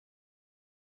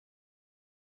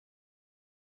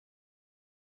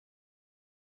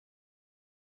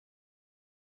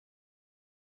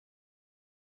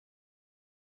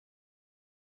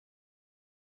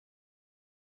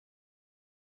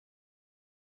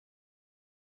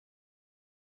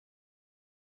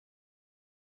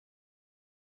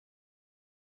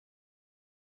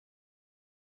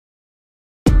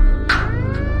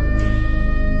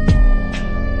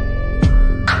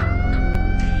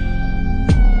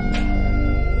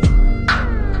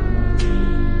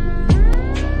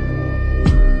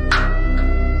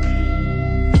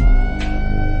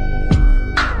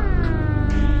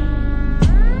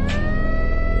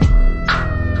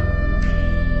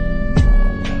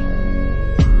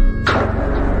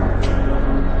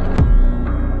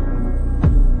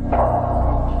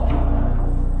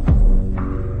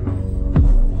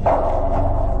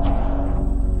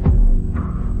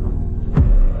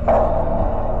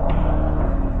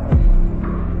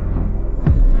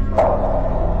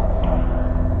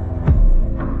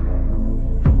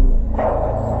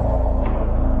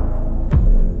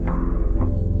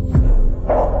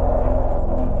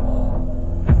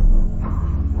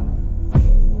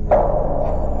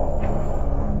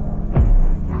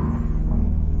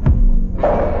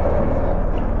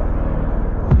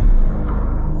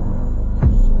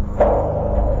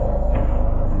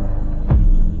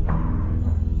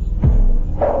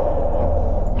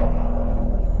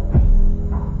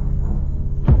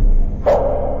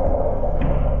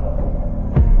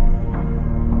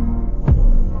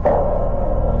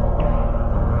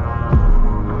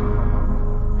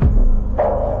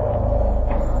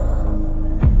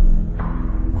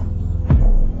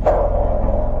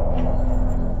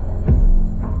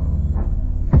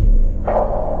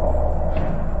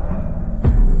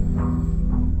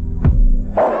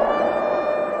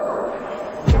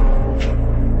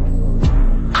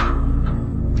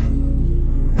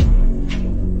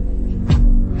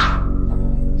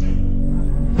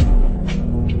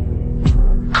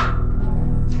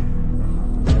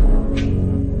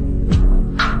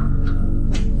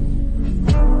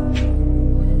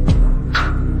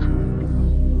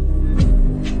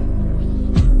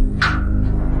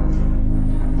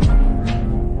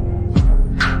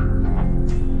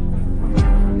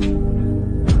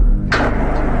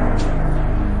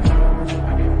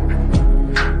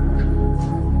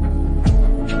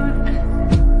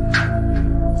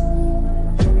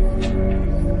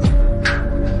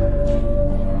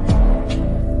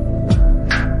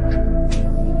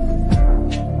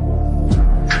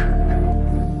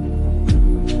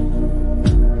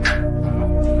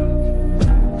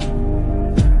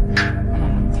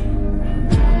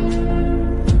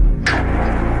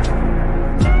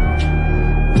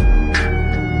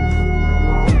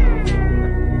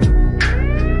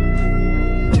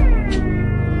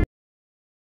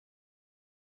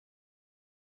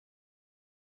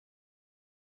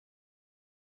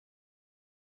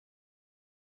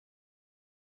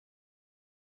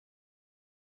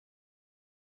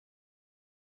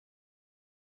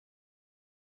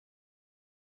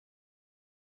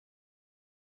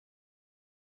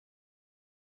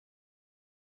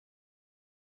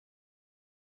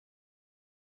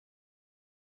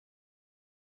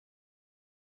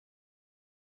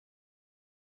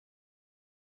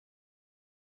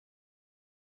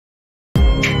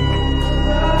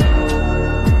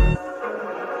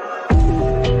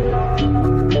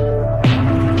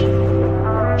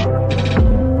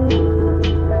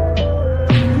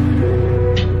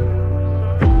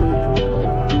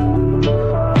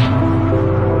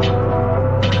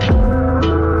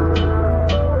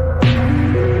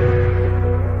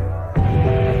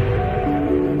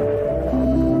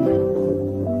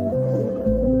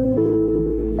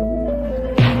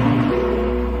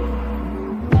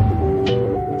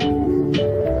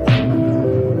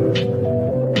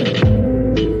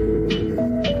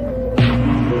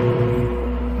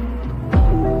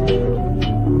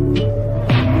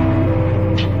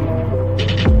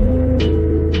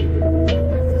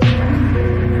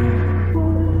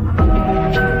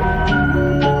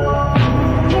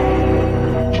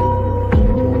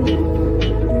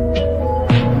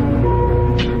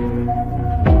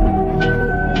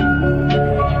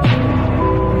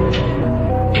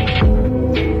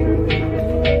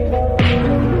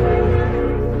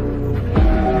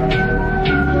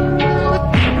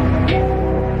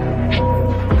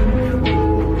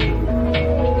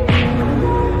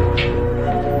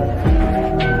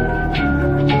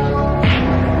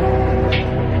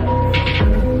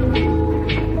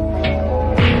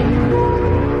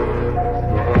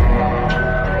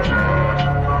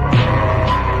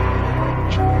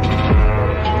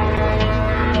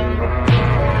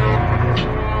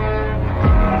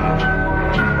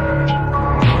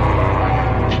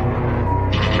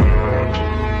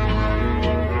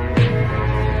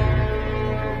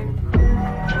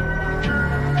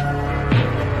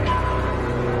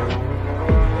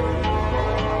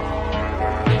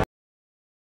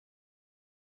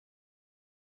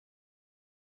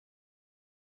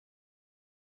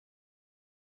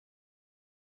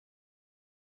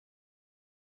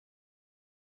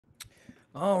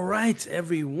All right,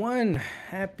 everyone.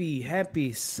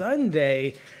 Happy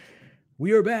Sunday.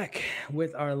 We are back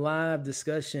with our live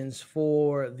discussions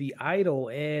for The Idol.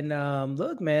 And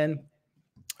look, man,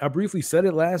 I briefly said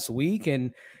it last week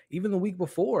and even the week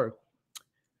before.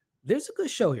 There's a good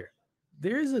show here.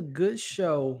 There's a good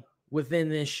show within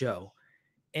this show.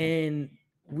 And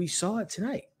we saw it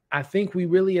tonight. I think we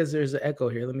really, as there's an echo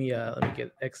here. Let me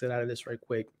get exit out of this right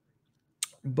quick.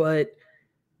 But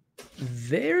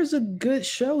there's a good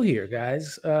show here,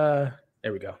 guys. There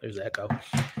we go. There's the echo.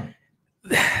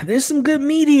 There's some good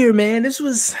meat here, man. This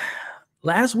was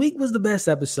last week was the best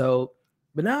episode,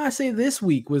 but now I say this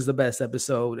week was the best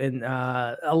episode, and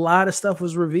a lot of stuff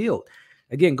was revealed.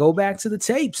 Again, go back to the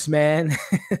tapes, man.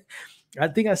 I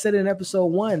think I said in episode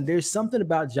one, there's something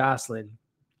about Jocelyn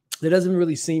that doesn't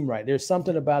really seem right. There's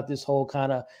something about this whole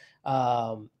kind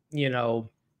of,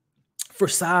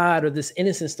 facade or this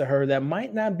innocence to her that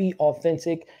might not be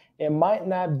authentic. It might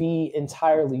not be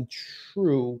entirely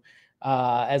true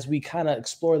as we kind of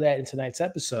explore that in tonight's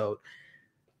episode.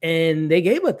 And they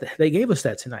gave us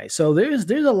that tonight. So there's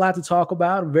a lot to talk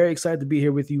about. I'm very excited to be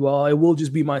here with you all. It will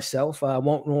just be myself. I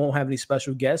won't have any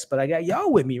special guests, but I got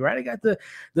y'all with me, right? I got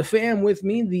the fam with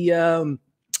me. The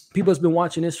people that's been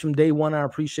watching this from day one. I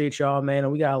appreciate y'all, man.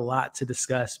 And we got a lot to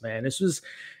discuss, man. This was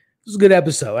a good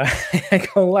episode. I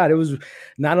ain't gonna lie. It was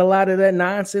not a lot of that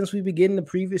nonsense we've been getting the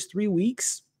previous 3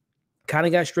 weeks. Kind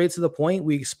of got straight to the point.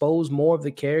 We exposed more of the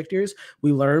characters.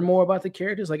 We learned more about the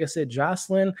characters. Like I said,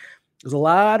 Jocelyn, there's a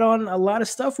lot of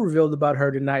stuff revealed about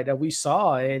her tonight that we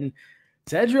saw. And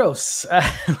Tedros,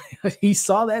 he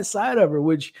saw that side of her,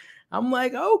 which I'm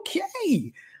like,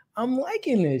 okay, I'm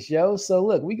liking this, yo. So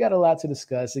look, we got a lot to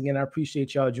discuss. Again, I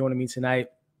appreciate y'all joining me tonight.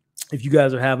 If you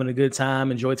guys are having a good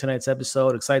time, enjoy tonight's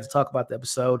episode, excited to talk about the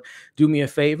episode, do me a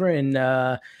favor and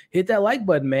hit that like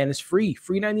button, man. It's free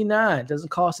 99. It doesn't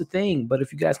cost a thing. But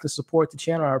if you guys can support the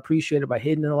channel, I appreciate it by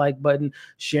hitting the like button,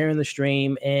 sharing the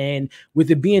stream. And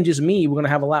with it being just me, we're going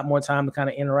to have a lot more time to kind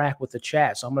of interact with the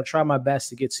chat. So I'm going to try my best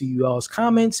to get to you all's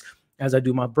comments as I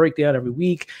do my breakdown every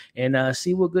week and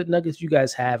see what good nuggets you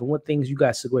guys have and what things you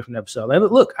guys took away from the episode. And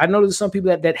look, I know there's some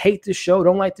people that hate this show,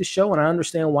 don't like this show, and I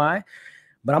understand why.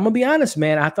 But I'm going to be honest,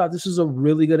 man. I thought this was a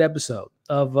really good episode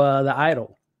of The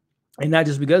Idol. And not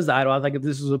just because The Idol. I think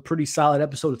this was a pretty solid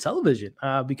episode of television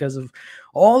because of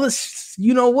all this,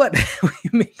 you know what,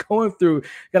 we've been going through.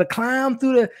 Got to climb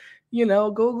through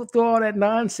go through all that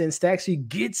nonsense to actually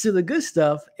get to the good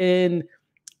stuff. And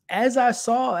as I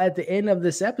saw at the end of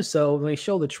this episode, when they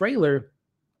show the trailer,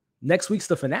 next week's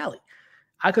the finale.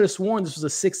 I could have sworn this was a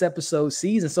 6-episode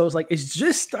season. So it's like, it's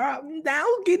just starting now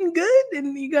getting good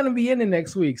and you're going to be in it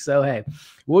next week. So, hey,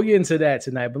 we'll get into that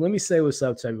tonight. But let me say what's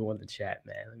up to everyone in the chat,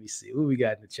 man. Let me see what we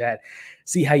got in the chat.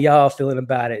 See how y'all feeling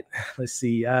about it. Let's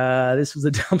see. This was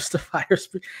a dumpster fire.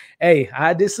 Hey,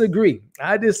 I disagree.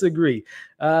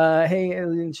 Hey,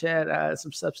 in chat,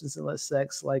 some substance and less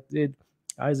sex. Like, did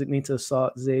Isaac need to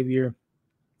assault Xavier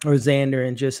or Xander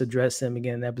and just address him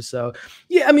again in the episode?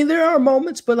 Yeah, I mean, there are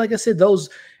moments, but like I said, those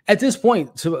at this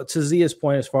point, to Zia's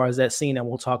point, as far as that scene that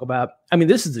we'll talk about, I mean,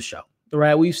 this is the show,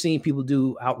 right? We've seen people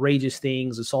do outrageous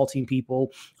things, assaulting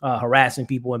people, harassing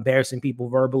people, embarrassing people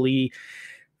verbally,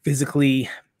 physically.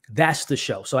 That's the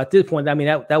show. So at this point, I mean,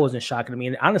 that wasn't shocking to me.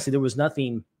 And honestly, there was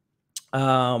nothing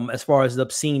as far as the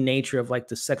obscene nature of like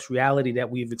the sexuality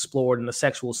that we've explored and the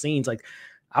sexual scenes. Like,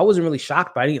 I wasn't really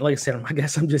shocked by it. Like I said, I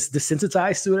guess I'm just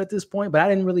desensitized to it at this point, but I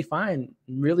didn't really find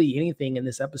really anything in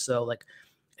this episode like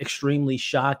extremely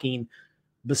shocking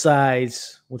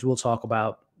besides, which we'll talk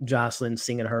about, Jocelyn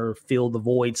singing her Fill the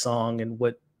Void song and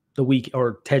what the week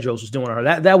or Tedros was doing to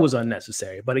her. That was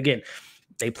unnecessary. But again,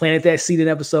 they planted that seed in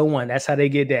episode 1. That's how they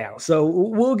get down. So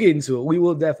we'll get into it. We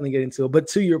will definitely get into it. But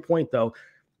to your point, though,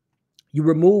 you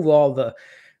remove all the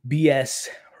BS,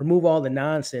 remove all the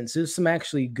nonsense. There's some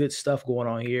actually good stuff going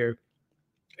on here,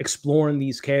 exploring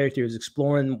these characters,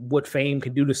 exploring what fame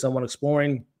can do to someone,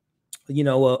 exploring,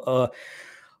 a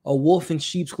wolf in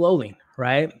sheep's clothing,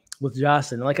 right? With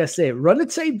Jocelyn. Like I said, run the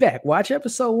tape back. Watch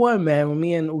episode 1, man. When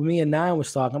me and Nine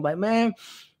was talking, I'm like, man,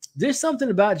 there's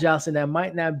something about Jocelyn that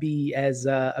might not be as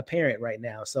apparent right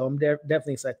now. So I'm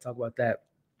definitely excited to talk about that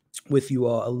with you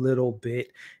all a little bit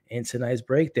in tonight's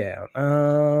breakdown.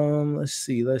 Let's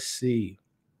see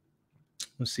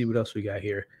what else we got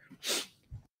here.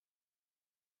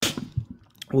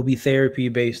 Will be therapy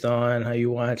based on how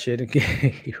you watch it.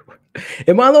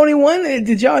 Am I the only one?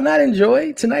 Did y'all not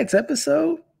enjoy tonight's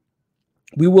episode?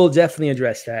 We will definitely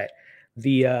address that.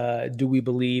 The do we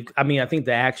believe? I mean, I think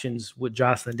the actions what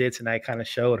Jocelyn did tonight kind of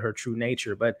showed her true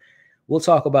nature, but we'll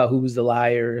talk about who was the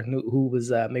liar, who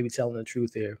was maybe telling the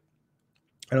truth here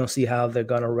I don't see how they're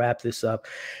gonna wrap this up.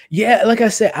 Yeah, like I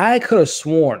said, I could have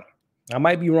sworn, I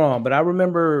might be wrong, but I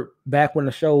remember back when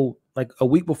the show, like a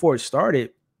week before it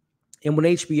started, and when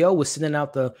HBO was sending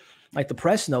out the like the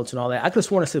press notes and all that, I could have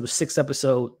sworn it said it was 6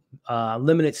 episode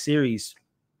limited series,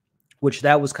 which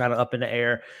that was kind of up in the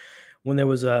air when there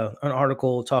was an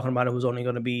article talking about it was only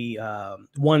going to be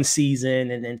one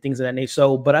season and things of that nature.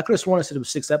 So, but I could have sworn it said it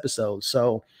was 6 episodes.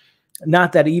 So,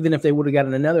 not that even if they would have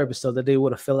gotten another episode, that they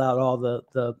would have filled out all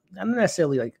the not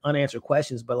necessarily like unanswered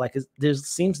questions, but like there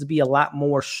seems to be a lot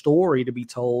more story to be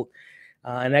told,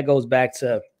 and that goes back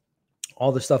to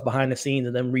all the stuff behind the scenes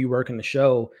and them reworking the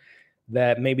show.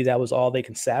 That maybe that was all they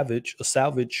can salvage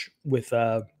with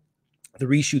the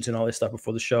reshoots and all this stuff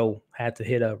before the show had to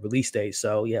hit a release date.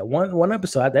 So yeah, one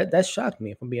episode that shocked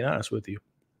me. If I'm being honest with you,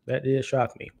 that did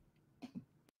shock me.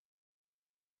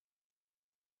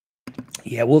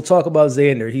 Yeah, we'll talk about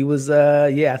Xander. He was,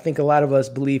 I think a lot of us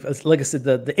believe, like I said,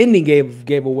 the ending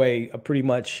gave away a pretty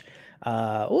much,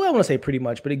 well, I want to say pretty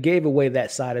much, but it gave away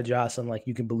that side of Jocelyn. Like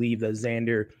you can believe that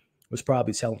Xander was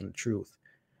probably telling the truth.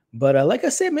 But like I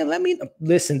said, man, let me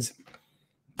listen.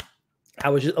 I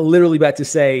was just literally about to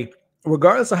say,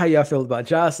 regardless of how y'all feel about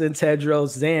Jocelyn,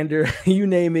 Tedros, Xander, you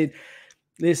name it,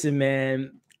 listen,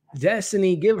 man,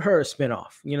 Destiny, give her a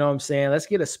spinoff. You know what I'm saying? Let's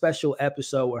get a special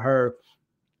episode with her.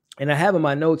 And I have in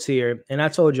my notes here, and I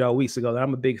told y'all weeks ago that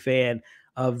I'm a big fan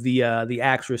of the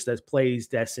actress that plays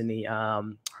Destiny.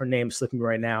 Her name's slipping me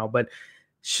right now, but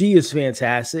she is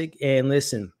fantastic. And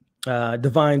listen,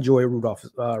 Divine Joy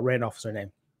Randolph is her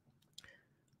name.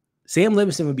 Sam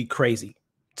Livingston would be crazy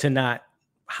to not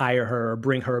hire her or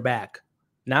bring her back.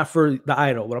 Not for The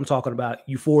Idol, but I'm talking about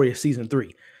Euphoria season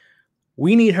 3.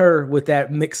 We need her with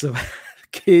that mix of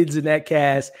kids in that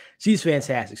cast. She's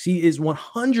fantastic. She is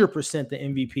 100% the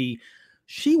MVP.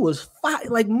 She was fine.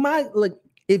 Like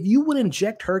if you would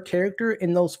inject her character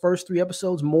in those first 3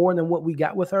 episodes more than what we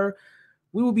got with her,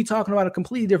 we would be talking about a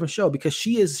completely different show, because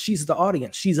she's the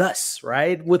audience. She's us,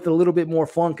 right? With a little bit more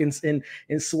funk and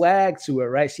swag to her,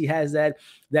 right? She has that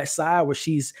side where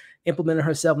she's implementing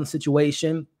herself in the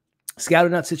situation,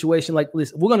 scouting that situation. Like,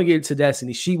 listen, we're gonna get into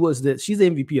Destiny. She's the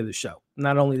MVP of the show,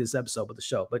 not only this episode, but the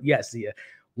show. But yes, Zia,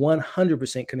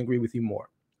 100% can agree with you more.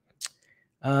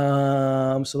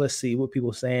 So let's see what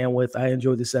people are saying. I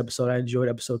enjoyed this episode. I enjoyed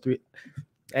episode 3.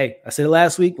 Hey, I said it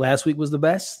last week. Last week was the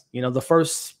best. You know, the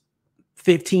first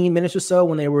 15 minutes or so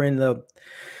when they were in the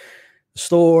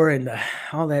store and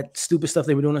all that stupid stuff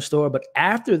they were doing in the store. But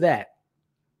after that,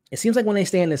 it seems like when they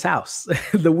stay in this house,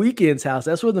 the Weeknd's house,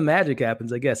 that's where the magic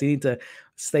happens, I guess. You need to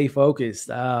stay focused.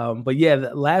 But yeah,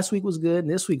 last week was good,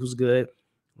 and this week was good.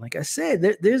 Like I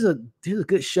said, there's a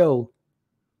good show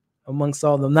amongst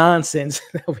all the nonsense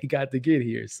that we got to get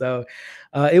here. So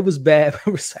it was bad.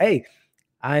 Hey,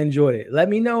 I enjoyed it. Let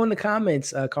me know in the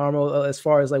comments, Carmel, as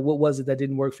far as like what was it that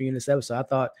didn't work for you in this episode. I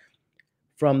thought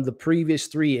from the previous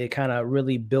 3, it kind of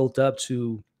really built up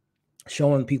to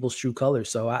showing people's true colors.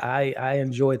 So I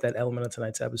enjoyed that element of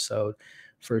tonight's episode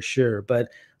for sure. But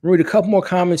we'll read a couple more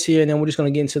comments here, and then we're just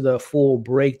going to get into the full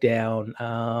breakdown.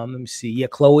 Let me see. Yeah,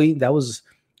 Chloe,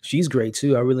 she's great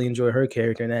too. I really enjoyed her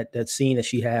character, and that scene that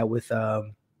she had with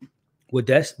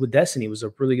Destiny was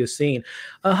a really good scene.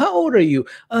 How old are you?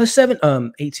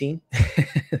 18.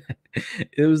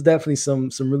 It was definitely some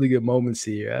really good moments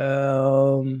here.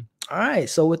 All right.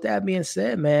 So with that being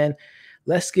said, man,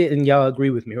 let's get, and y'all agree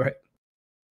with me, right?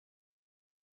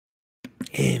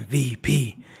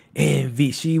 MVP.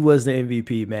 She was the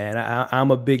MVP, man.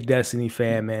 I'm a big Destiny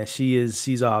fan, man.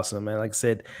 She's awesome, man. Like I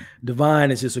said,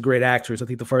 Divine is just a great actress. I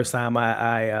think the first time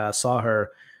I saw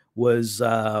her was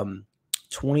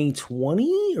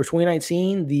 2020 or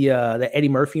 2019, the Eddie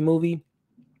Murphy movie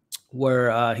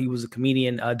where he was a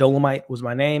comedian. Dolomite Was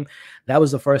My Name. That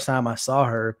was the first time I saw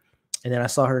her. And then I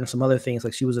saw her in some other things.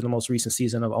 Like she was in the most recent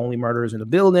season of Only Murders in the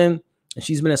Building. And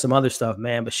she's been in some other stuff,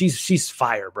 man. But she's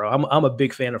fire, bro. I'm a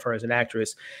big fan of her as an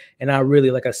actress. And I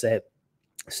really, like I said,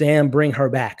 Sam, bring her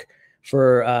back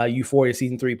for Euphoria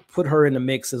season 3. Put her in the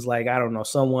mix as, like, I don't know,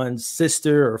 someone's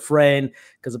sister or friend,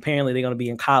 because apparently they're gonna be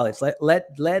in college.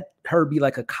 Let her be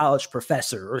like a college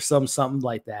professor or something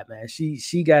like that, man.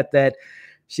 She got that.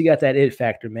 She got that it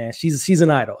factor, man. She's an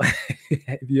idol,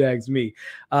 if you ask me.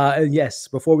 And yes,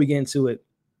 before we get into it,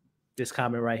 this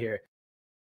comment right here.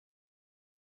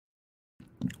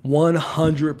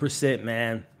 100%,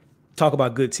 man. Talk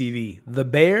about good TV. The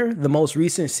Bear, the most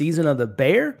recent season of The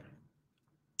Bear,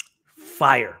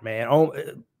 fire, man. Oh,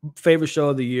 favorite show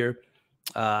of the year.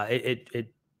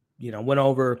 It went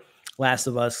over Last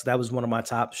of Us. That was one of my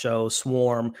top shows.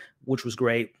 Swarm, which was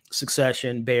great.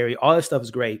 Succession, Barry, all that stuff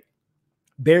is great.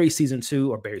 Barry season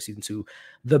 2, or Barry season 2,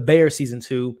 The Bear season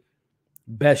 2,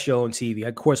 best show on TV.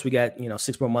 Of course, we got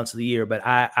 6 more months of the year, but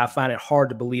I find it hard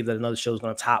to believe that another show is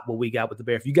going to top what we got with The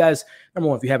Bear. If you guys, number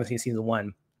one, if you haven't seen season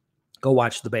 1, go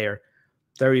watch The Bear.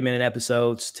 30-minute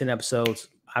episodes, 10 episodes.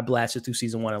 I blasted through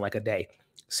season 1 in like a day.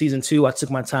 Season 2, I took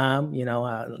my time.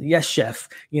 Yes, chef.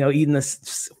 Eating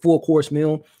this full course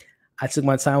meal. I took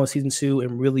my time with season 2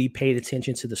 and really paid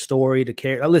attention to the story, the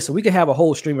character. Listen, we could have a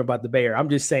whole stream about The Bear. I'm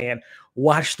just saying,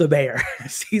 watch The Bear.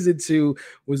 Season 2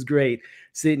 was great.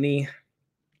 Sydney,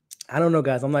 I don't know,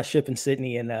 guys. I'm not shipping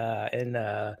Sydney and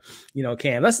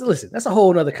Cam. That's a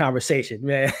whole nother conversation,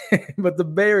 man. But The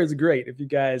Bear is great. If you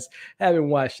guys haven't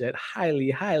watched that,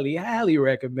 highly, highly, highly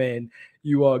recommend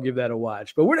you all give that a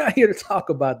watch. But we're not here to talk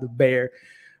about The Bear.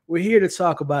 We're here to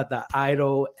talk about The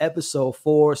Idol episode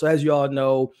 4. So as you all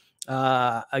know,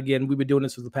 again, we've been doing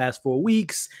this for the past 4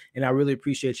 weeks, and I really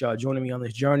appreciate y'all joining me on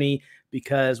this journey,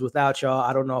 because without y'all,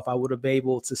 I don't know if I would have been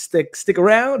able to stick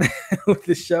around with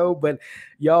the show, but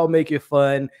y'all make it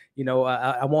fun.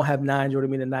 I won't have 9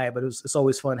 joining me tonight, but it's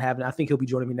always fun having. I think he'll be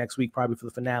joining me next week, probably for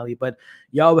the finale, but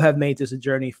y'all have made this a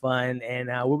journey fun, and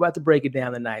we're about to break it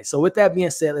down tonight. So with that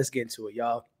being said, let's get into it,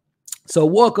 y'all. So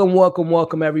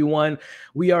welcome, everyone.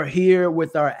 We are here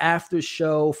with our after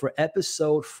show for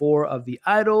episode 4 of The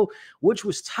Idol, which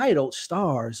was titled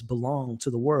Stars Belong to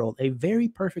the World. A very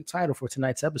perfect title for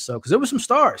tonight's episode, because there were some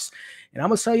stars. And I'm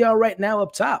going to tell y'all right now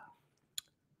up top,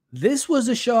 this was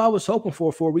the show I was hoping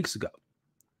for 4 weeks ago.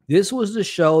 This was the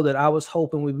show that I was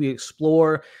hoping we would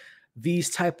explore these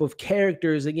type of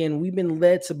characters. Again, we've been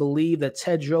led to believe that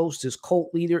Tedros, this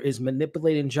cult leader, is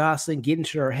manipulating Jocelyn, getting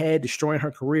to her head, destroying her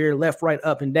career left, right,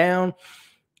 up, and down.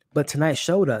 But tonight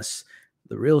showed us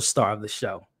the real star of the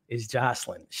show is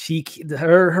Jocelyn.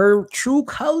 Her true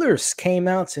colors came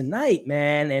out tonight,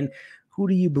 man. And who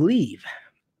do you believe?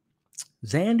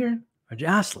 Xander or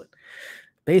Jocelyn?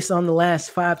 Based on the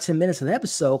last 5-10 minutes of the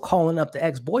episode, calling up the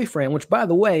ex-boyfriend, which, by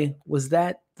the way, was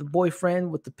that the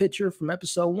boyfriend with the picture from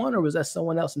episode 1, or was that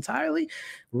someone else entirely?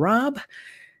 Rob,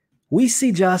 we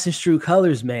see Jocelyn's true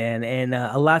colors, man, and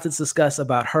a lot to discuss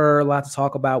about her, a lot to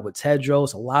talk about with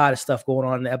Tedros, a lot of stuff going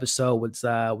on in the episode with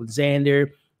Xander,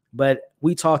 but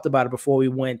we talked about it before we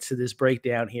went to this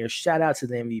breakdown here. Shout out to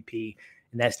the MVP,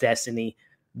 and that's Destiny.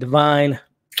 Divine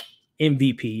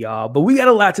MVP, y'all. But we got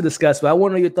a lot to discuss, but I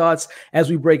want to know your thoughts as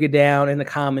we break it down in the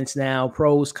comments now.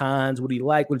 Pros, cons, what do you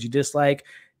like, what did you dislike?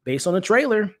 Based on the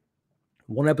trailer,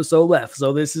 1 episode left.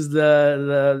 So this is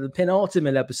the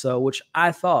penultimate episode, which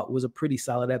I thought was a pretty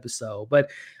solid episode. But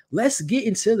let's get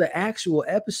into the actual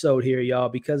episode here, y'all,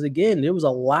 because again, there was a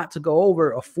lot to go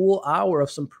over, a full hour of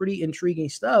some pretty intriguing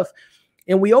stuff.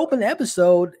 And we opened the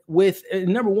episode with,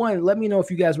 number one, let me know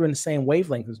if you guys were in the same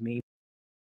wavelength as me.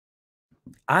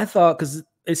 I thought, because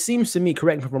it seems to me,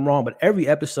 correct me if I'm wrong, but every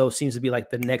episode seems to be like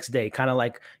the next day, kind of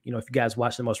like, if you guys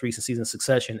watch the most recent season of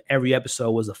Succession, every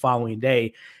episode was the following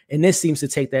day. And this seems to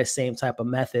take that same type of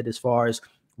method as far as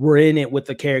we're in it with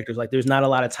the characters. Like there's not a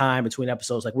lot of time between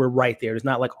episodes. Like we're right there. There's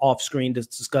not like off-screen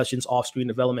discussions, off-screen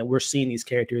development. We're seeing these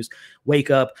characters wake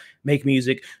up, make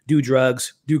music, do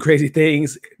drugs, do crazy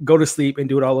things, go to sleep, and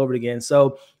do it all over again.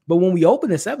 So, but when we open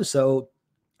this episode,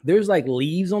 there's like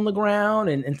leaves on the ground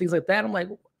and things like that. I'm like,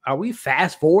 are we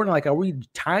fast forward? Like, are we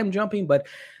time jumping? But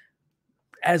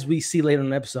as we see later in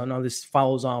the episode, no, this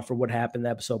follows on for what happened in the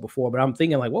episode before. But I'm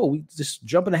thinking like, whoa, we just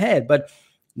jumping ahead. But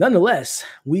nonetheless,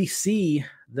 we see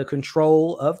the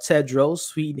control of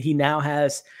Tedros. He now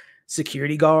has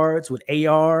security guards with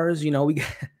ARs.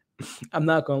 I'm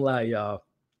not gonna lie, y'all.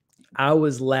 I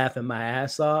was laughing my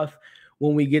ass off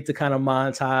when we get the kind of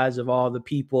montage of all the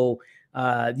people.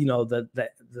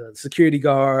 The security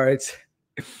guards.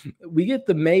 We get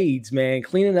the maids, man,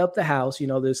 cleaning up the house.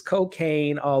 There's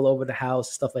cocaine all over the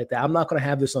house, stuff like that. I'm not going to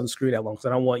have this on the screen that long because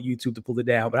I don't want YouTube to pull it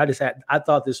down. But I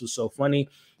thought this was so funny.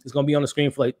 It's going to be on the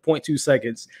screen for like 0.2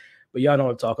 seconds. But y'all know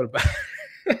what I'm talking about.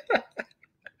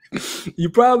 You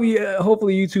probably,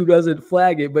 hopefully YouTube doesn't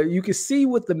flag it, but you can see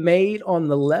what the maid on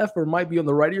the left or might be on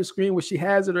the right of your screen, what she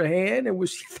has in her hand and what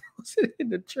she throws it in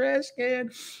the trash can.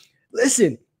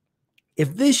 Listen,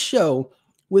 if this show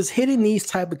was hitting these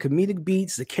type of comedic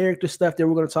beats, the character stuff that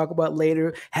we're going to talk about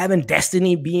later, having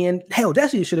Destiny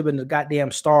Destiny should have been the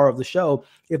goddamn star of the show.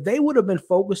 If they would have been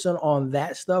focusing on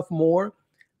that stuff more,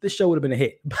 this show would have been a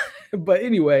hit. But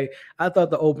anyway, I thought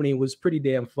the opening was pretty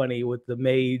damn funny with the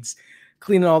maids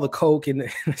cleaning all the coke and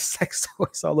the sex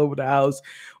toys all over the house.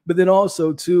 But then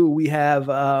also too, we have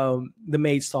the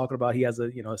maids talking about he has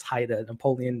his height, a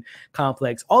Napoleon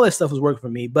complex. All that stuff was working for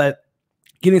me. But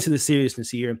getting to the seriousness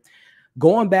here,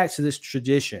 going back to this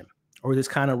tradition or this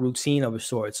kind of routine of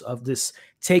sorts, of this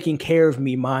taking care of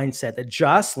me mindset that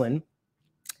Jocelyn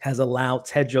has allowed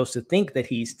Tedros to think that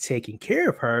he's taking care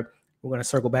of her. We're going to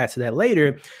circle back to that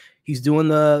later. He's doing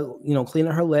the,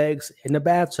 cleaning her legs in the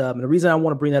bathtub. And the reason I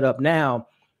want to bring that up now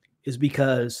is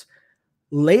because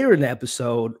later in the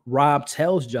episode, Rob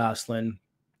tells Jocelyn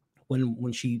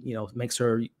when she, makes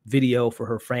her video for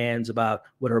her fans about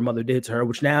what her mother did to her,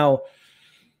 which now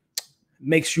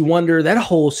makes you wonder that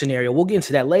whole scenario. We'll get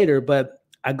into that later, but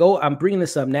I'm bringing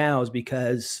this up now is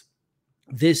because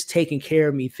this taking care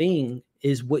of me thing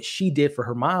is what she did for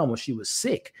her mom when she was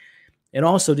sick. And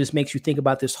also just makes you think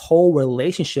about this whole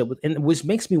relationship and which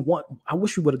makes me I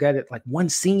wish we would have got it like one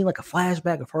scene, like a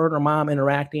flashback of her and her mom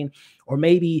interacting, or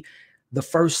maybe the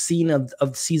first scene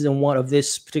of season 1 of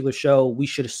this particular show, we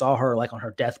should have saw her like on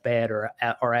her deathbed or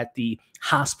at the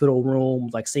hospital room,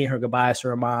 like saying her goodbyes to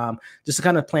her mom, just to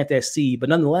kind of plant that seed. But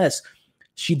nonetheless,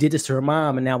 she did this to her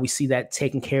mom, and now we see that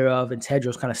taken care of, and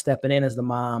Tedros kind of stepping in as the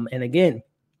mom. And again,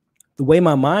 the way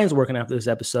my mind's working after this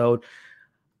episode,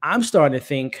 I'm starting to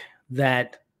think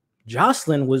that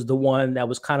Jocelyn was the one that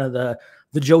was kind of the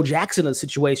Joe Jackson of the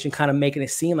situation, kind of making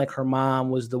it seem like her mom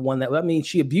was the one that,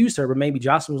 she abused her, but maybe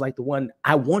Jocelyn was like the one,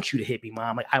 I want you to hit me,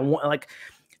 mom.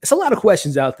 It's a lot of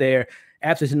questions out there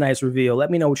after tonight's reveal.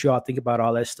 Let me know what you all think about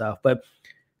all that stuff. But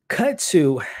cut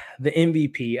to the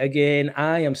MVP. Again,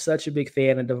 I am such a big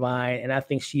fan of Divine, and I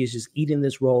think she is just eating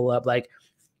this role up. Like,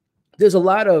 there's a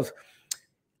lot of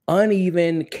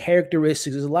uneven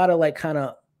characteristics. There's a lot of like kind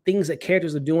of things that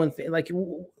characters are doing.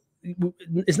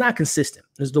 It's not consistent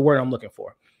is the word I'm looking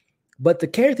for. But the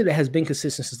character that has been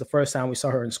consistent since the first time we saw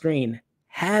her on screen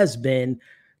has been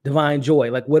Divine Joy.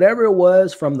 Like, whatever it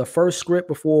was from the first script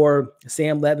before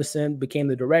Sam Levinson became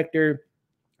the director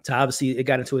to obviously it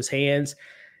got into his hands,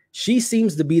 she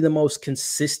seems to be the most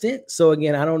consistent. So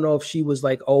again, I don't know if she was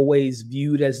like always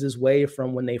viewed as this way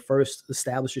from when they first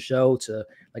established the show to,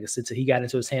 like I said, to he got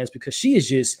into his hands, because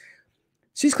she's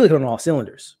clicking on all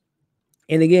cylinders.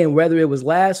 And again, whether it was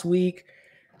last week,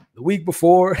 the week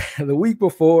before,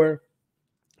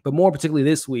 but more particularly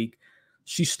this week,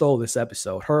 she stole this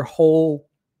episode. Her whole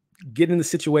getting the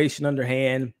situation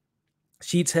underhand.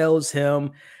 She tells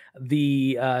him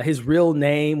his real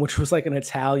name, which was like an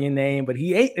Italian name, but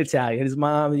he ain't Italian. His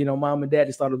mom, mom and dad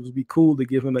just thought it would be cool to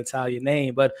give him an Italian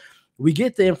name. But we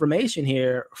get the information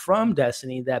here from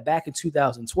Destiny that back in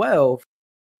 2012,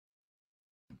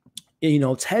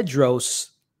 Tedros,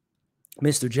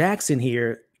 Mr. Jackson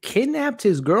here, kidnapped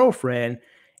his girlfriend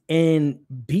and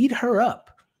beat her up.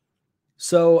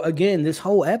 So again, this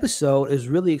whole episode is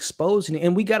really exposing,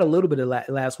 and we got a little bit of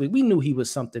last week. We knew he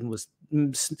was something was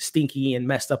stinky and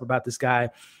messed up about this guy,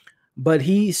 but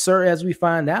as we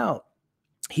find out,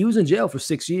 he was in jail for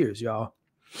 6 years, y'all.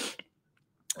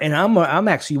 And I'm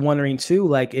actually wondering too,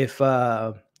 like if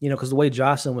because the way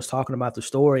Jocelyn was talking about the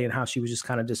story and how she was just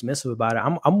kind of dismissive about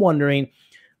it, I'm wondering,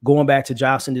 going back to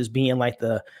Jocelyn just being like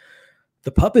the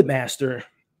puppet master,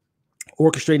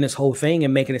 orchestrating this whole thing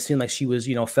and making it seem like she was,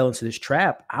 fell into this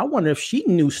trap. I wonder if she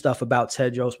knew stuff about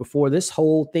Tedros before this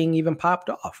whole thing even popped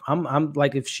off. I'm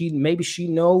like, if she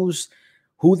knows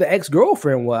who the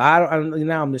ex-girlfriend was.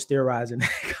 Now I'm just theorizing,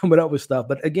 coming up with stuff.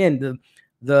 But again,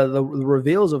 the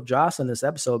reveals of Jocelyn in this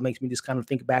episode makes me just kind of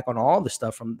think back on all the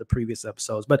stuff from the previous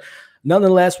episodes. But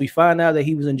nonetheless, we find out that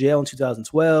he was in jail in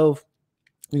 2012.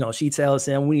 She tells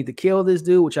him, we need to kill this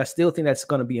dude, which I still think that's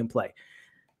going to be in play.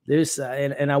 There's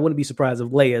and I wouldn't be surprised if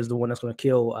Leia is the one that's going to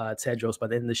kill Tedros by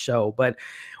the end of the show. But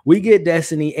we get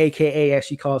Destiny, aka as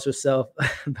she calls herself,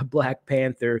 the Black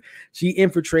Panther. She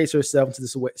infiltrates herself into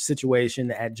this situation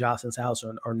at Jocelyn's house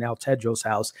or now Tedros'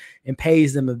 house and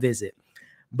pays them a visit.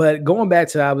 But going back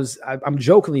to, I'm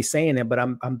jokingly saying it, but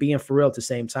I'm being for real at the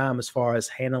same time as far as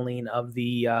handling of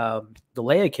the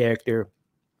Leia character.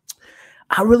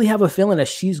 I really have a feeling that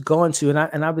she's going to,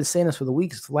 and I've been saying this for the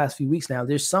last few weeks now,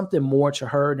 there's something more to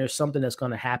her, and there's something that's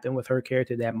going to happen with her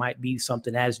character that might be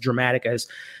something as dramatic as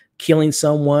killing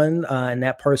someone and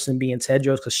that person being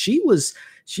Tedros, because she was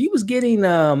getting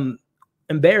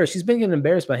embarrassed. She's been getting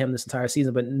embarrassed by him this entire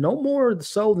season, but no more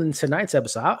so than tonight's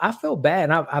episode. I felt bad,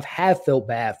 and I've felt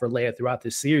bad for Leia throughout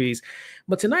this series,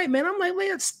 but tonight, man, I'm like,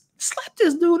 Leia, slap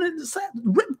this dude and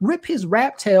rip his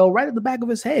rat tail right at the back of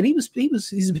his head. He's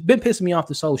been pissing me off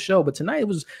this whole show, but tonight he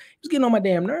was getting on my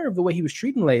damn nerve the way he was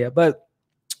treating Leia. But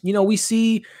we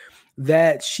see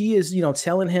that she is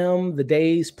telling him the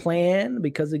day's plan,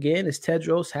 because again, it's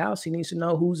Tedros' house. He needs to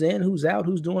know who's in, who's out,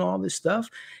 who's doing all this stuff.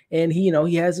 And he's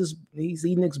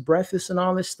eating his breakfast and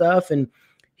all this stuff, and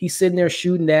he's sitting there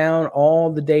shooting down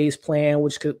all the day's plan,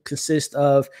 which could consist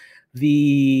of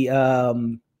the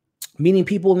meeting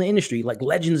people in the industry, like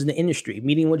legends in the industry,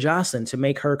 meeting with Jocelyn to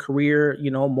make her career,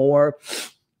 more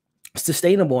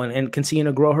sustainable and continue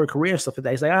to grow her career and stuff like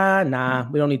that. He's like, nah,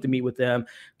 we don't need to meet with them.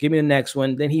 Give me the next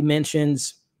one. Then he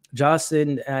mentions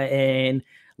Jocelyn and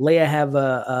Leia have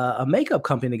a makeup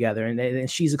company together, and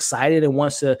she's excited and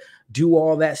wants to do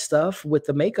all that stuff with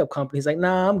the makeup company. He's like,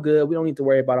 nah, I'm good. We don't need to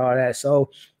worry about all that. So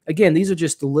again, these are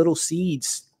just the little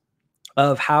seeds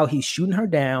of how he's shooting her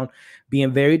down,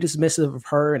 being very dismissive of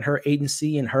her and her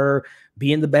agency and her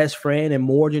being the best friend and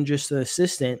more than just an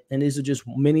assistant. And these are just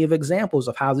many of examples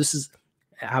of how this is.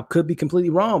 I could be completely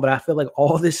wrong, but I feel like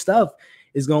all this stuff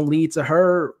is going to lead to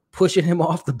her pushing him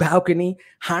off the balcony,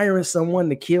 hiring someone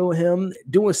to kill him,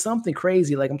 doing something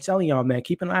crazy. Like I'm telling y'all, man,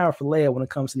 keep an eye out for Leia when it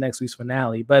comes to next week's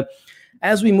finale. But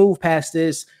as we move past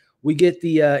this, we get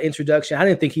the introduction. I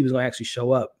didn't think he was going to actually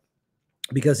show up,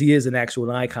 because he is an actual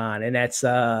icon. And that's,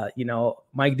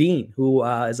 Mike Dean, who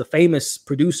is a famous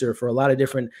producer for a lot of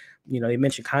different, they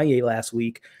mentioned Kanye last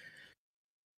week,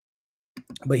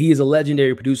 but he is a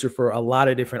legendary producer for a lot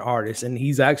of different artists. And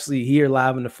he's actually here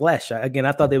live in the flesh. Again,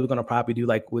 I thought they were going to probably do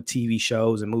like what TV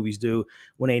shows and movies do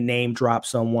when they name drop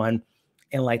someone,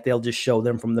 and like they'll just show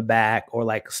them from the back, or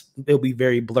like it'll be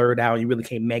very blurred out. You really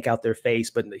can't make out their face,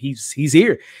 but he's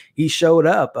here. He showed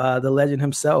up, the legend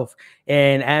himself.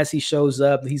 And as he shows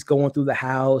up, he's going through the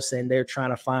house, and they're trying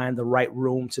to find the right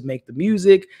room to make the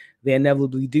music. They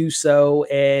inevitably do so,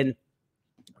 and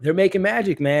they're making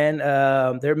magic, man.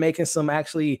 They're making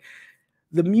the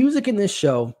music in this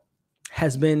show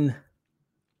has been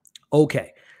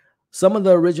okay. Some of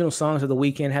the original songs of The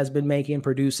Weeknd has been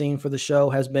producing for the show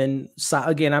has been,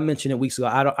 again, I mentioned it weeks ago.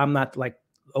 I'm not like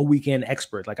a Weeknd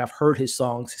expert. Like I've heard his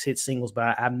songs, his hit singles,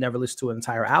 but I've never listened to an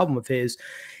entire album of his.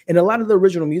 And a lot of the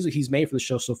original music he's made for the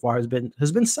show so far has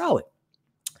been solid.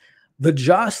 The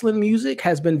Jocelyn music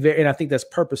has been and I think that's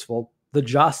purposeful. The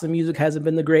Jocelyn music hasn't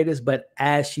been the greatest, but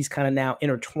as she's kind of now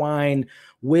intertwined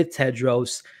with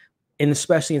Tedros, and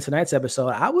especially in tonight's episode,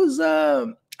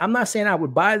 I'm not saying I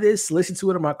would buy this, listen to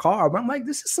it in my car, but I'm like,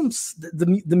 this is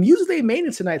the music they made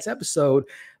in tonight's episode,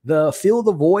 the Fill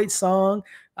the Void song,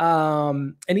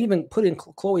 and even put in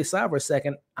Chloe aside for a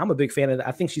second. I'm a big fan of that.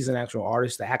 I think she's an actual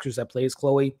artist, the actress that plays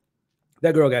Chloe.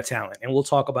 That girl got talent, and we'll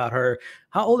talk about her.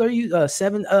 How old are you?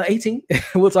 18?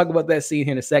 We'll talk about that scene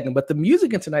here in a second. But the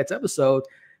music in tonight's episode,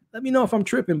 let me know if I'm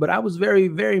tripping, but I was very,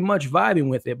 very much vibing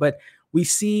with it. But we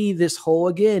see this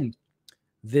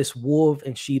this wolf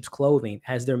in sheep's clothing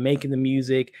as they're making the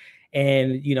music.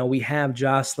 And, we have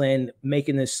Jocelyn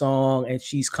making this song, and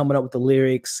she's coming up with the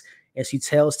lyrics, and she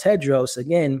tells Tedros,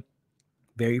 again,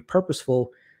 very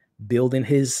purposeful, building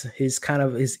his kind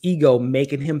of his ego,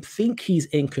 making him think he's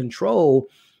in control.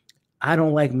 I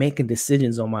don't like making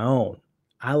decisions on my own.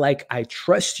 I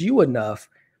trust you enough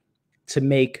to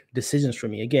make decisions for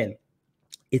me. Again,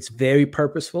 it's very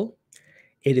purposeful.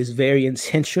 It is very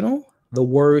intentional, the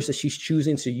words that she's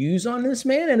choosing to use on this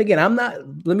man. And again,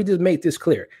 let me just make this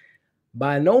clear.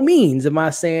 By no means am I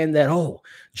saying that,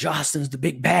 Jocelyn's the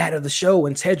big bad of the show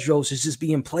and Tedros is just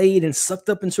being played and sucked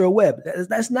up into a web.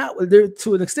 That's not what they're,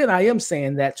 to an extent, I am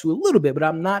saying that to a little bit, but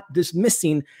I'm not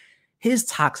dismissing his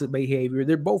toxic behavior.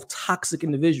 They're both toxic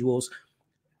individuals.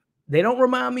 They don't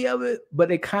remind me of it, but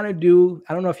they kind of do.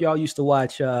 I don't know if y'all used to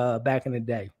watch back in the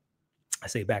day. I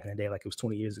say back in the day, like it was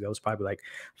 20 years ago. It was probably like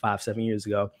 5-7 years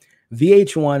ago.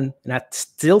 VH1, and I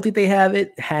still think they have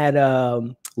it, had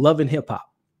Love and Hip Hop.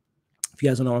 If you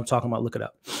guys don't know what I'm talking about, look it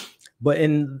up. But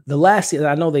in the last season,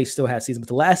 I know they still had season, but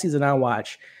the last season I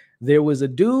watched, there was a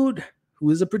dude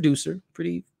who is a producer,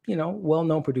 pretty,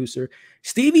 well-known producer,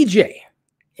 Stevie J.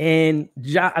 And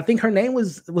I think her name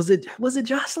was it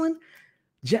Jocelyn?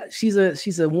 She's a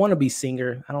wannabe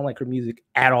singer. I don't like her music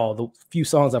at all. The few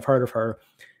songs I've heard of her,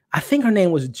 I think her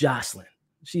name was Jocelyn.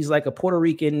 She's like a Puerto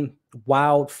Rican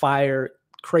wildfire,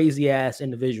 crazy ass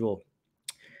individual.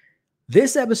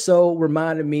 This episode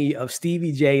reminded me of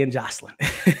Stevie J and Jocelyn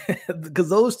because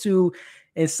those two,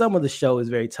 and some of the show is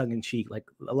very tongue in cheek. Like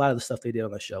a lot of the stuff they did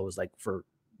on the show was like for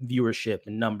viewership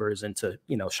and numbers and to,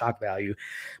 shock value.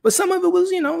 But some of it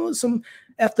was, some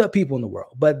effed up people in the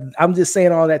world. But I'm just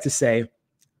saying all that to say,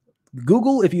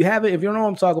 Google, if you don't know what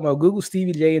I'm talking about, Google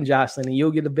Stevie J and Jocelyn, and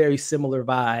you'll get a very similar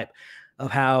vibe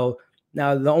of how.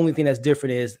 Now, the only thing that's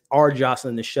different is our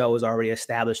Jocelyn in the show is already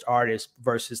established artist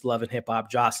versus Love and Hip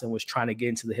Hop. Jocelyn was trying to get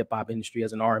into the hip hop industry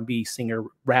as an R&B singer,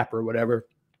 rapper, whatever.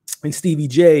 And Stevie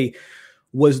J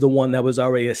was the one that was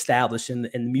already established in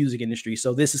the music industry.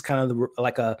 So this is kind of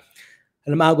like an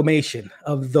amalgamation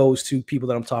of those two people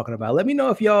that I'm talking about. Let me know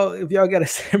if y'all got a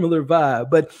similar vibe.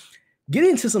 But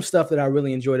getting into some stuff that I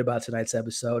really enjoyed about tonight's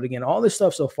episode. Again, all this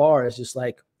stuff so far is just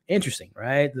like Interesting,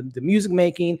 right? The music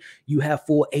making, you have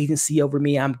full agency over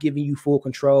me. I'm giving you full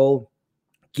control,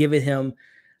 giving him,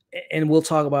 and we'll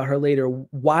talk about her later.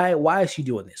 Why is she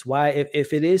doing this? Why,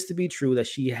 if it is to be true that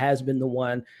she has been the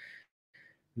one,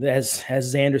 as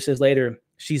Xander says later,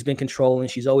 she's been controlling,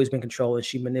 she's always been controlling,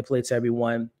 she manipulates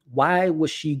everyone. Why would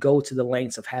she go to the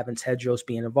lengths of having Tedros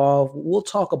being involved? We'll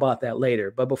talk about that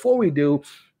later. But before we do,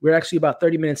 we're actually about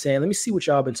 30 minutes in. Let me see what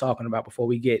y'all been talking about before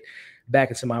we get back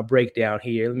into my breakdown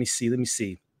here. Let me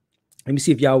see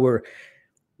if y'all were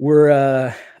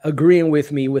agreeing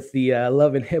with me with the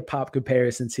love and hip hop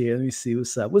comparisons here. Let me see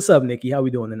what's up. What's up, Nikki? How we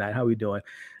doing tonight? How we doing?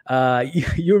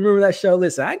 You remember that show?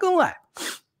 Listen, I ain't gonna lie.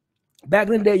 Back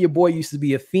in the day, your boy used to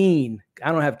be a fiend.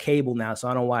 I don't have cable now, so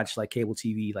I don't watch like cable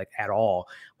TV like at all.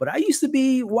 But I used to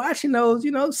be watching those,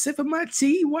 sipping my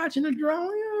tea, watching the drama.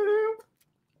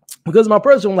 Because of my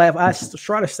personal life, I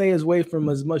try to stay away from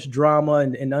as much drama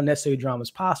and unnecessary drama as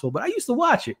possible. But I used to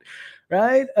watch it,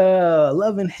 right?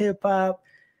 Love and hip hop,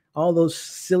 all those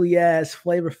silly ass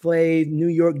Flavor Flav, New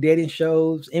York dating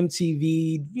shows,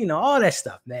 MTV, all that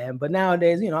stuff, man. But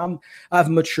nowadays, I've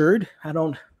matured. I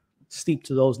don't steep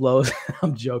to those lows.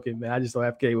 I'm joking, man. I just don't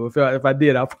have cable. If I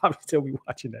did, I'll probably still be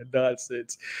watching that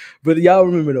nonsense. But y'all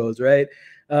remember those, right?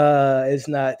 It's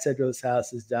not Tedros'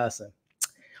 house, it's Jocelyn.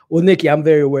 Well, Nikki, I'm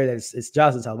very aware that it's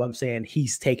Jocelyn's house. But I'm saying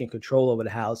he's taking control over the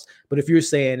house. But if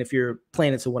you're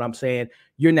playing into what I'm saying,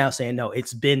 you're now saying, no,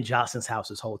 it's been Jocelyn's house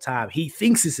this whole time. He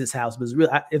thinks it's his house, but it's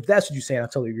really, if that's what you're saying, I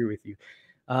totally agree with you.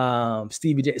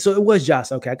 Stevie J. So it was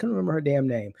Jocelyn. Okay, I couldn't remember her damn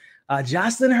name.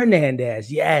 Jocelyn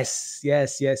Hernandez. Yes.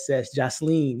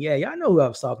 Jocelyn. Yeah, y'all know who I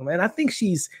was talking about. And I think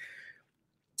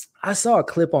I saw a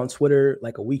clip on Twitter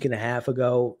like a week and a half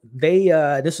ago.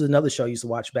 This was another show I used to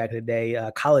watch back in the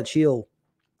day, College Hill.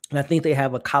 And I think they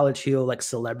have a College Hill like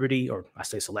celebrity, or I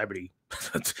say celebrity.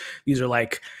 These are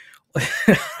like,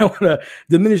 I don't want to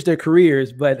diminish their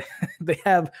careers, but they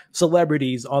have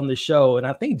celebrities on the show. And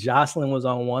I think Jocelyn was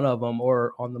on one of them,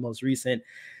 or on the most recent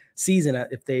season.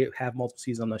 If they have multiple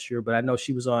seasons, I'm not sure, but I know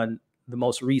she was on the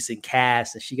most recent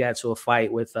cast, and she got into a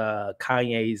fight with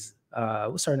Kanye's,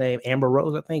 what's her name? Amber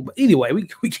Rose, I think. But anyway, we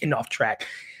getting off track.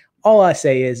 All I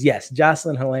say is, yes,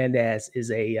 Jocelyn Hernandez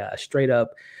is a straight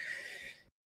up,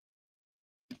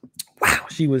 wow,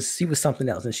 she was something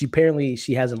else. And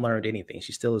she hasn't learned anything.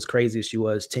 She's still as crazy as she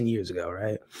was 10 years ago,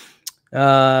 right?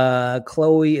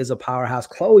 Chloe is a powerhouse.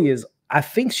 I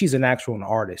think she's an actual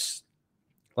artist,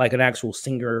 like an actual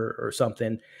singer or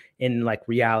something in like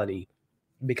reality,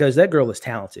 because that girl is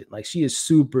talented. Like, she is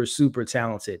super, super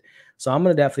talented. So I'm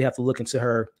going to definitely have to look into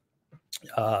her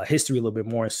history a little bit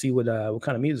more and see what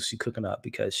kind of music she's cooking up,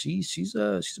 because she's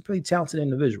a pretty talented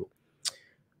individual.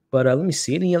 But let me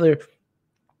see, any other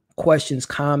questions,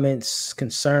 comments,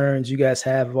 concerns you guys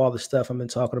have of all the stuff I've been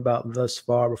talking about thus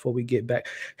far before we get back?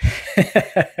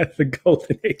 The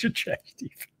Golden Age of Trash TV.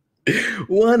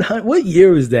 100. What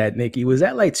year was that, Nikki? Was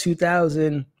that like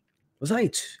 2000?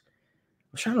 I'm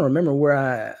trying to remember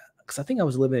because I think I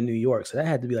was living in New York, so that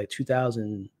had to be like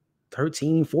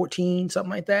 2013, 14, something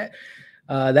like that.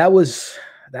 That was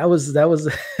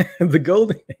the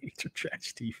Golden Age of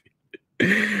Trash TV.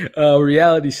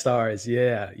 Reality stars,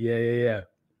 yeah.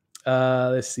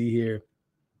 Let's see here.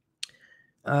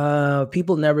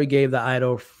 People never gave the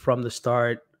idol from the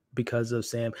start because of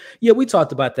Sam. Yeah, we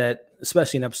talked about that,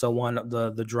 especially in episode 1,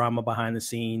 the drama behind the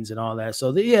scenes and all that.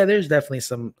 So there's definitely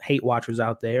some hate watchers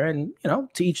out there, and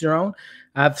to each their own.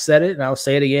 I've said it and I'll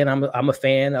say it again. I'm a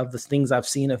fan of the things I've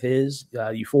seen of his.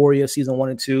 Euphoria season 1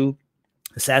 and 2,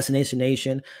 Assassination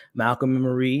Nation, Malcolm and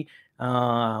Marie.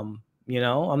 I'm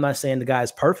not saying the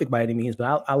guy's perfect by any means,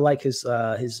 but I like his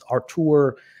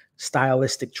Artur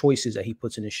stylistic choices that he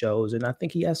puts in his shows, and I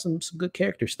think he has some good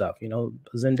character stuff.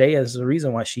 Zendaya is the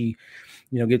reason why she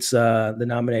gets the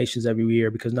nominations every year,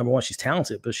 because number one, she's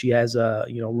talented, but she has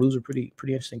Rue's a pretty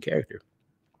interesting character.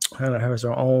 Has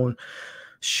her own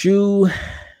shoe.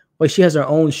 Well, she has her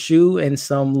own shoe and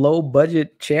some low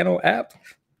budget channel app.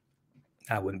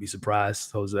 I wouldn't be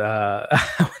surprised. I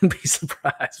wouldn't be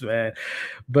surprised, man.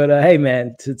 But hey,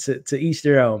 man, to each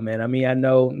their own, man. I mean, I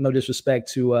know, no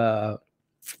disrespect to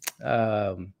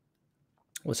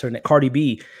what's her name, Cardi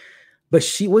B, but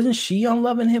wasn't she on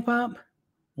Love and Hip Hop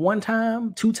 1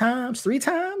 time, 2 times, 3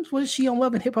 times? Was she on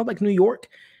Love and Hip Hop like New York,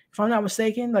 if I'm not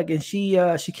mistaken? Like, and she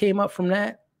came up from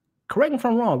that. Correct me if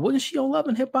I'm wrong. Wasn't she on Love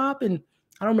and Hip Hop? And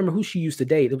I don't remember who she used to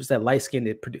date. It was that light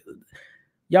skinned.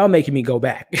 Y'all making me go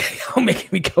back. Y'all making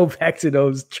me go back to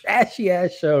those trashy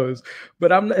ass shows.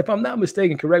 But if I'm not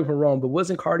mistaken, correct me if I'm wrong, but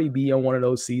wasn't Cardi B on one of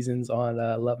those seasons on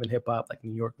Love and Hip Hop, like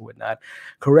New York or whatnot?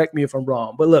 Correct me if I'm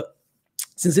wrong. But look,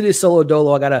 Since it is solo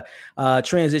dolo, I got to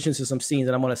transition to some scenes,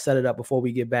 and I'm going to set it up before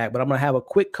we get back. But I'm going to have a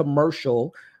quick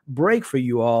commercial break for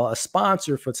you all, a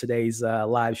sponsor for today's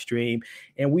live stream.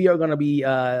 And we are going to be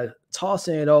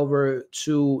tossing it over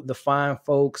to the fine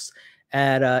folks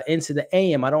at Into the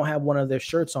AM. I don't have one of their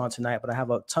shirts on tonight, but I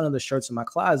have a ton of the shirts in my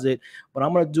closet. But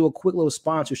I'm going to do a quick little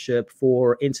sponsorship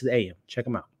for Into the AM. Check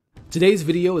them out. Today's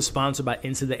video is sponsored by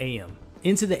Into the AM.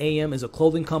 Into the AM is a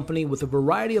clothing company with a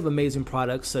variety of amazing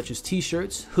products such as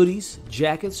t-shirts, hoodies,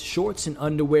 jackets, shorts and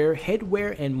underwear,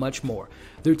 headwear, and much more.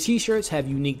 Their t-shirts have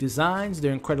unique designs,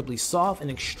 they're incredibly soft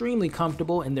and extremely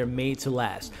comfortable, and they're made to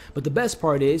last. But the best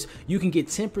part is you can get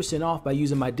 10% off by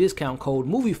using my discount code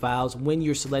MovieFiles when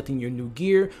you're selecting your new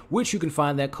gear, which you can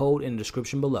find that code in the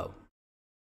description below.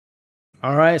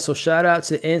 All right, so shout out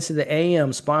to Into the AM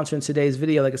sponsoring today's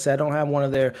video. Like I said, I don't have one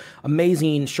of their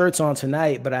amazing shirts on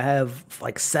tonight, but I have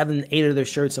like 7, 8 of their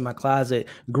shirts in my closet.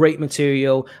 Great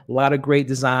material, a lot of great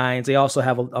designs. They also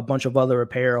have a bunch of other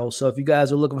apparel. So if you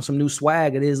guys are looking for some new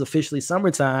swag, it is officially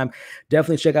summertime.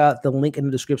 Definitely check out the link in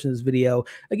the description of this video.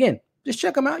 Again, just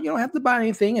check them out. You don't have to buy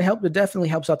anything. It definitely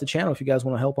helps out the channel if you guys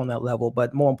want to help on that level.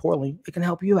 But more importantly, it can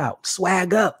help you out.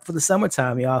 Swag up for the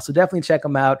summertime, y'all. So definitely check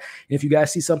them out. And if you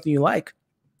guys see something you like,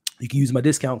 you can use my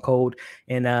discount code.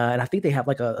 And I think they have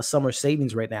like a summer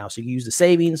savings right now. So you can use the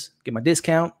savings, get my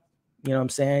discount. You know what I'm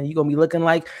saying? You're going to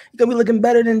be looking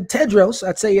better than Tedros.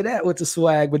 I'd tell you that with the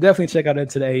swag. But definitely check out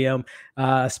Into the AM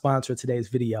sponsor of today's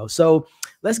video. So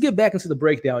let's get back into the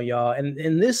breakdown, y'all.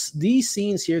 And these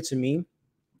scenes here to me,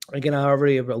 again, I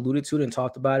already have alluded to it and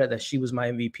talked about it, that she was my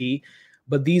MVP,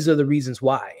 but these are the reasons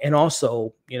why. And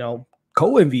also, you know,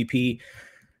 co-MVP,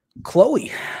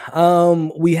 Chloe.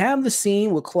 We have the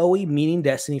scene with Chloe meeting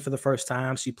Destiny for the first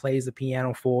time. She plays the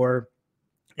piano for her,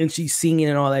 and she's singing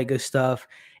and all that good stuff.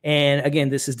 And again,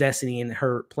 this is Destiny and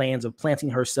her plans of planting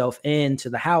herself into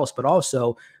the house, but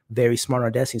also very smart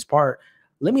on Destiny's part.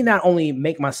 Let me not only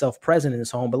make myself present in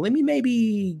this home, but let me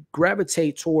maybe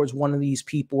gravitate towards one of these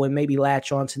people and maybe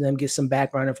latch onto them, get some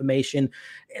background information.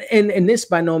 And this,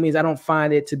 by no means, I don't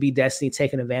find it to be Destiny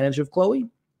taking advantage of Chloe,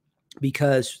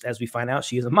 because as we find out,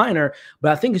 she is a minor.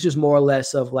 But I think it's just more or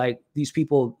less of like these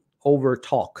people over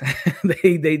talk.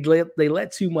 they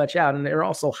let too much out, and they're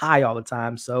also high all the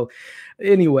time. So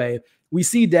anyway, we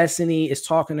see Destiny is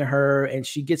talking to her, and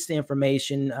she gets the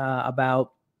information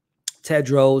about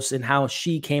Tedros and how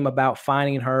she came about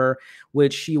finding her,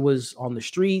 which she was on the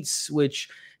streets, which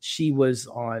she was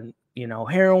on, you know,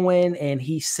 heroin, and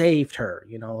he saved her.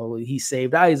 You know, he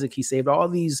saved Isaac, he saved all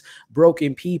these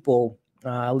broken people.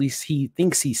 At least he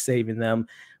thinks he's saving them.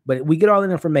 But we get all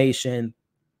that information.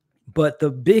 But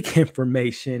the big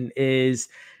information is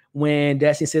when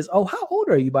Destiny says, "Oh, how old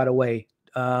are you, by the way,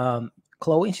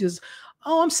 Chloe?" And she says,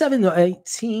 "Oh, I'm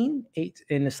 18.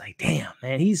 And it's like, damn,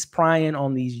 man, he's prying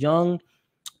on these young,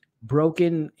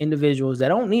 broken individuals that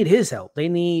don't need his help. They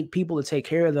need people to take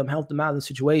care of them, help them out in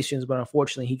situations. But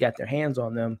unfortunately, he got their hands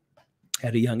on them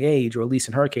at a young age, or at least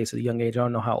in her case, at a young age. I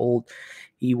don't know how old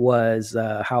he was,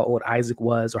 how old Isaac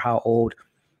was, or how old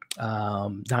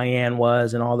Diane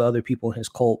was, and all the other people in his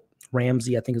cult.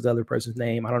 Ramsey, I think is the other person's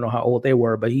name. I don't know how old they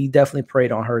were, but he definitely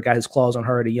preyed on her, got his claws on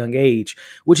her at a young age,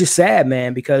 which is sad,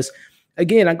 man, because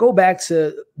again, I go back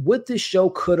to what this show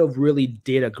could have really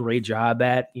did a great job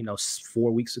at, you know,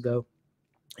 4 weeks ago.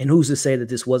 And who's to say that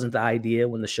this wasn't the idea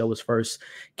when the show was first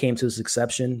came to its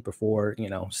inception before, you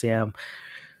know, Sam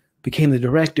became the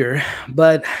director.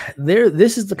 But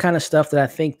this is the kind of stuff that I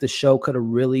think the show could have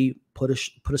really put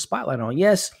a spotlight on.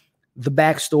 Yes, the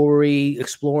backstory,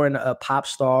 exploring a pop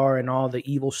star and all the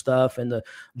evil stuff and the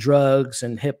drugs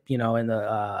and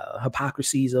the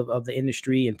hypocrisies of the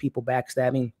industry and people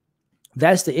backstabbing.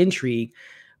 That's the intrigue.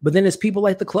 But then it's people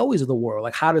like the Chloes of the world.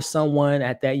 Like, how does someone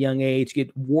at that young age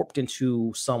get warped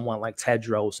into someone like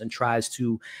Tedros and tries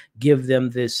to give them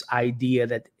this idea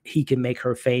that he can make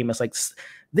her famous? Like,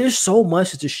 there's so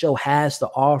much that the show has to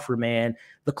offer, man.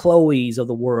 The Chloes of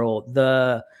the world,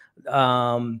 the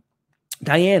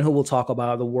Diane, who we'll talk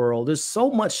about, the world. There's so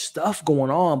much stuff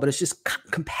going on, but it's just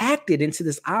compacted into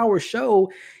this hour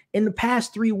show. In the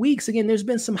past 3 weeks, again, there's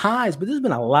been some highs, but there's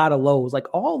been a lot of lows. Like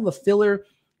all the filler.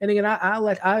 And again,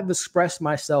 I've expressed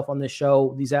myself on this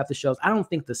show, these after shows. I don't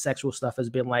think the sexual stuff has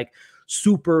been like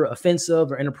super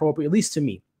offensive or inappropriate, at least to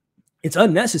me. It's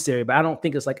unnecessary, but I don't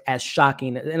think it's like as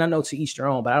shocking. And I know to each their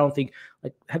own, but I don't think,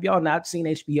 like, have y'all not seen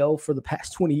HBO for the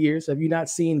past 20 years? Have you not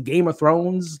seen Game of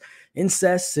Thrones,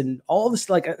 incest, and all this?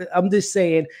 Like, I'm just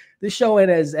saying this show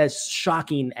ain't as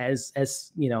shocking as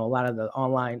you know, a lot of the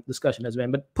online discussion has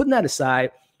been. But putting that aside,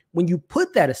 when you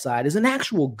put that aside, is an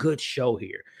actual good show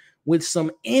here. with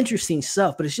some interesting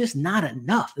stuff, but it's just not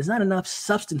enough. There's not enough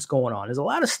substance going on. There's a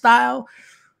lot of style,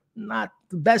 not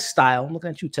the best style. I'm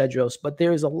looking at you, Tedros, but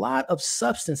there's a lot of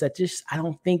substance that just I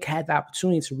don't think had the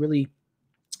opportunity to really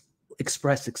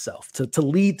express itself, to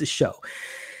lead the show.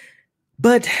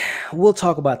 But we'll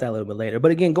talk about that a little bit later. But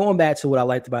again, going back to what I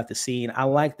liked about the scene, I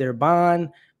liked their bond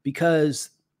because,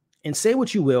 and say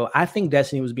what you will, I think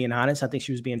Destiny was being honest. I think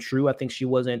she was being true. I think she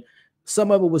wasn't,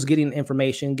 some of it was getting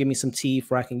information, give me some tea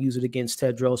where I can use it against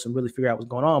Tedros and really figure out what's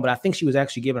going on. But I think she was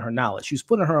actually giving her knowledge. She was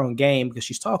putting her own game because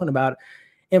she's talking about it.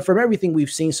 And from everything we've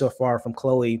seen so far from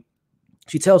Chloe,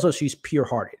 she tells us she's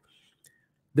pure-hearted.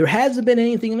 There hasn't been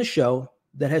anything in the show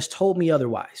that has told me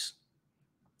otherwise,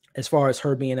 as far as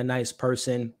her being a nice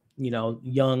person,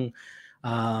 young,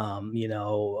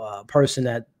 person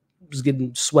that was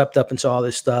getting swept up into all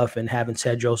this stuff and having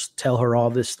Tedros tell her all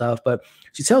this stuff. But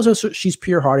she tells her she's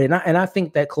pure-hearted. And I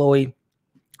think that Chloe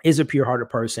is a pure-hearted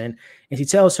person. And she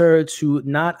tells her to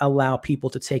not allow people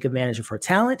to take advantage of her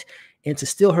talent and to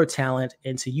steal her talent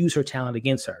and to use her talent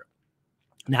against her.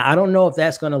 Now, I don't know if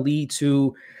that's going to lead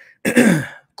to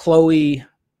Chloe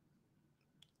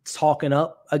talking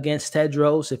up against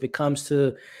Tedros. If it comes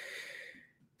to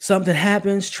something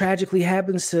tragically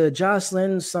happens to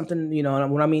Jocelyn, something,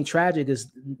 and what I mean tragic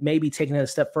is maybe taking it a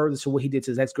step further to what he did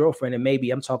to his ex-girlfriend. And maybe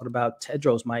I'm talking about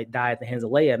Tedros might die at the hands of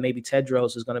Leia. Maybe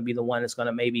Tedros is going to be the one that's going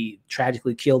to maybe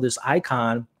tragically kill this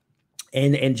icon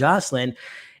and Jocelyn.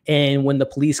 And when the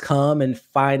police come and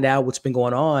find out what's been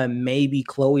going on, maybe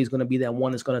Chloe is going to be that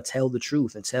one that's going to tell the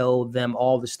truth and tell them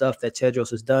all the stuff that Tedros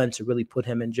has done to really put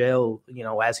him in jail,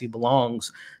 as he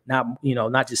belongs,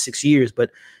 not just 6 years,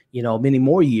 but, many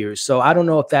more years. So I don't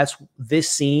know if this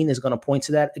scene is going to point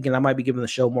to that. Again, I might be giving the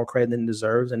show more credit than it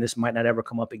deserves, and this might not ever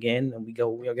come up again. And we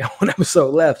got one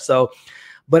episode left. So,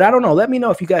 but I don't know. Let me know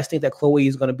if you guys think that Chloe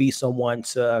is going to be someone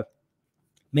to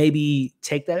maybe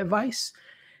take that advice.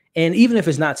 And even if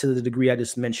it's not to the degree I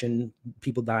just mentioned,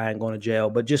 people dying, going to jail,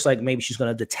 but just like maybe she's going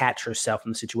to detach herself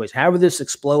from the situation. However this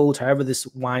explodes, however this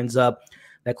winds up,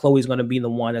 that Chloe's going to be the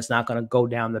one that's not going to go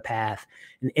down the path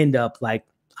and end up like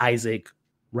Isaac,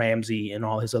 Ramsey, and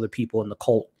all his other people in the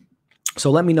cult.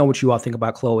 So let me know what you all think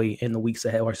about Chloe in the weeks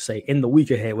ahead, or I should say in the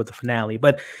week ahead with the finale.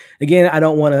 But again, I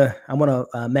want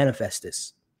to manifest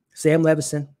this. Sam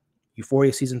Levinson,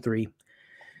 Euphoria Season 3.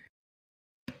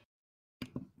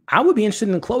 I would be interested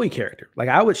in the Chloe character.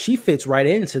 She fits right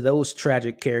into those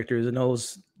tragic characters and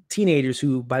those teenagers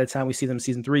who, by the time we see them in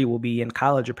season 3, will be in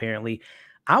college, apparently.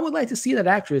 I would like to see that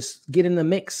actress get in the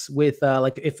mix with,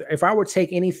 if I were to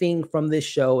take anything from this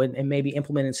show and maybe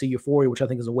implement it into Euphoria, which I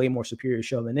think is a way more superior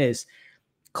show than this,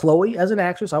 Chloe as an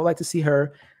actress, I would like to see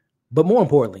her. But more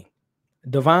importantly,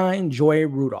 Divine Joy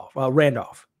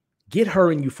Randolph, get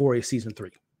her in Euphoria Season 3.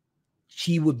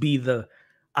 She would be the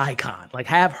icon.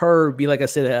 Have her be, like I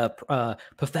said, a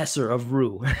professor of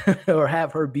Rue, or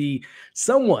have her be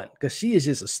someone, because she is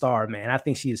just a star, man. I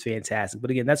think she is fantastic.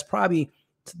 But again, that's probably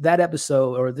that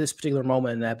episode, or this particular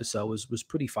moment in the episode was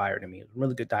pretty fire to me.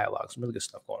 Really good dialogue, some really good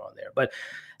stuff going on there. But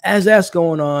as that's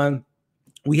going on,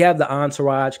 we have the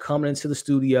entourage coming into the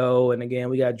studio, and again,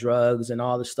 we got drugs and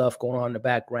all the stuff going on in the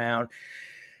background.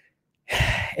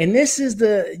 And this is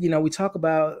we talk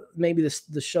about maybe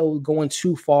the show going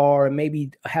too far and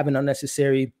maybe having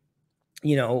unnecessary,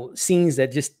 scenes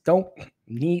that just don't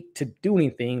need to do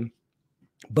anything,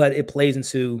 but it plays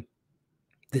into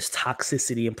this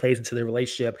toxicity and plays into the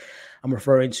relationship. I'm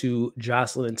referring to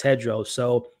Jocelyn and Tedros.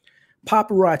 So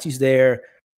paparazzi's there.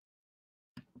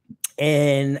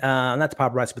 And not the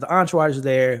paparazzi, but the entourage is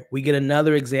there. We get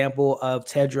another example of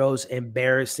Tedros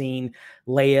embarrassing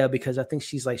Leia because I think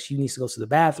she's like, she needs to go to the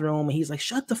bathroom. And he's like,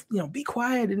 be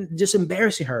quiet, and just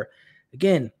embarrassing her.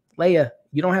 Again, Leia,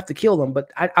 you don't have to kill them,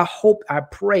 but I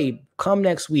pray come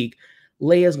next week,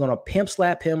 Leia's going to pimp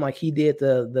slap him like he did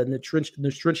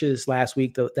the trenches last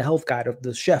week, the health guy,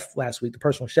 the chef last week, the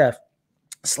personal chef.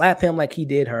 Slap him like he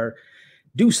did her.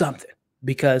 Do something.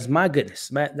 Because my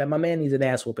goodness, my man needs an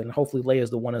ass whooping. Hopefully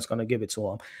Leia's the one that's going to give it to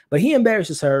him. But he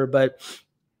embarrasses her. But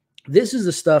this is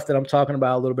the stuff that I'm talking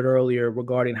about a little bit earlier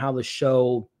regarding how the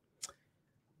show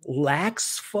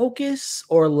lacks focus,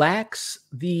 or lacks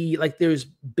there's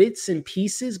bits and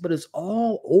pieces, but it's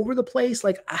all over the place.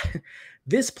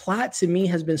 This plot to me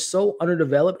has been so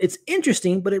underdeveloped. It's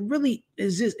interesting, but it really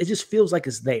is it just feels like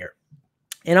it's there.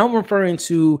 And I'm referring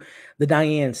to the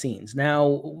Diane scenes.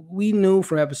 Now, we knew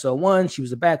from episode 1, she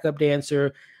was a backup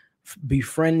dancer,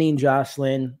 befriending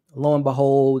Jocelyn. Lo and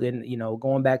behold, and,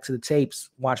 going back to the tapes,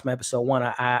 watch my episode 1,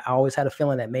 I always had a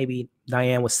feeling that maybe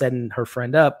Diane was setting her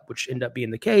friend up, which ended up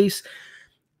being the case.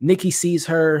 Nikki sees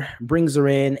her, brings her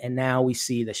in, and now we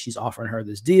see that she's offering her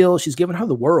this deal. She's giving her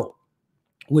the world,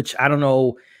 which I don't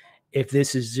know if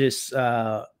this is just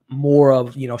more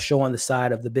of, showing the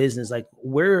side of the business. Like,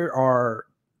 where are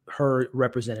her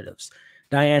representatives?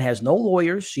 Diane has no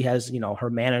lawyers. She has, her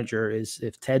manager is,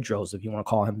 if Tedros, if you want to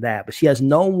call him that, but she has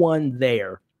no one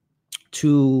there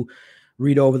to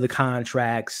read over the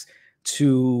contracts,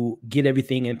 to get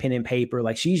everything in pen and paper.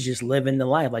 Like, she's just living the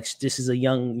life. Like, this is a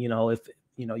young, if,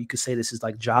 you could say this is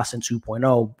like Jocelyn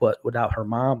 2.0, but without her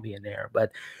mom being there.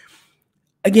 But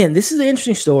again, this is an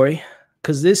interesting story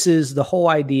because this is the whole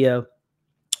idea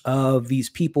of these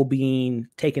people being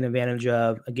taken advantage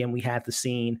of. Again, we had the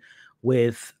scene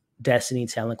with Destiny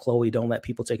telling Chloe, don't let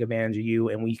people take advantage of you.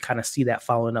 And we kind of see that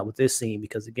following up with this scene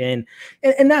because, again,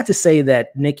 and not to say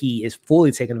that Nikki is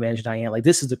fully taking advantage of Diane. Like,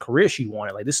 this is the career she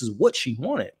wanted. Like, this is what she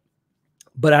wanted.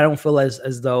 But I don't feel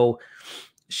as though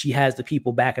she has the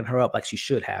people backing her up like she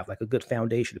should have, like a good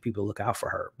foundation of people to look out for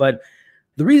her. But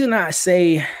the reason I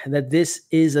say that this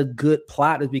is a good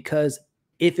plot is because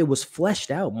if it was fleshed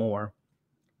out more,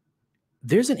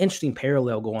 there's an interesting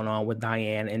parallel going on with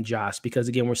Diane and Joss, because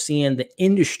again, we're seeing the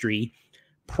industry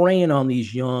preying on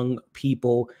these young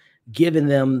people, giving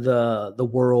them the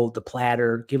world, the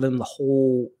platter, giving them the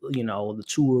whole, the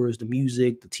tours, the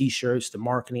music, the t-shirts, the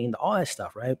marketing, all that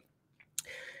stuff, right?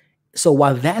 So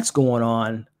while that's going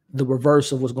on, the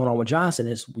reverse of what's going on with Johnson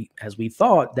is, as we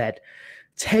thought, that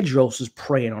Tedros is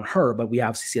preying on her, but we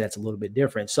obviously see that's a little bit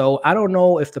different. So I don't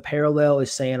know if the parallel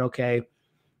is saying, okay,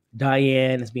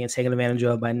 Diane is being taken advantage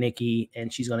of by Nikki,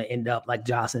 and she's going to end up like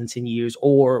Jocelyn in 10 years,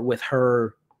 or with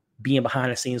her being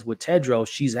behind the scenes with Tedros,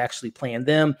 she's actually playing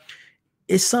them.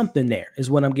 It's something there is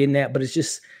what I'm getting at. But it's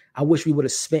just, I wish we would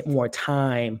have spent more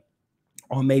time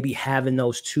on maybe having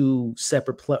those two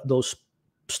separate, those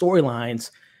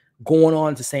storylines going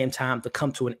on at the same time to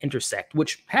come to an intersect,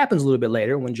 which happens a little bit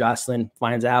later when Jocelyn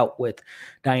finds out what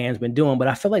Diane's been doing. But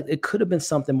I feel like it could have been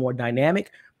something more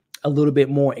dynamic, a little bit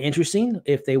more interesting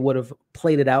if they would have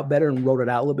played it out better and wrote it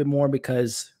out a little bit more,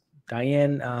 because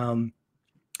Diane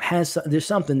there's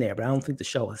something there, but I don't think the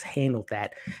show has handled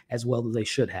that as well as they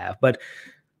should have. But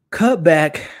cut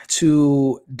back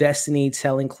to Destiny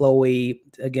telling Chloe,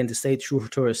 again, to stay true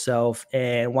to herself.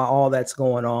 And while all that's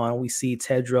going on, we see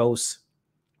Tedros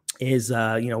is,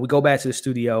 we go back to the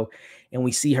studio and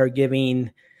we see her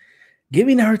giving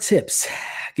her tips,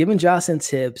 giving Jocelyn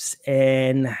tips,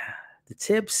 and the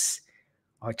tips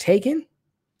are taken,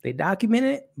 they document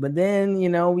it, but then,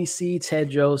 we see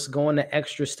Tedros going the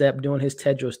extra step, doing his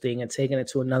Tedros thing and taking it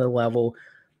to another level.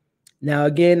 Now,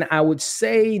 again, I would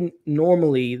say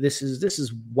normally this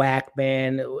is whack,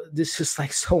 man. This is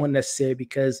like so unnecessary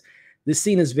because this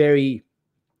scene is very,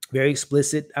 very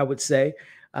explicit, I would say,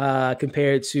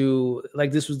 compared to,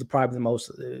 like, this was probably the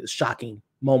most shocking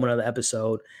moment of the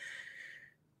episode.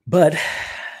 But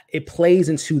it plays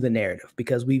into the narrative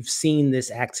because we've seen this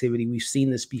activity, we've seen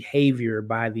this behavior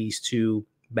by these two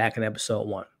back in episode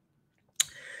 1.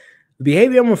 The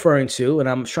behavior I'm referring to, and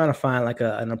I'm trying to find like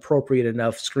an appropriate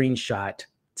enough screenshot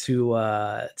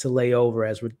to lay over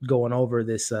as we're going over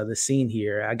this scene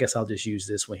here. I guess I'll just use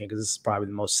this one here because this is probably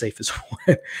the most safest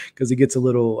one because it gets a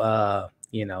little,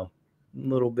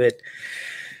 little bit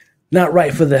not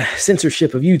right for the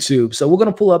censorship of YouTube. So we're going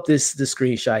to pull up this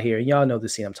screenshot here. And y'all know the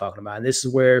scene I'm talking about. And this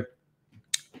is where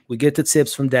we get the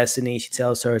tips from Destiny. She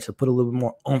tells her to put a little bit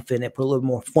more oomph in it, put a little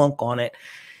more funk on it.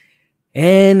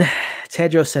 And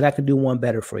Tedros said, I could do one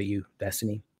better for you,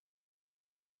 Destiny.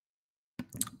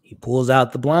 He pulls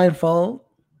out the blindfold.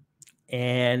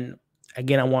 And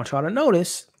again, I want y'all to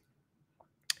notice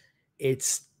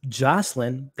it's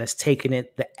Jocelyn that's taking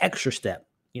it the extra step,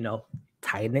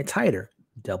 tighten it tighter.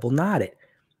 Double knot it.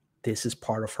 This is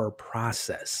part of her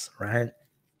process, right?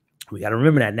 We got to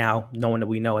remember that now, knowing that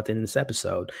we know at the end of this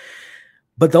episode.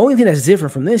 But the only thing that's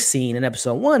different from this scene in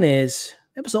episode 1 is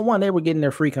episode 1, they were getting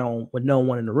their freak on with no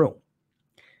one in the room.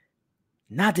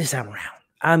 Not this time around.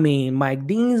 I mean, Mike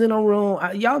Dean's in a room.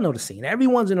 Y'all know the scene.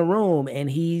 Everyone's in a room and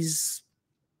he's,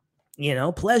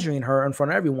 pleasuring her in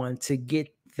front of everyone to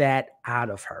get that out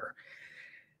of her.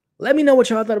 Let me know what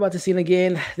y'all thought about the scene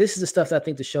again. This is the stuff that I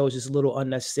think the show is just a little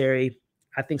unnecessary.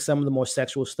 I think some of the more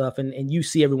sexual stuff, and you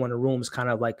see everyone in the room is kind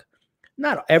of like,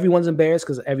 not everyone's embarrassed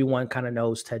because everyone kind of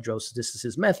knows Tedros, this is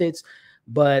his methods.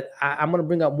 But I'm going to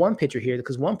bring up one picture here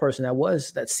because one person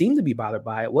that seemed to be bothered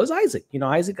by it was Isaac.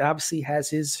 Isaac obviously has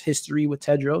his history with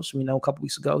Tedros. We know a couple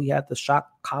weeks ago he had the shock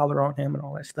collar on him and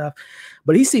all that stuff.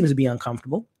 But he seems to be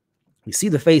uncomfortable. You see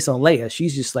the face on Leia.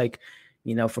 She's just like,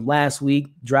 from last week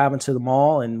driving to the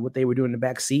mall and what they were doing in the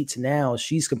back seat to now,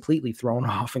 she's completely thrown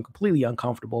off and completely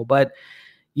uncomfortable. But,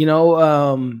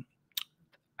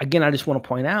 I again, I just want to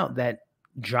point out that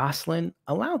Jocelyn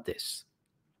allowed this,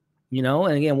 you know,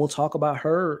 and again, we'll talk about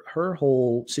her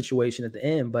whole situation at the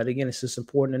end. But again, it's just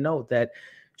important to note that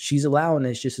she's allowing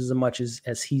this just as much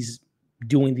as he's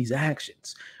doing these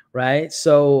actions, right?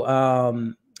 So,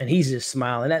 and he's just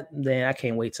smiling. Then I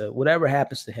can't wait to whatever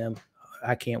happens to him.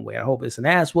 I can't wait. I hope it's an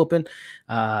ass whooping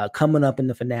coming up in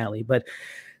the finale. But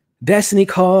Destiny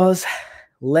Calls.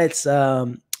 Let's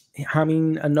know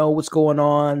what's going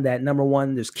on. That number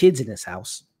one, there's kids in this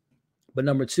house, but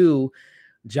number two,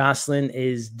 Jocelyn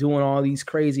is doing all these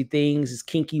crazy things, this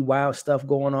kinky, wild stuff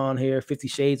going on here. 50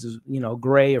 Shades of,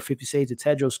 Gray, or 50 Shades of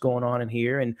Tedros going on in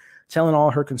here, and telling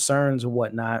all her concerns and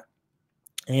whatnot.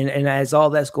 And as all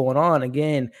that's going on,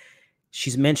 again,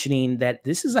 she's mentioning that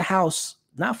this is a house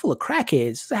not full of crackheads.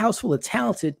 It's a house full of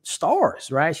talented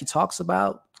stars, right? She talks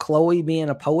about Chloe being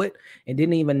a poet and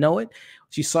didn't even know it.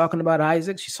 She's talking about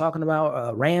Isaac. She's talking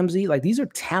about Ramsey. Like, these are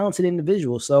talented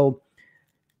individuals. So,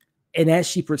 and as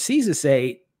she proceeds to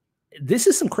say, this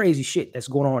is some crazy shit that's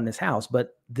going on in this house,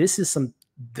 but this is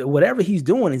whatever he's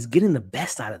doing is getting the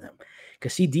best out of them.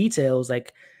 Because she details,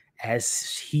 like,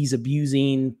 as he's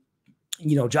abusing,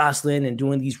 Jocelyn, and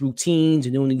doing these routines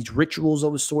and doing these rituals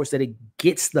of sorts, that it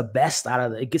gets the best out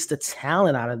of them. It gets the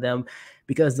talent out of them,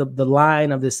 because the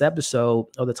line of this episode,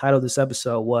 or the title of this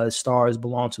episode, was "Stars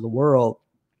Belong to the World,"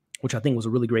 which I think was a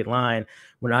really great line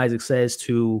when Isaac says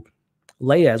to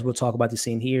Leia, as we'll talk about the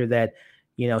scene here, that,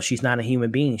 she's not a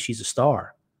human being, she's a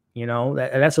star.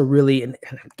 That's a really, and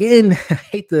again, I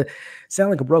hate to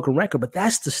sound like a broken record, but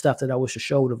that's the stuff that I wish the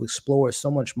show would have explored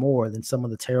so much more than some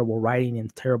of the terrible writing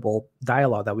and terrible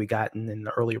dialogue that we got in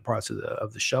the earlier parts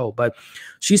of the show. But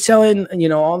she's telling,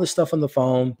 all this stuff on the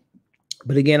phone.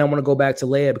 But again, I want to go back to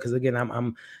Leia, because again,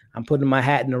 I'm putting my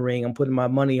hat in the ring. I'm putting my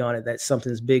money on it that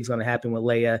something's big is going to happen with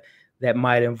Leia that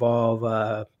might involve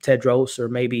Tedros, or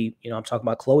maybe, I'm talking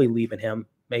about Chloe leaving him.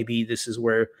 Maybe this is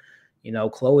where,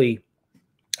 Chloe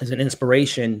is an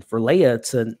inspiration for Leia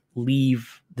to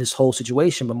leave this whole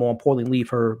situation, but more importantly, leave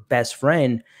her best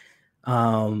friend,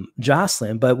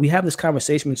 Jocelyn. But we have this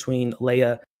conversation between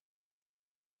Leia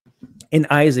and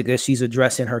Isaac as she's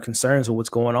addressing her concerns with what's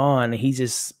going on. And he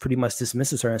just pretty much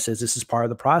dismisses her and says, this is part of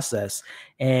the process,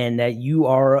 and that you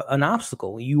are an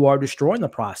obstacle. You are destroying the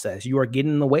process. You are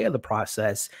getting in the way of the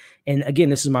process. And again,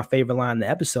 this is my favorite line in the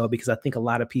episode, because I think a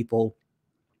lot of people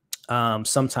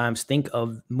sometimes think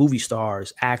of movie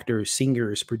stars, actors,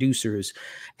 singers, producers,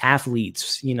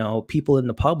 athletes, people in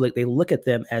the public. They look at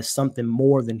them as something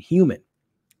more than human.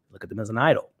 Look at them as an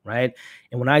idol, right?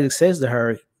 And when Isaac says to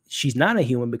her, she's not a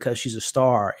human because she's a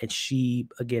star, and she,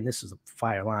 again, this is a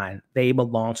fire line, they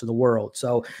belong to the world.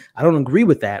 So I don't agree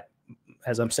with that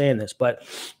as I'm saying this, but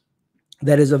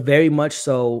that is a very much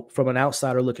so from an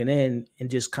outsider looking in and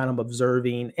just kind of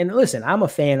observing. And listen, I'm a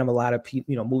fan of a lot of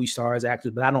people, movie stars,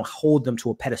 actors, but I don't hold them to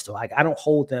a pedestal. Like, I don't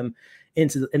hold them in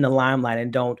the limelight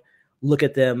and don't look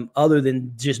at them other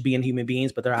than just being human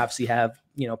beings, but they obviously have,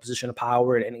 position of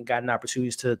power and gotten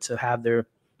opportunities to have their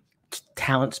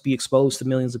talents be exposed to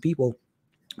millions of people.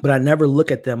 But I never look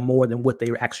at them more than what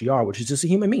they actually are, which is just a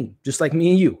human being, just like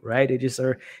me and you, right? They just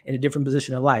are in a different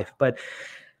position in life. But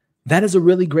that is a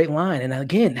really great line. And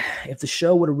again, if the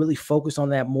show would have really focused on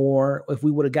that more, if we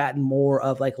would have gotten more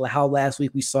of like how last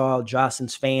week we saw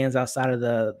Jocelyn's fans outside of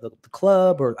the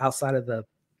club or outside of the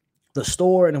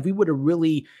store, and if we would have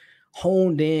really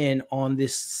honed in on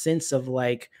this sense of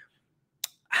like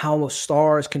how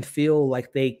stars can feel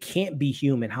like they can't be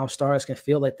human, how stars can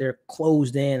feel like they're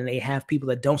closed in and they have people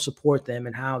that don't support them,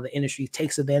 and how the industry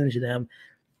takes advantage of them,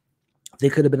 there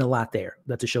could have been a lot there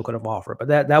that the show could have offered. But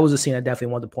that was a scene I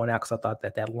definitely wanted to point out, because I thought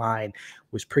that line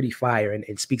was pretty fire, and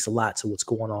it speaks a lot to what's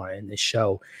going on in this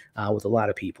show with a lot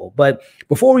of people. But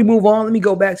before we move on, let me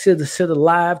go back to the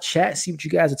live chat, see what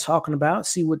you guys are talking about,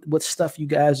 see what stuff you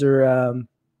guys are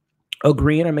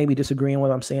agreeing or maybe disagreeing with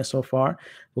what I'm saying so far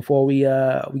before we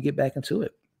get back into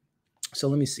it. So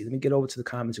let me see. Let me get over to the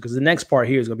comments, because the next part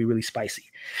here is going to be really spicy.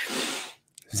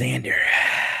 Xander.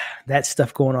 That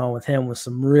stuff going on with him was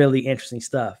some really interesting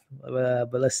stuff.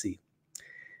 But let's see.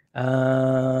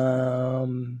 Yeah.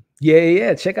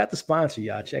 Check out the sponsor,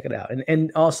 y'all. Check it out.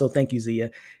 And also, thank you, Zia.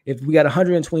 If we got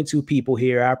 122 people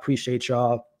here, I appreciate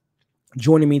y'all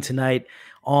joining me tonight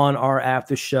on our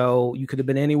after show. You could have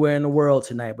been anywhere in the world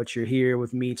tonight, but you're here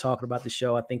with me talking about the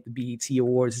show. I think the BET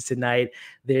Awards is tonight.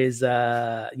 There's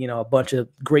a bunch of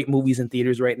great movies in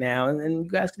theaters right now, and you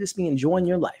guys could just be enjoying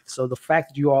your life. So the fact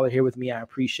that you all are here with me, I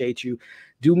appreciate you.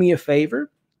 Do me a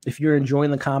favor, if you're enjoying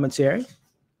the commentary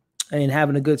and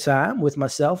having a good time with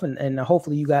myself, and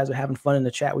hopefully you guys are having fun in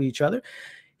the chat with each other,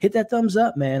 hit that thumbs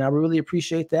up, man. I really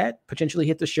appreciate that. Potentially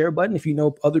hit the share button. If you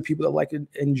know other people that like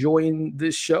enjoying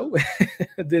this show,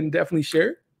 then definitely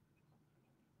share.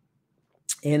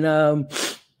 And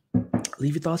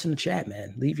leave your thoughts in the chat,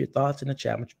 man. Leave your thoughts in the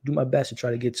chat. I'm going to do my best to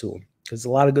try to get to them because there's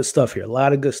a lot of good stuff here. A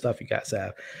lot of good stuff you guys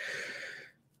have.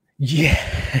 Yeah,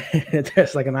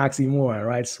 that's like an oxymoron,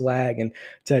 right? Swag and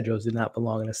Tedros did not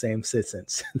belong in the same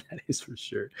sentence. That is for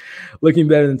sure. Looking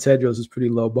better than Tedros is pretty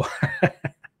low bar.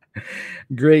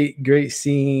 Great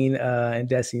scene in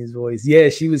Destiny's voice. Yeah,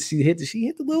 she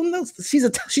hit the little notes.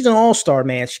 She's an all-star,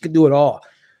 man. She could do it all.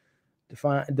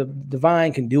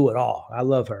 Divine can do it all. I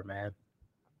love her, man.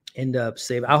 End up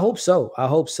saving. I hope so. I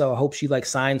hope she like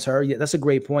signs her. Yeah, that's a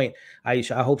great point,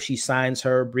 Aisha. I hope she signs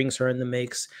her, brings her in the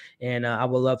mix, and I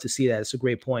would love to see that. It's a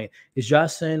great point. If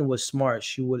Jocelyn was smart,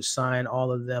 she would sign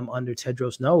all of them under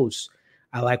Tedros' nose.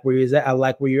 I like where you're at. I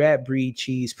like where you're at, Breed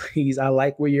Cheese, please. I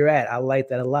like where you're at. I like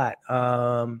that a lot.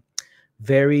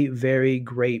 Very, very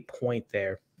great point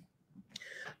there.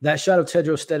 That shot of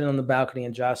Tedros standing on the balcony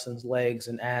and Jocelyn's legs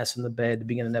and ass in the bed at the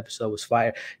beginning of the episode was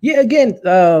fire. Yeah, again,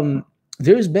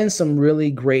 there's been some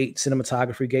really great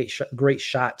cinematography, great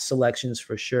shot selections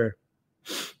for sure.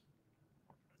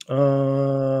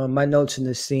 My notes in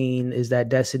this scene is that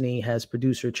Destiny has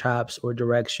producer chops or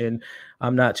direction.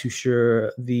 I'm not too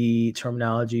sure the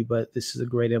terminology, but this is a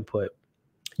great input.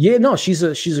 Yeah, no, she's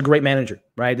a great manager,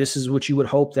 right? This is what you would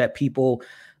hope that people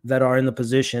that are in the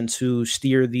position to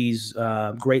steer these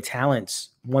great talents,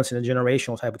 once in a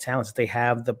generational type of talents, that they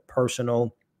have the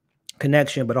personal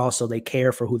connection, but also they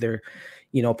care for who they're,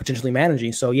 potentially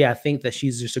managing. So yeah, I think that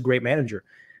she's just a great manager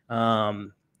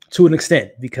to an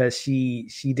extent, because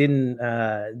she didn't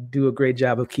do a great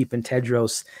job of keeping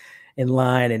Tedros in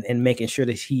line and making sure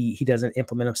that he doesn't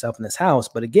implement himself in this house.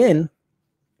 But again,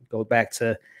 go back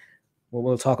to what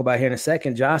we'll talk about here in a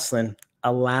second, Jocelyn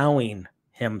allowing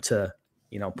him to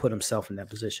put himself in that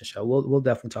position. So we'll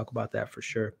definitely talk about that for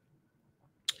sure.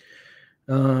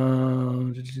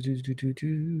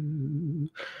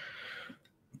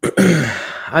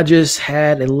 I just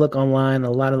had a look online.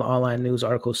 A lot of the online news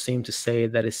articles seem to say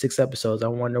that it's 6 episodes. I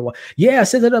wonder why. Yeah, I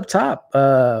said that up top.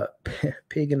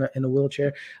 Pig in a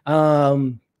wheelchair.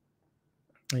 And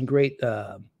great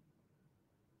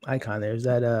icon there. Is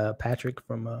that Patrick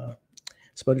from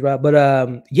SpongeBob?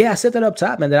 But yeah, I said that up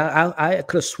top, man. That I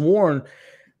could have sworn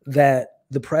that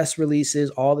the press releases,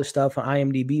 all the stuff on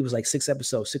IMDb was like 6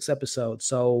 episodes.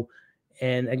 So,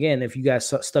 and again, if you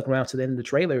guys stuck around to the end of the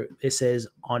trailer, it says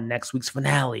on next week's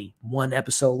finale, 1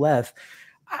 episode left.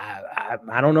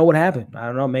 I don't know what happened. I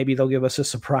don't know. Maybe they'll give us a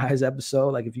surprise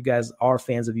episode. Like if you guys are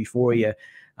fans of Euphoria,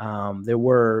 there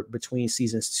were between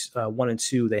seasons 1 and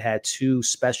 2, they had 2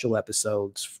 special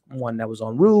episodes. One that was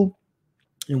on Rue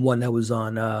and one that was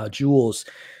on Jules.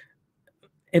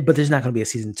 But there's not going to be a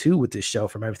season 2 with this show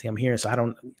from everything I'm hearing. So I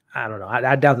don't know.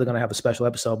 I doubt they're going to have a special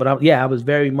episode. But I was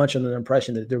very much under the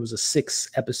impression that there was a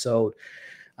 6 episode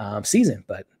season,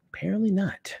 but apparently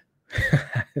not.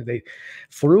 They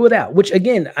threw it out, which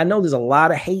again, I know there's a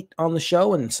lot of hate on the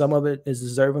show and some of it is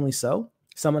deservingly so.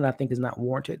 Some of it I think is not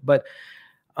warranted, but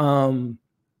I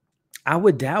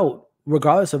would doubt,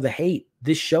 regardless of the hate,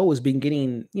 this show has been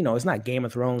getting, it's not Game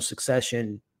of Thrones,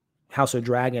 Succession, House of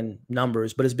Dragon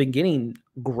numbers, but it's been getting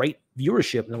great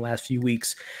viewership in the last few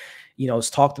weeks. It's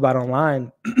talked about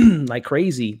online like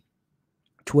crazy,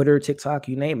 Twitter, TikTok,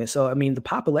 you name it. So, I mean, the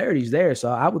popularity is there. So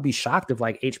I would be shocked if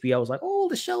like HBO was like, oh,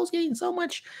 the show's getting so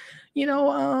much,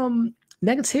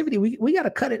 negativity. We got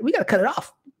to cut it. We got to cut it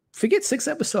off. Forget 6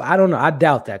 episodes. I don't know. I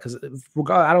doubt that because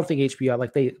I don't think HBO,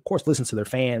 like they of course listen to their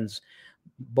fans,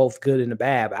 both good and the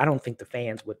bad. But I don't think the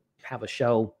fans would have a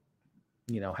show,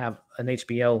 have an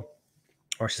HBO,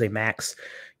 or I should say Max,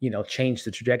 change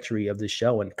the trajectory of the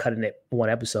show and cutting it 1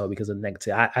 episode because of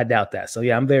negative. I doubt that. So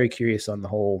yeah, I'm very curious on the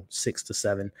whole 6 to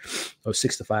 7 or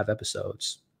 6 to 5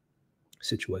 episodes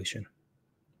situation.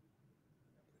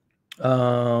 We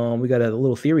got a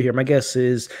little theory here. My guess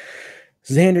is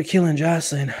Xander killing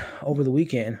Jocelyn over the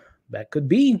weekend. That could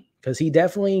be because he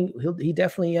definitely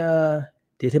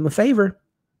did him a favor.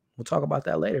 We'll talk about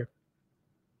that later.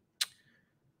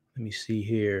 Let me see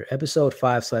here. Episode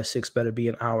 5/6 better be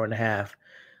an hour and a half.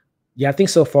 Yeah, I think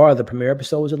so far the premiere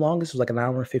episode was the longest. It was like an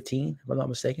hour and 15, if I'm not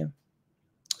mistaken.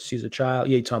 She's a child.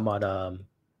 Yeah, you're talking about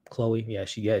Chloe. Yeah,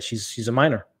 she's a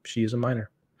minor. She is a minor.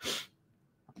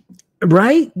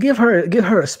 Right? Give her a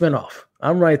spinoff.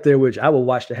 I'm right there with you. I will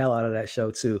watch the hell out of that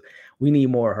show too. We need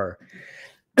more of her.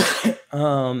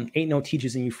 Ain't no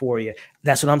teachers in Euphoria.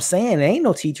 That's what I'm saying. There ain't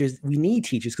no teachers. We need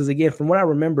teachers. Because again, from what I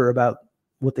remember about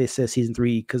what they said season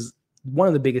 3, because one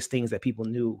of the biggest things that people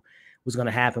knew was going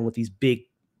to happen with these big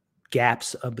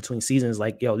gaps between seasons.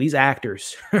 Like, yo, these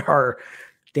actors are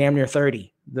damn near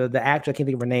 30. The actor, I can't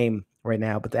think of her name right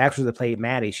now, but the actress that played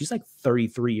Maddie, she's like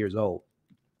 33 years old.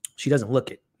 She doesn't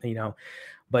look it,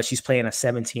 but she's playing a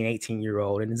 17,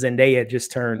 18-year-old. And Zendaya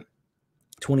just turned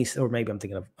 20, or maybe I'm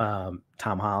thinking of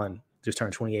Tom Holland just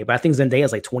turned 28. But I think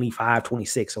Zendaya's like 25,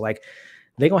 26. So like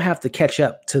they're going to have to catch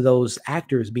up to those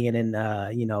actors being in,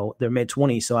 their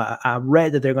mid-20s. So I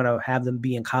read that they're going to have them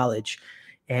be in college.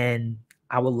 And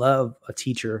I would love a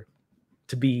teacher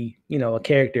to be, a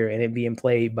character and it being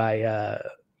played by,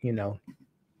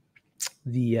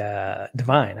 the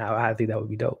Divine. I think that would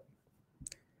be dope.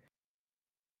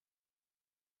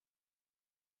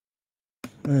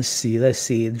 Let's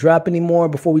see. Drop any more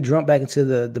before we jump back into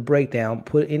the breakdown.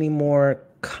 Put any more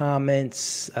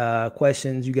comments,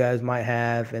 questions you guys might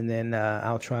have, and then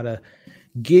I'll try to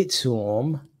get to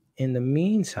them. In the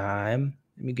meantime,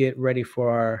 let me get ready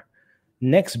for our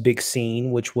next big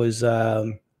scene, which was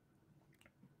the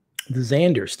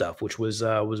Xander stuff, which was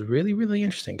really, really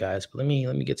interesting, guys. But let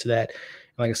me get to that.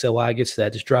 Like I said, while I get to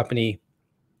that, just drop any,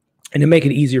 and to make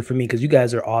it easier for me, because you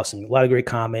guys are awesome. A lot of great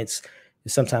comments.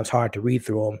 It's sometimes hard to read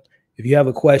through them. If you have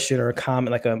a question or a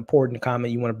comment, like an important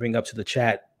comment you want to bring up to the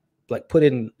chat, like put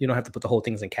in, you don't have to put the whole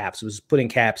things in caps. Just put in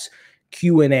caps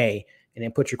Q&A and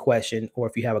then put your question. Or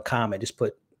if you have a comment, just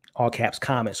put all caps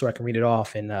comment so I can read it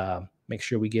off and make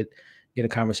sure we get a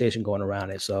conversation going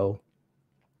around it. So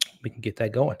we can get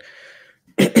that going.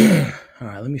 All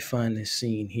right, let me find this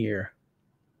scene here.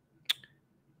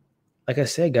 Like I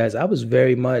said, guys, I was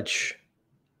very much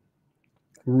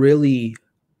really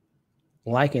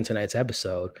liking tonight's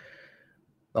episode.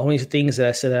 The only things that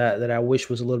I said that I wish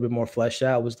was a little bit more fleshed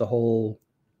out was the whole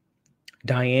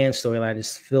Diane storyline.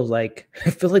 Just feels like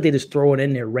they just throw it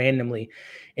in there randomly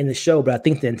in the show. But I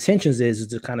think the intentions is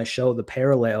to kind of show the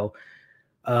parallel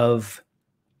of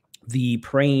the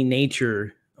preying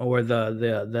nature or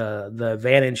the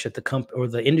advantage that the company or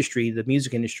the industry, the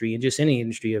music industry, and just any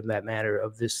industry of that matter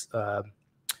of this,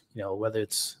 whether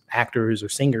it's actors or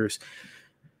singers,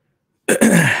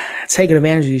 taking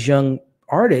advantage of these young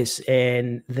artists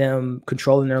and them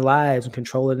controlling their lives and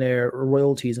controlling their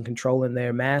royalties and controlling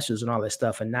their masters and all that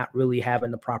stuff, and not really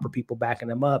having the proper people backing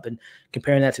them up. And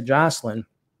comparing that to Jocelyn,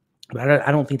 but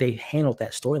I don't think they handled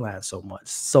that storyline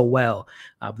so well.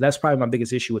 But that's probably my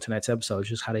biggest issue with tonight's episode, is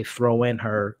just how they throw in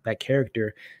that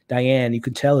character, Diane. You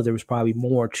could tell that there was probably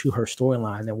more to her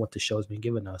storyline than what the show's been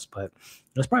giving us. But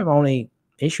that's probably my only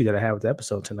issue that I have with the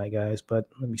episode tonight, guys. But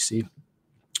let me see.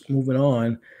 Moving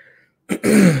on.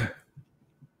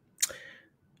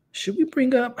 Should we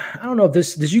bring up, I don't know if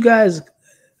did you guys,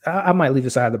 I might leave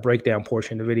this out of the breakdown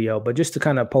portion of the video, but just to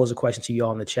kind of pose a question to you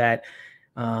all in the chat.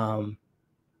 Let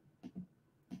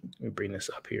me bring this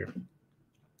up here.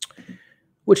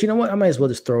 Which, you know what, I might as well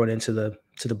just throw it into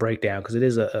the breakdown, because it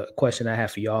is a question I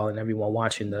have for y'all and everyone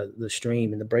watching the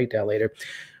stream and the breakdown later.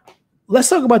 Let's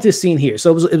talk about this scene here.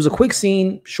 So it was a quick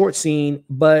scene, short scene,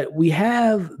 but we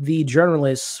have the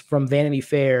journalists from Vanity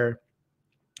Fair,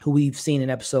 who we've seen in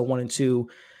episode 1 and 2,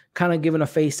 kind of giving a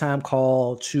FaceTime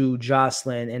call to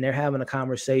Jocelyn, and they're having a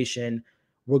conversation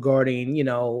regarding,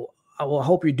 I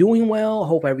hope you're doing well.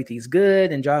 Hope everything's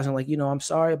good. And Jocelyn, like, I'm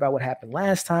sorry about what happened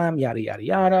last time, yada, yada,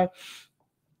 yada.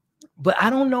 But I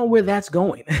don't know where that's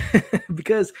going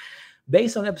because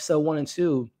based on episode 1 and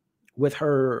 2, with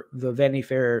the Vanity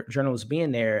Fair journalist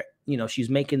being there, she's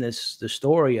making the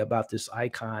story about this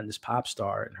icon, this pop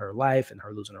star in her life, and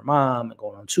her losing her mom and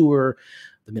going on tour,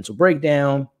 the mental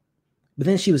breakdown. But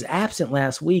then she was absent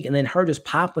last week, and then her just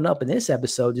popping up in this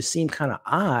episode just seemed kind of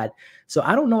odd. So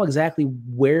I don't know exactly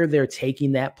where they're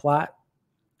taking that plot.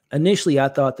 Initially, I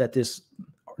thought that this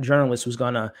journalist was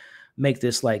going to make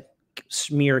this like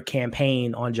smear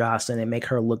campaign on Jocelyn and make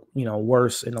her look,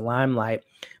 worse in the limelight.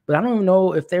 But I don't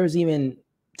know if there's even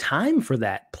time for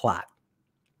that plot,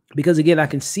 because again, I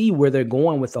can see where they're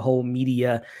going with the whole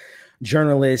media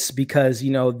journalists, because,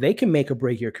 they can make or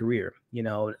break your career.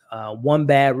 One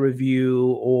bad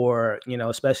review, or,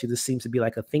 especially this seems to be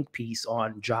like a think piece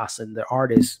on Jocelyn, the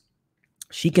artist.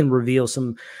 She can reveal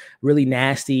some really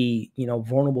nasty,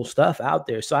 vulnerable stuff out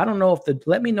there. So I don't know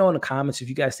let me know in the comments if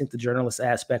you guys think the journalist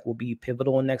aspect will be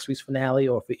pivotal in next week's finale,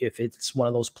 or if it's one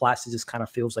of those plots that just kind of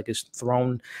feels like it's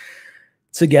thrown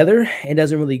together and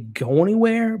doesn't really go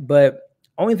anywhere. But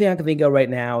only thing I can think of right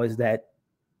now is that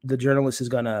the journalist is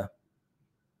going to,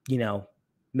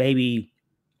 maybe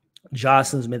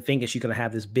Jocelyn's been thinking she's going to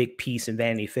have this big piece in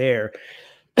Vanity Fair,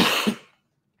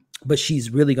 but she's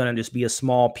really going to just be a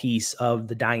small piece of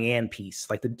the Diane piece.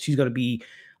 Like she's going to be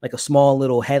like a small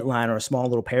little headline or a small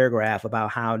little paragraph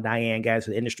about how Diane got into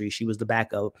the industry. She was the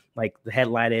backup, like the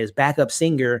headline is backup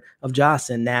singer of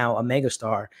Jocelyn, now a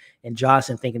megastar. And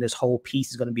Jocelyn thinking this whole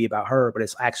piece is going to be about her, but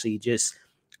it's actually just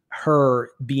her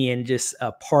being just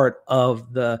a part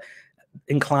of the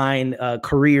inclined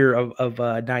career of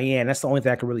Diane. That's the only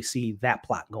thing I can really see that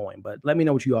plot going. But let me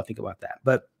know what you all think about that.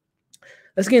 But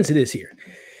let's get into this here.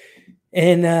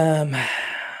 And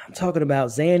I'm talking about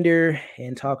Xander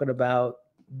and talking about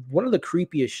one of the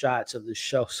creepiest shots of the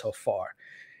show so far.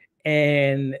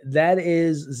 And that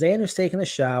is Xander's taking a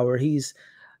shower. He's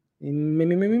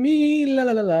la,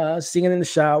 la, la, la, singing in the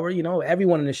shower. You know,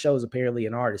 everyone in the show is apparently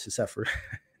an artist except for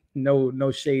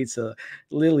no shades to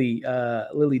Lily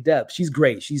Depp. She's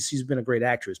great. She's been a great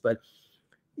actress, but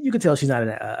you can tell she's not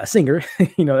a singer.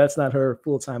 You know, that's not her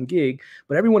full-time gig,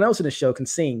 but everyone else in the show can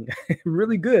sing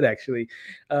really good, actually,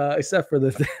 except for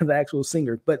the actual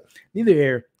singer. But neither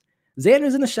here.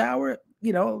 Xander's in the shower,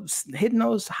 you know, hitting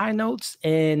those high notes.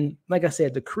 And like I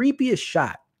said, the creepiest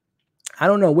shot, I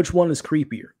don't know which one is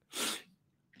creepier.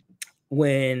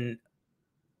 When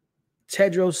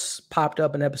Tedros popped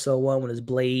up in episode 1 with his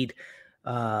blade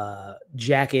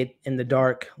jacket in the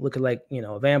dark, looking like, you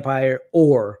know, a vampire,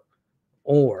 or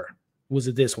was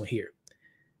it this one here?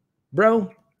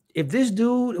 Bro, if this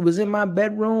dude was in my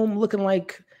bedroom looking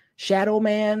like Shadow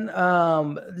Man,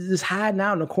 just hiding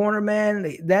out in the corner,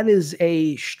 man, that is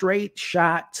a straight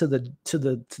shot to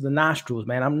the nostrils,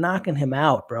 man. I'm knocking him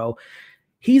out, bro.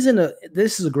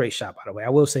 This is a great shot, by the way. I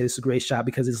will say this is a great shot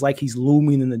because it's like he's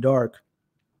looming in the dark.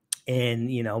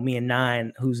 And, you know, me and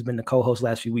Nine, who's been the co-host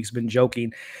last few weeks, been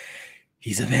joking.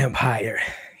 He's a vampire.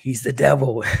 He's the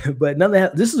devil. But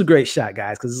nonetheless, this is a great shot,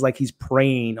 guys, because it's like he's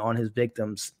preying on his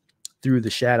victims through the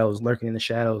shadows, lurking in the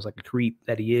shadows like a creep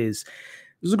that he is.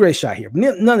 This is a great shot here.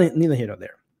 Neither here nor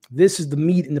there. This is the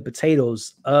meat and the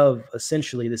potatoes of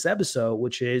essentially this episode,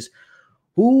 which is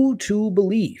who to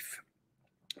believe.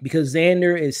 Because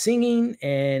Xander is singing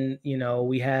and, you know,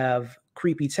 we have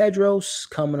creepy Tedros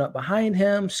coming up behind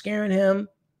him, scaring him.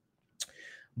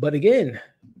 But again,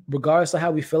 regardless of how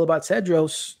we feel about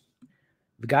Tedros,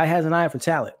 the guy has an eye for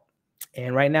talent.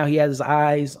 And right now he has his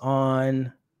eyes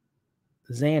on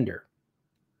Xander.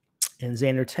 And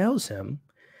Xander tells him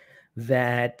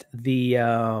that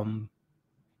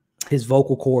his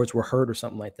vocal cords were hurt or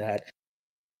something like that.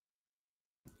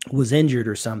 Was injured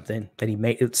or something that he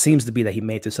made. It seems to be that he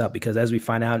made this up because as we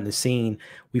find out in the scene,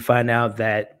 we find out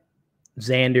that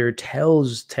Xander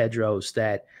tells Tedros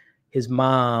that his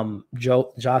mom,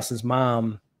 Jocelyn's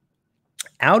mom,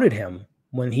 outed him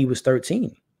when he was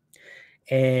 13.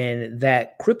 And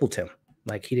that crippled him.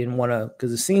 Like he didn't want to,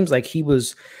 because it seems like he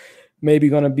was maybe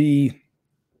going to be,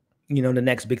 you know, the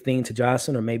next big thing to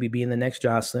Jocelyn or maybe being the next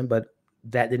Jocelyn. But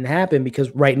that didn't happen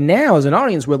because right now as an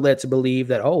audience, we're led to believe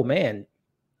that, oh man,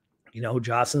 you know,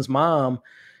 Jocelyn's mom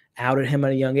outed him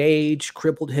at a young age,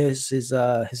 crippled his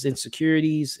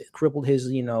insecurities, crippled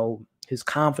his, you know, his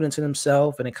confidence in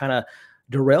himself, and it kind of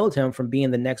derailed him from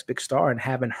being the next big star and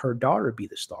having her daughter be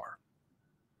the star.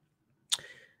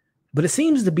 But it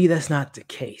seems to be that's not the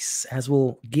case, as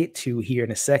we'll get to here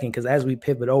in a second, because as we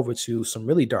pivot over to some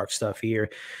really dark stuff here,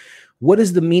 what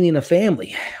is the meaning of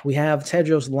family? We have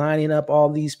Tedros lining up all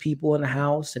these people in the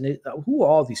house, and who are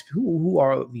all these? Who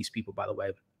are these people, by the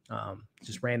way?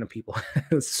 Just random people,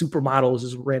 supermodels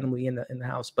just randomly in the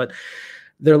house, but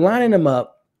they're lining him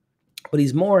up. But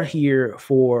he's more here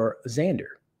for Xander.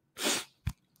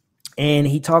 And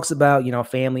he talks about, you know,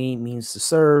 family means to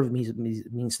serve,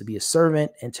 means to be a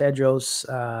servant. And Tedros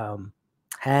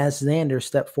has Xander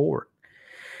step forward.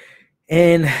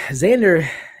 And Xander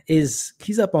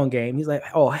he's up on game. He's like,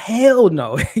 oh, hell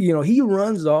no. You know, he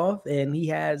runs off and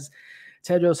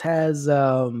Tedros has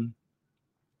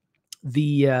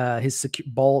his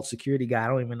bald security guy. I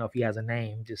don't even know if he has a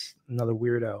name, just another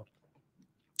weirdo.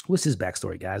 What's his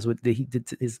backstory, guys?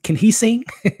 Can he sing?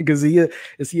 Because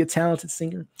is he a talented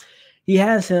singer? He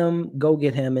has him go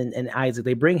get him and Isaac.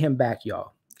 They bring him back,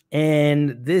 y'all.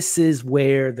 And this is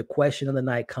where the question of the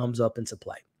night comes up into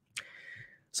play.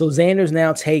 So Xander's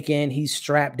now taken. He's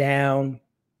strapped down.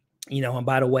 You know, and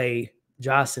by the way,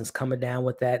 Jocelyn's coming down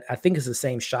with that. I think it's the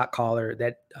same shot collar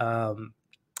that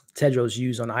Tedros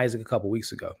used on Isaac a couple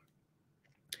weeks ago.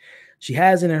 She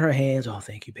has it in her hands. Oh,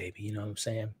 thank you, baby. You know what I'm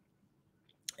saying?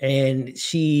 And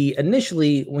she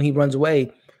initially, when he runs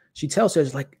away, she tells her,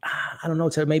 like, I don't know,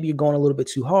 Ted, maybe you're going a little bit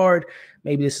too hard.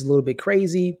 Maybe this is a little bit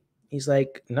crazy. He's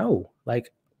like, no, like,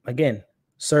 again,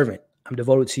 servant, I'm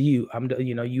devoted to you.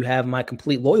 You have my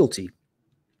complete loyalty.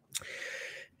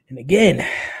 And again,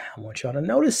 I want y'all to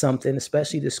notice something,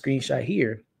 especially the screenshot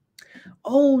here.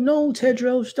 Oh no,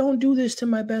 Tedros, don't do this to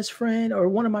my best friend or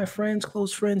one of my friends,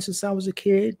 close friends since I was a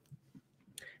kid.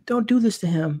 Don't do this to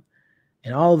him.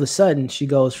 And all of a sudden, she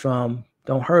goes from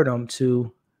 "don't hurt him"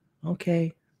 to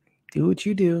 "okay, do what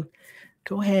you do.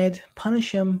 Go ahead,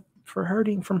 punish him for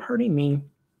hurting me."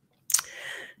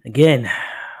 Again,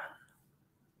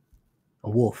 a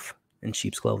wolf in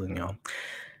sheep's clothing, y'all.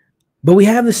 But we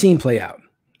have the scene play out,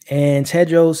 and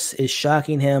Tedros is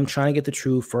shocking him, trying to get the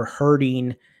truth for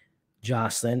hurting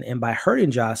Jocelyn. And by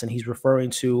hurting Jocelyn, he's referring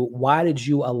to, why did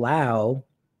you allow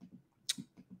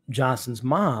Jocelyn's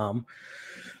mom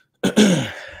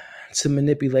to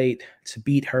manipulate, to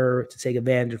beat her, to take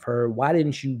advantage of her? Why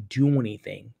didn't you do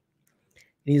anything?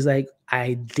 And he's like,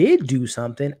 I did do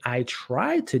something. I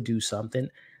tried to do something.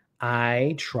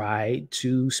 I tried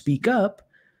to speak up.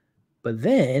 But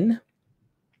then,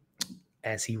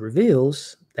 as he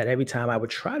reveals, that every time I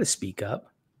would try to speak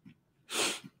up,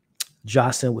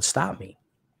 Jocelyn would stop me.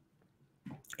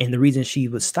 And the reason she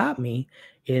would stop me,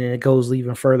 and it goes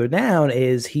even further down,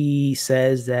 is he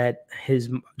says that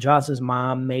Jocelyn's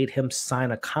mom made him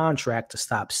sign a contract to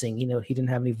stop singing. You know, he didn't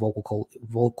have any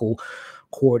vocal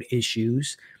cord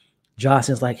issues.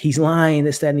 Jocelyn's like, he's lying,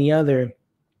 this, that, and the other.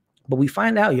 But we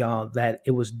find out, y'all, that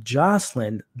it was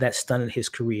Jocelyn that stunted his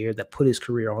career, that put his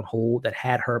career on hold, that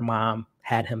had her mom,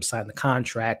 had him sign the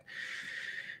contract.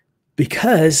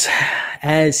 Because,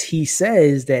 as he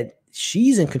says, that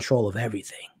she's in control of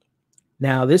everything.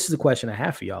 Now, this is the question I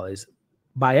have for y'all is,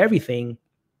 by everything,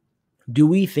 do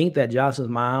we think that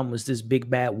Jocelyn's mom was this big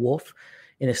bad wolf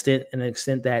in an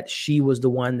extent that she was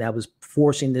the one that was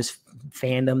forcing this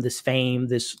fandom, this fame,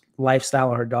 this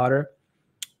lifestyle on her daughter,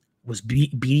 was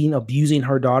beating, abusing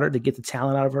her daughter to get the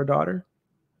talent out of her daughter?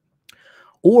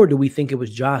 Or do we think it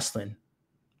was Jocelyn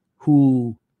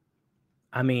who,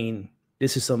 I mean,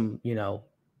 this is some,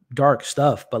 dark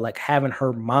stuff, but like having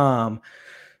her mom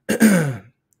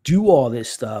do all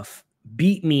this stuff,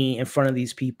 beat me in front of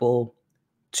these people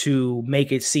to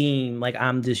make it seem like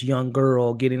I'm this young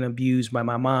girl getting abused by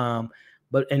my mom.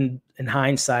 But in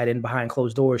hindsight and behind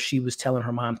closed doors, she was telling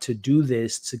her mom to do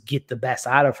this to get the best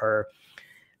out of her.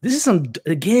 This is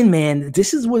again, man,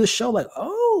 this is where the show like,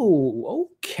 oh,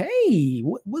 okay,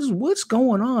 what's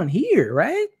going on here,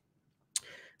 right?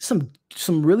 Some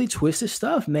really twisted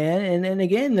stuff, man. And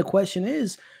again, the question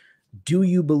is, do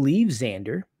you believe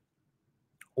Xander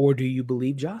or do you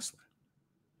believe Jocelyn?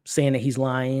 Saying that he's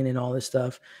lying and all this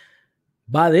stuff.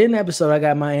 By the end of the episode, I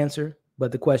got my answer.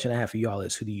 But the question I have for y'all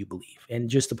is, who do you believe? And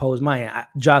just to pose mine,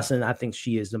 Jocelyn, I think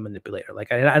she is the manipulator. Like,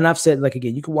 and I've said, like,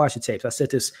 again, you can watch the tapes. I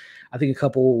said this, I think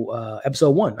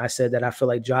episode 1, I said that I feel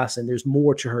like Jocelyn, there's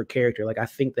more to her character. Like, I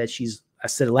think that I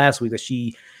said it last week, that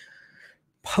she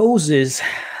poses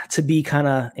to be kind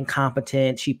of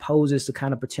incompetent. She poses to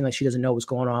kind of pretend like she doesn't know what's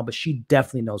going on, but she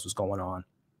definitely knows what's going on.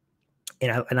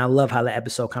 And I love how the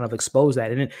episode kind of exposed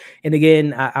that. And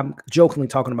again, I'm jokingly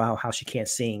talking about how she can't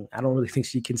sing. I don't really think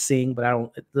she can sing,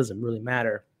 but it doesn't really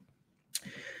matter.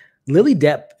 Lily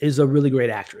Depp is a really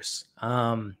great actress.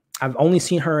 I've only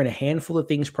seen her in a handful of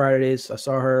things prior to this. I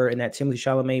saw her in that Timothée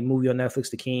Chalamet movie on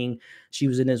Netflix, The King. She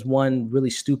was in this one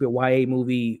really stupid YA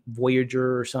movie,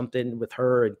 Voyager or something, with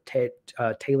her and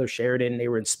Taylor Sheridan. They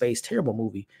were in space, terrible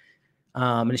movie.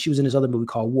 And she was in this other movie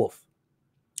called Wolf.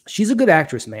 She's a good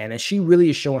actress, man, and she really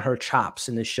is showing her chops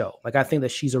in this show. Like, I think that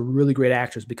she's a really great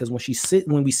actress, because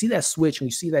when we see that switch, when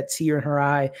you see that tear in her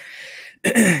eye,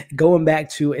 going back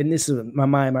to, and this is my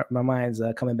mind's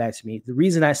coming back to me. The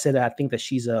reason I said that I think that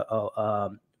she's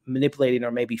manipulating or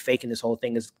maybe faking this whole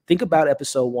thing is, think about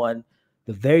episode 1.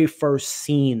 The very first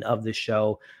scene of the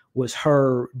show was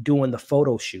her doing the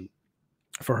photo shoot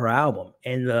for her album,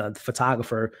 and the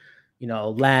photographer,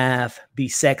 laugh, be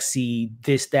sexy,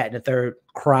 this, that, and the third,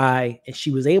 cry. And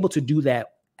she was able to do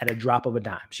that at a drop of a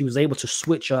dime. She was able to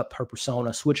switch up her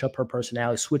persona, switch up her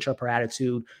personality, switch up her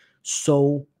attitude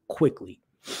so quickly.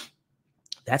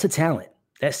 That's a talent.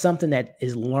 That's something that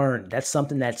is learned. That's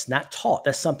something that's not taught.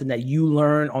 That's something that you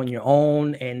learn on your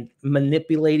own, and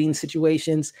manipulating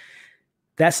situations.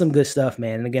 That's some good stuff,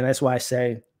 man. And again, that's why I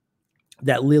say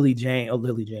that Lily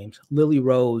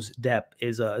Rose Depp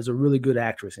is a really good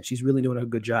actress, and she's really doing a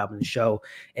good job in the show.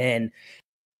 And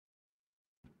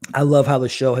I love how the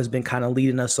show has been kind of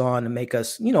leading us on to make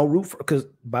us, root for, because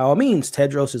by all means,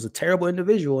 Tedros is a terrible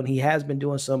individual, and he has been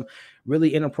doing some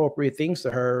really inappropriate things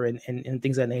to her and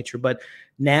things of that nature. But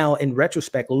now, in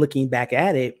retrospect, looking back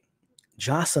at it,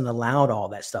 Jocelyn allowed all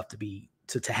that stuff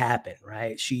to happen,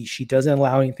 right? She doesn't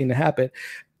allow anything to happen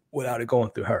without it going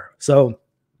through her. So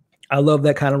I love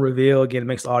that kind of reveal. Again, it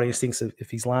makes the audience think if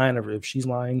he's lying or if she's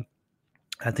lying.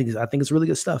 I think it's really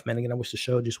good stuff, man. Again, I wish the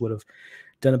show just would have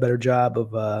done a better job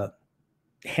of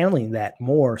handling that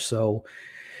more so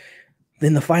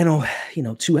than the final,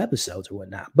 2 episodes or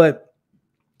whatnot. But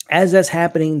as that's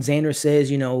happening, Xander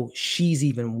says, she's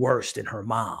even worse than her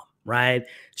mom, right?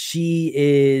 She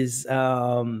is,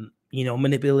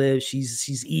 manipulative.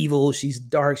 She's evil. She's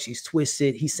dark. She's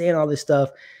twisted. He's saying all this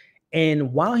stuff.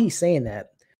 And while he's saying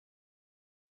that,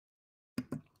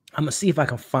 I'm gonna see if I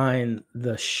can find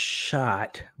the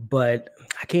shot, but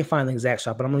I can't find the exact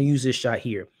shot, but I'm gonna use this shot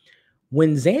here.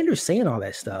 When Xander's saying all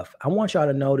that stuff, I want y'all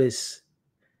to notice,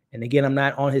 and again, I'm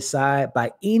not on his side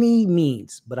by any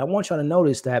means, but I want y'all to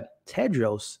notice that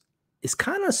Tedros is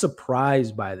kind of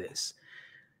surprised by this.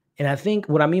 And I think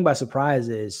what I mean by surprise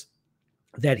is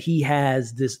that he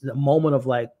has this moment of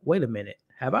like, wait a minute,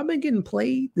 have I been getting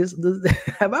played?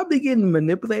 Have I been getting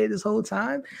manipulated this whole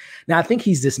time? Now I think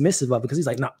he's dismissive of it because he's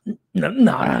like, no,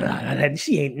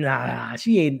 she ain't,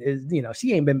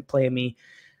 she ain't been playing me.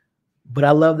 But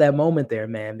I love that moment there,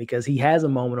 man, because he has a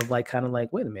moment of like, kind of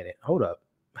like, wait a minute, hold up,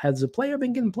 has the player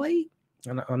been getting played?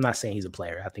 I'm not saying he's a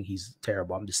player. I think he's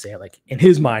terrible. I'm just saying, like, in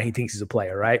his mind, he thinks he's a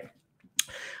player, right?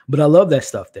 But I love that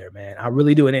stuff there, man. I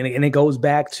really do. And it goes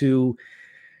back to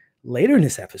later in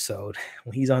this episode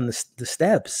when he's on the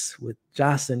steps with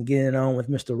Jocelyn getting on with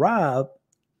Mr. Rob.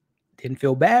 Didn't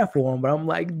feel bad for him, but I'm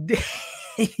like,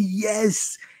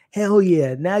 yes, hell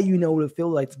yeah. Now you know what it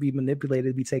feels like to be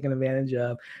manipulated, to be taken advantage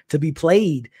of, to be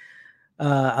played.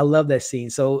 I love that scene.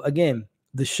 So again,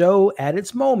 the show at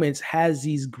its moments has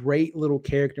these great little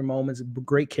character moments,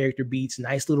 great character beats,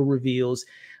 nice little reveals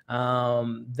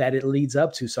that it leads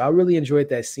up to. So I really enjoyed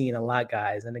that scene a lot,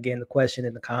 guys. And again, the question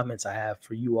in the comments I have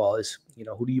for you all is,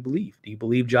 who do you believe? Do you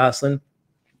believe Jocelyn?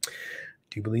 Do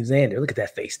you believe Xander? Look at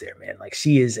that face there, man. Like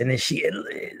she is, and then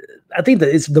I think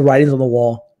that it's the writings on the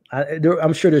wall.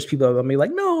 I'm sure there's people that will be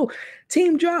like, no,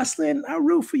 Team Jocelyn, I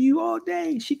root for you all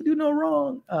day. She can do no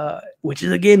wrong. Which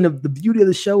is, again, the beauty of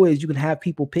the show is you can have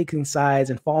people picking sides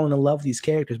and falling in love with these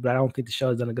characters, but I don't think the show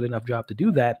has done a good enough job to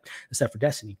do that, except for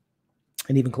Destiny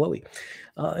and even Chloe.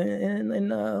 I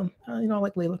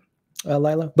like Lila.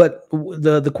 But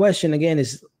the question, again,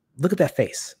 is look at that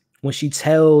face when she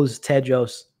tells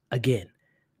Tedros again.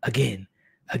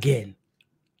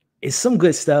 It's some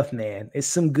good stuff, man. It's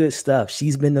some good stuff.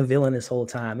 She's been the villain this whole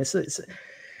time. It's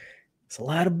a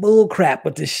lot of bull crap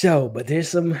with this show, but there's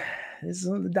some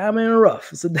diamond in the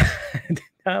rough. It's a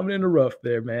diamond in the rough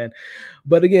there, man.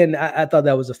 But again, I thought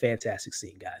that was a fantastic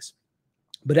scene, guys.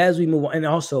 But as we move on, and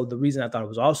also the reason I thought it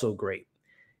was also great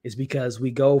is because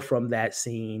we go from that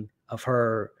scene of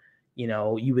her,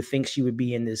 you would think she would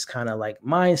be in this kind of like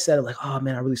mindset of like, oh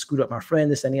man, I really screwed up my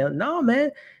friend, this and the other. No,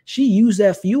 man, she used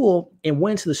that fuel and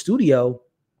went to the studio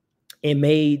and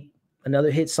made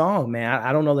another hit song, man.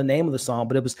 I don't know the name of the song,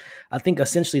 but it was, I think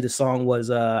essentially the song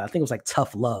was, I think it was like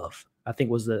Tough Love. I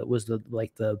think was the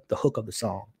hook of the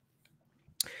song.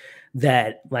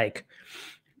 That like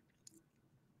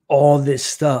all this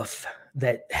stuff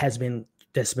that's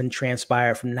been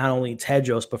transpired from not only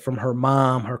Tedros, but from her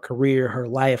mom, her career, her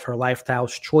life, her lifestyle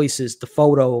choices, the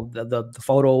photo, the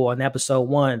photo on episode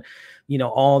 1,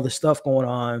 all the stuff going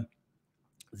on.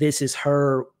 This is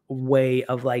her way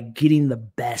of like getting the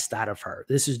best out of her.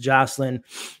 This is Jocelyn.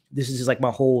 This is just like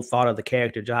my whole thought of the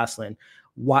character, Jocelyn.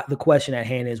 The question at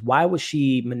hand is, why would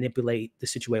she manipulate the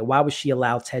situation? Why would she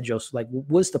allow Tedros? Like,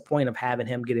 what's the point of having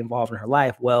him get involved in her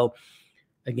life? Well,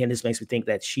 again, this makes me think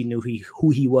that she knew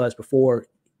who he was before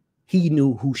he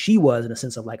knew who she was, in a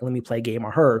sense of like, let me play a game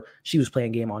on her. She was playing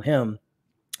a game on him.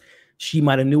 She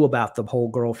might have knew about the whole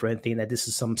girlfriend thing, that this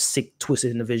is some sick,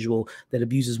 twisted individual that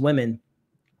abuses women.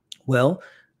 Well,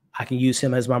 I can use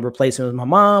him as my replacement with my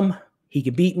mom. He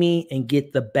can beat me and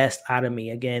get the best out of me.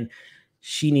 Again,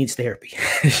 she needs therapy.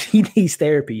 She needs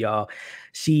therapy, y'all.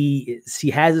 She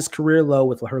has this career low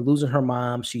with her losing her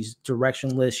mom. She's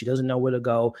directionless. She doesn't know where to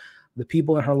go. The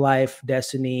people in her life,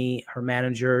 Destiny, her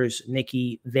managers,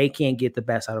 Nikki, they can't get the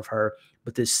best out of her.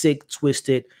 But this sick,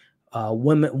 twisted,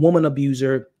 woman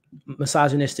abuser,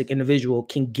 misogynistic individual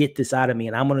can get this out of me.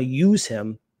 And I'm going to use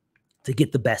him to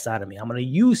get the best out of me. I'm going to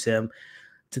use him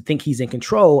to think he's in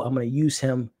control. I'm going to use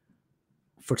him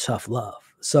for tough love.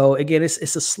 So again, it's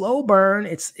a slow burn.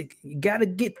 You got to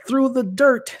get through the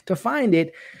dirt to find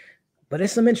it. But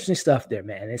it's some interesting stuff there,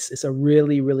 man. It's a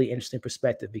really, really interesting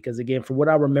perspective because, again, from what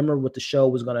I remember, what the show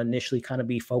was going to initially kind of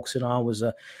be focusing on was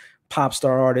a pop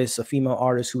star artist, a female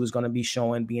artist who was going to be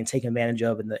being taken advantage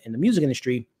of in the music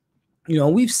industry.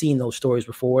 We've seen those stories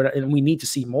before, and we need to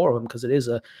see more of them because it is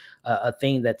a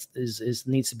thing that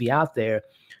needs to be out there.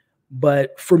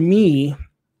 But for me,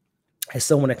 as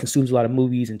someone that consumes a lot of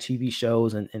movies and TV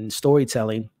shows and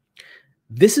storytelling,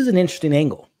 this is an interesting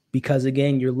angle. Because,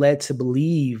 again, you're led to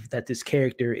believe that this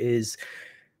character is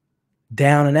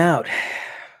down and out,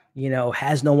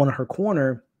 has no one in her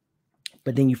corner.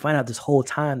 But then you find out this whole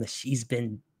time that she's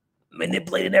been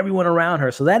manipulating everyone around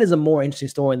her. So that is a more interesting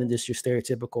story than just your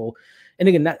stereotypical. And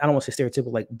again, I don't want to say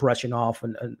stereotypical, like brushing off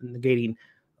and negating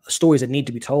stories that need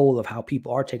to be told of how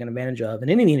people are taken advantage of,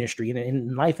 and in any industry and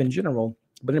in life in general,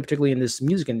 but in particularly in this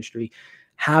music industry,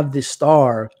 have this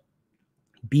star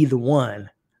be the one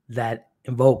that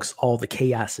invokes all the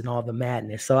chaos and all the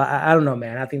madness. So I don't know,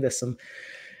 man. I think that's an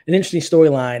interesting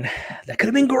storyline that could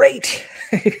have been great.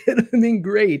 It could have been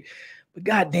great. But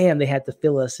goddamn, they had to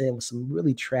fill us in with some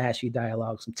really trashy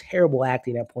dialogue, some terrible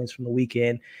acting at points from The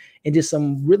Weeknd, and just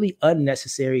some really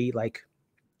unnecessary like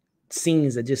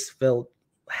scenes that just felt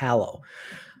hollow.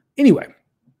 Anyway,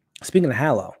 speaking of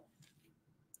hollow,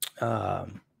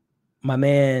 my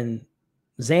man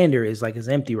Xander is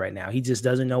empty right now. He just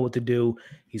doesn't know what to do.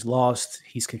 He's lost.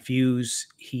 He's confused.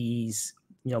 He's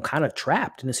kind of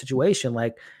trapped in a situation.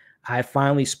 Like, I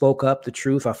finally spoke up the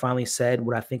truth. I finally said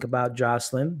what I think about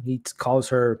Jocelyn. He calls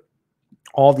her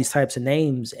all these types of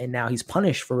names, and now he's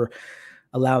punished for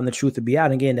allowing the truth to be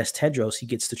out. And again, that's Tedros. He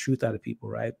gets the truth out of people,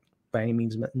 right? By any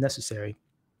means necessary.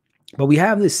 But we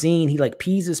have this scene. He like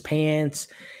pees his pants,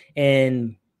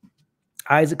 and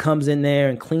Isaac comes in there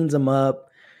and cleans him up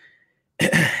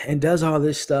and does all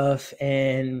this stuff.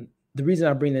 And the reason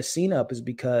I bring this scene up is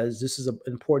because this is an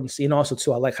important scene. Also,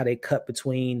 too, I like how they cut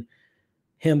between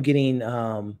him getting,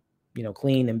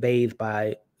 clean and bathed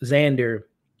by Xander,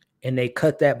 and they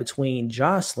cut that between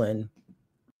Jocelyn,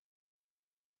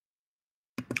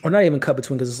 or not even cut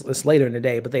between because it's later in the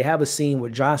day, but they have a scene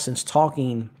where Jocelyn's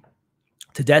talking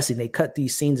to Destiny. They cut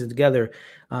these scenes together,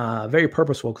 very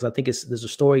purposeful, because I think there's a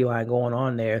storyline going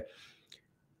on there.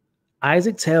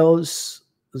 Isaac tells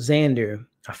Xander,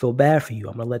 I feel bad for you.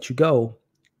 I'm going to let you go.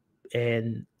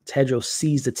 And Tedros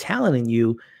sees the talent in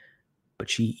you,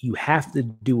 but you have to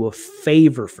do a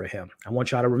favor for him. I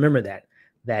want y'all to remember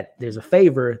that there's a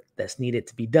favor that's needed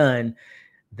to be done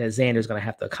that Xander's going to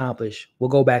have to accomplish. We'll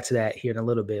go back to that here in a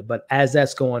little bit. But as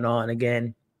that's going on,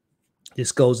 again,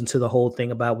 this goes into the whole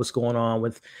thing about what's going on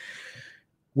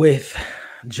with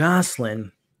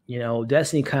Jocelyn.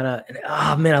 Destiny kind of,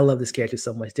 oh man, I love this character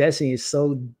so much. Destiny is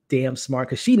so damn smart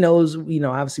because she knows,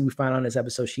 obviously we find out in this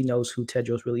episode, she knows who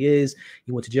Tedros really is.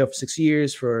 He went to jail for 6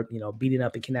 years for, beating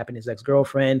up and kidnapping his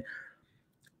ex-girlfriend.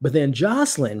 But then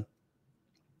Jocelyn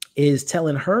is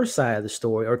telling her side of the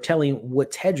story, or telling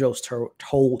what Tedros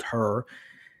told her,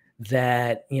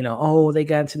 that, they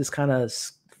got into this kind of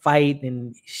fight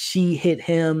and she hit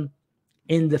him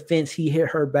in the fence. He hit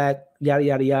her back, yada,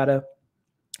 yada, yada.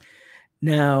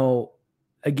 Now,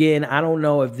 again, I don't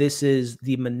know if this is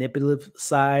the manipulative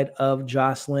side of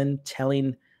Jocelyn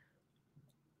telling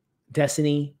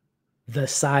Destiny the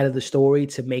side of the story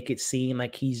to make it seem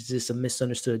like he's just a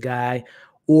misunderstood guy,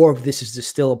 or if this is just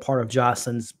still a part of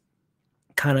Jocelyn's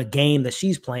kind of game that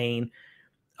she's playing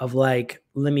of like,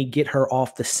 let me get her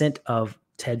off the scent of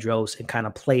Tedros and kind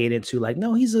of play it into like,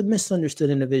 no, he's a misunderstood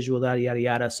individual, yada, yada,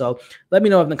 yada. So let me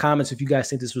know in the comments if you guys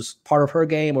think this was part of her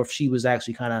game, or if she was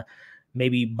actually kind of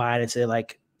maybe buying into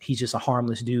like, he's just a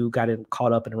harmless dude, got him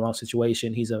caught up in the wrong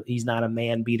situation. He's not a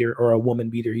man beater or a woman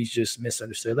beater. He's just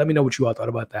misunderstood. Let me know what you all thought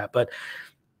about that. But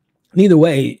neither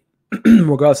way,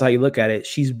 regardless of how you look at it,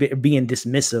 she's being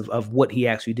dismissive of what he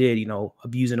actually did,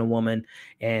 abusing a woman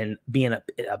and being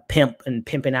a pimp and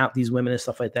pimping out these women and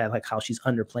stuff like that, like how she's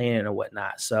underplaying or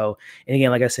whatnot. So, and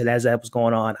again, like I said, as that was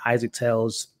going on, Isaac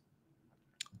tells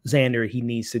Xander he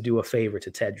needs to do a favor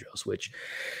to Tedros, which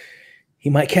he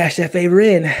might cash that favor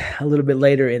in a little bit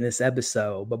later in this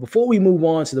episode. But before we move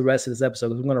on to the rest of this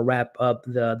episode, we're going to wrap up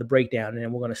the breakdown, and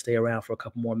then we're going to stay around for a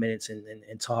couple more minutes and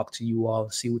talk to you all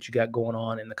and see what you got going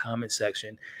on in the comment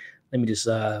section. Let me just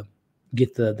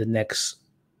get the next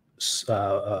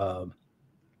screenshots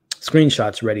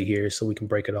ready here so we can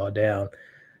break it all down.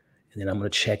 And then I'm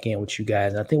going to check in with you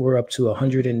guys. I think we're up to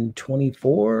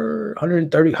 124,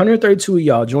 132 of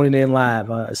y'all joining in live.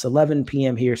 It's 11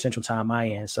 p.m. here, Central Time, my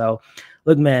end. So,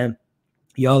 look, man,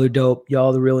 y'all are dope.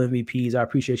 Y'all are the real MVPs. I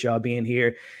appreciate y'all being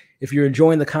here. If you're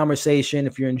enjoying the conversation,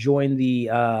 if you're enjoying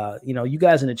the, you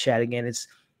guys in the chat, again, let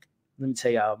me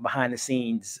tell y'all, behind the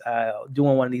scenes,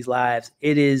 doing one of these lives,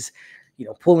 it is,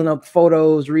 pulling up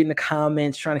photos, reading the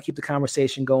comments, trying to keep the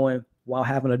conversation going while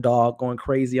having a dog going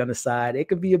crazy on the side. It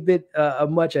could be a bit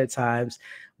much at times,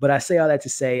 but I say all that to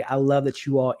say, I love that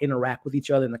you all interact with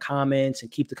each other in the comments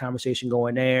and keep the conversation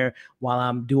going there while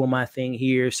I'm doing my thing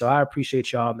here. So I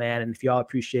appreciate y'all, man. And if y'all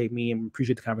appreciate me and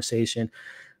appreciate the conversation,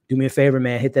 do me a favor,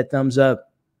 man, hit that thumbs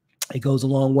up. It goes a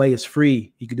long way. It's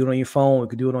free. You can do it on your phone. You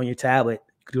can do it on your tablet.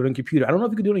 You could do it on your computer. I don't know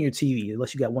if you could do it on your TV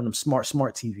unless you got one of them smart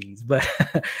TVs, but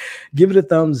give it a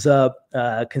thumbs up.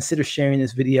 Consider sharing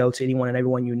this video to anyone and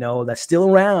everyone you know that's still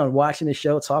around watching the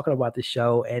show, talking about the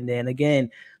show. And then again,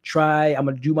 I'm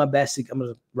going to do my best.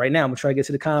 Right now, I'm going to try to get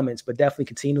to the comments, but definitely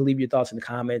continue to leave your thoughts in the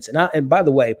comments. And by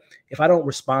the way, if I don't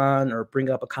respond or bring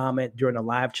up a comment during a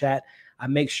live chat, I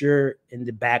make sure in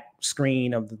the back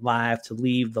screen of the live to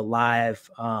leave the live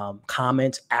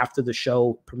comments after the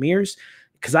show premieres,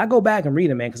 because I go back and read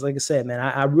them, man. Because like I said, man,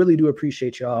 I really do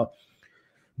appreciate y'all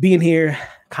being here,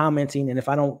 commenting. And if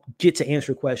I don't get to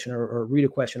answer a question or read a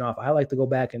question off, I like to go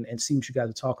back and see what you guys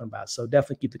are talking about. So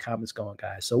definitely keep the comments going,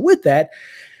 guys. So with that,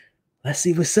 let's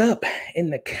see what's up in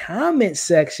the comment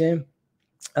section.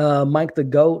 Mike the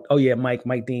GOAT. Oh yeah, Mike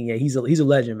Dean. Yeah, he's a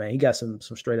legend, man. He got some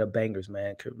straight up bangers,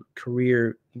 man.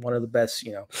 Career, one of the best,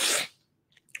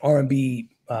 R&B,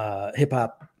 hip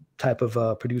hop type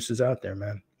of producers out there,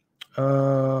 man.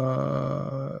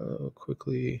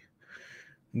 Quickly,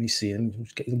 let me see.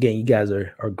 Again, you guys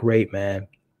are great, man.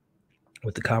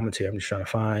 With the commentary, I'm just trying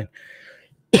to find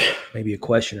maybe a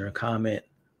question or a comment.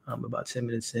 About 10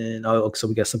 minutes in. Oh, so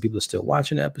we got some people still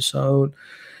watching the episode.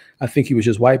 I think he was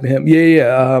just wiping him.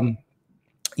 Yeah.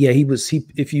 He was.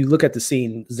 If you look at the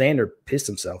scene, Xander pissed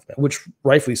himself, man, which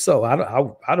rightfully so. I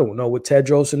don't know what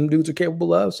Tedros and them dudes are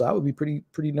capable of, so I would be pretty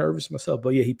nervous myself. But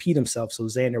yeah, he peed himself, so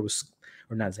Xander was,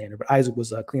 or not Xander, but Isaac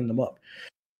was cleaning them up.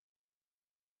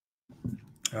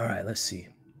 All right, let's see.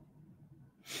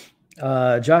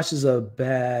 Josh is a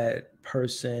bad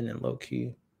person and low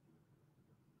key.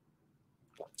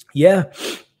 Yeah.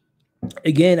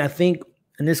 Again, I think.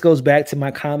 And this goes back to my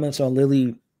comments on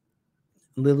Lily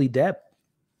Rose Depp.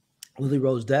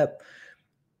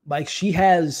 Like she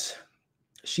has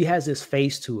this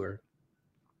face to her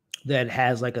that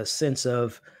has like a sense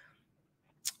of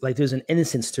like there's an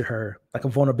innocence to her, like a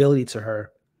vulnerability to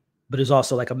her, but there's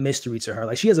also like a mystery to her.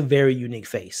 Like she has a very unique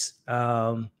face,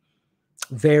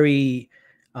 very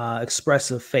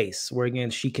expressive face, where again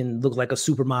she can look like a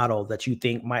supermodel that you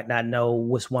think might not know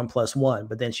what's 1 + 1,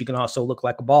 but then she can also look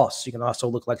like a boss. She can also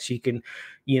look like she can,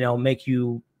 make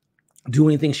you do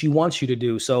anything she wants you to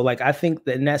do. So like I think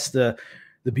that, and that's the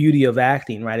beauty of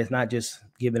acting, right? It's not just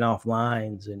giving off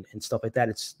lines and stuff like that.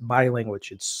 It's body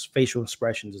language, it's facial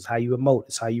expressions, it's how you emote,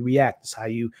 it's how you react, it's how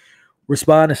you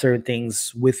respond to certain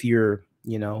things with your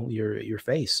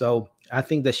face. So I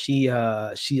think that she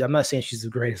I'm not saying she's the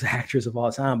greatest actress of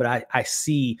all time, but I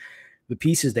see the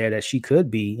pieces there that she could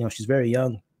be. She's very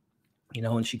young,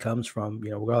 and she comes from,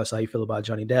 regardless of how you feel about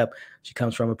Johnny Depp, she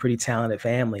comes from a pretty talented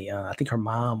family. I think her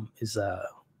mom is an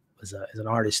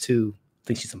artist too. I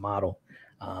think she's a model.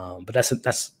 But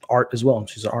that's art as well.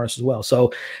 She's an artist as well.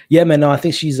 So yeah, man, no, I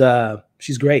think she's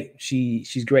great.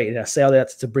 She's great. And I say all that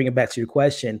to bring it back to your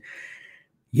question.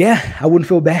 Yeah, I wouldn't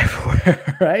feel bad for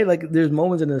her, right? Like there's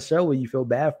moments in the show where you feel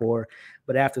bad for her,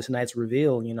 but after tonight's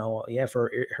reveal,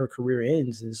 for her career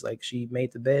ends, it's like she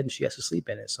made the bed and she has to sleep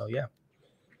in it. So yeah,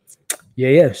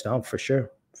 no, for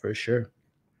sure.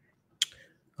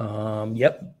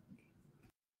 Yep.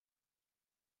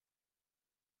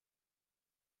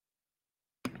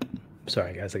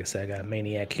 Sorry guys, like I said, I got a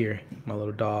maniac here, my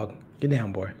little dog. Get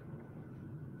down, boy.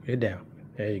 Get down.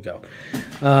 There you go.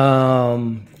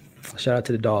 Shout out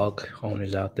to the dog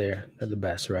owners out there. They're the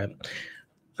best, right?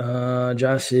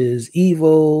 Josh is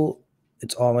evil.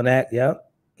 It's all an act.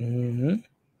 Yep. Mm-hmm.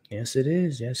 Yes, it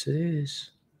is.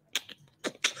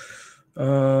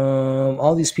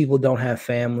 All these people don't have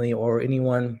family or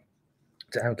anyone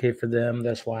to advocate for them.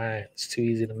 That's why it's too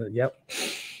easy to. Yep.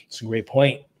 It's a great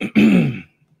point.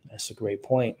 That's a great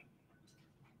point.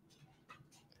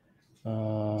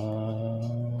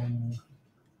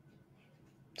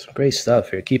 Some great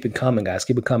stuff here. Keep it coming, guys.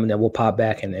 Keep it coming. Then we'll pop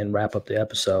back and wrap up the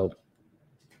episode.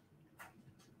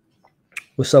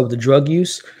 What's up with the drug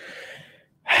use?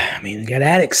 I mean, you got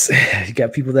addicts. You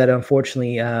got people that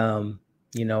unfortunately,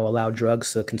 allow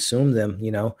drugs to consume them.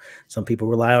 Some people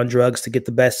rely on drugs to get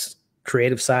the best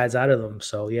creative sides out of them.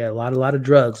 So yeah, a lot of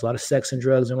drugs, a lot of sex and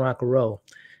drugs and rock and roll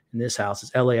in this house.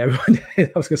 It's LA. Everyone, I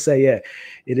was gonna say, yeah,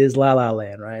 it is La La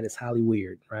Land, right? It's highly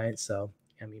weird, right? So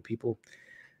I mean, people,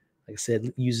 like I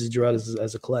said, uses drugs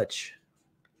as a clutch.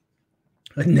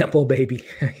 A Nepo baby.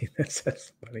 That's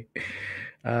funny.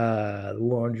 The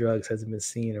war on drugs hasn't been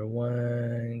seen or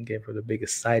won. Gave her the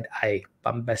biggest side eye,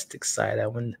 bombastic side eye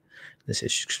when this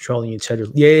is controlling each other.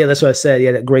 Yeah, that's what I said.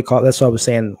 Yeah, that great call. That's what I was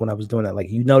saying when I was doing that. Like,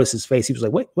 you notice his face. He was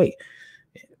like, wait,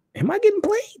 am I getting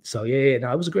played? So yeah,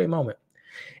 no, it was a great moment.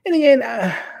 And again,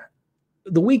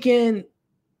 the weekend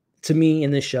to me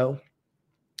in this show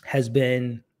has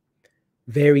been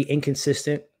very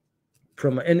inconsistent.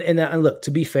 And look,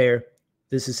 to be fair,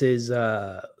 This is his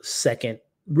second,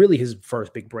 really his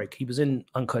first big break. He was in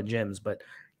Uncut Gems, but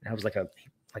that was like a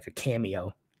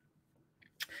cameo.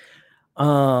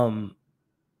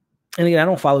 And again, I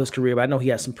don't follow his career, but I know he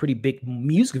has some pretty big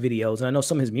music videos. And I know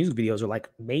some of his music videos are like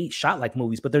shot like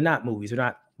movies, but they're not movies. They're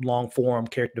not long form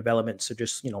character development. So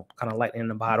just, you know, kind of lightning in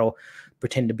the bottle,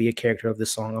 pretend to be a character of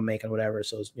this song I'm making, whatever.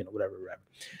 So, you know, whatever.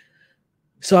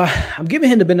 So I'm giving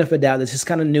him the benefit of the doubt. This is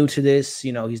kind of new to this.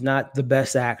 You know, he's not the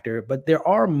best actor, but there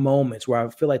are moments where I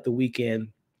feel like The Weeknd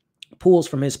pulls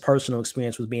from his personal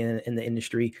experience with being in the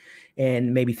industry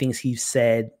and maybe things he's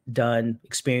said, done,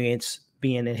 experienced,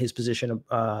 being in his position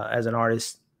as an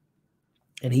artist.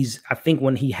 And I think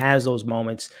when he has those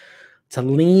moments to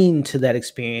lean to that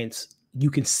experience, you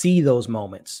can see those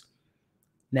moments.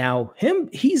 Now,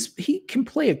 he can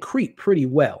play a creep pretty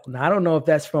well. Now, I don't know if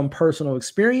that's from personal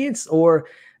experience or,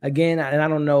 again, and I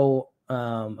don't know,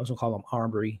 I was gonna call him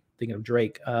Arbery, thinking of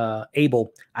Drake,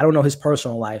 Abel. I don't know his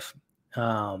personal life.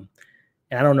 And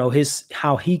I don't know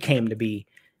how he came to be,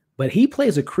 but he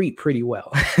plays a creep pretty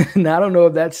well. Now, I don't know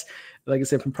if that's, like I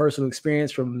said, from personal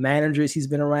experience, from managers he's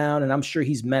been around, and I'm sure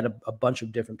he's met a bunch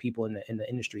of different people in the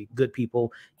industry, good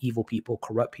people, evil people,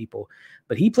 corrupt people,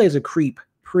 but he plays a creep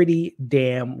pretty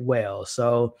damn well.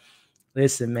 So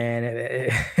listen, man,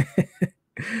 it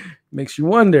makes you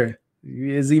wonder,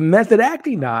 is he method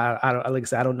acting? No, I don't, like I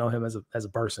said, I don't know him as a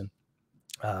person,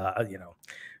 you know,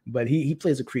 but he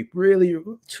plays a creep really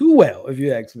too well, if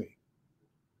you ask me.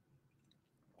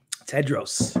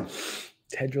 Tedros.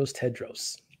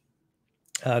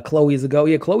 Chloe is a go.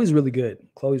 Yeah, Chloe's really good.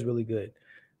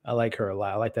 I like her a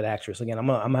lot. I like that actress. Again, I'm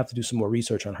gonna have to do some more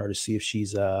research on her to see if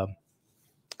she's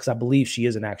because I believe she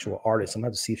is an actual artist. I'm gonna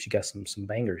have to see if she got some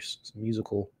bangers, some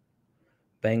musical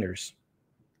bangers.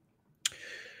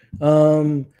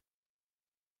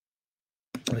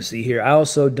 Let's see here. I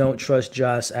also don't trust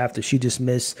Joss after she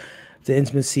dismissed the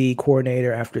intimacy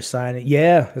coordinator after signing.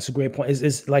 Yeah, that's a great point.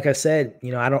 It's like I said,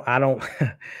 you know, I don't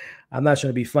I'm not trying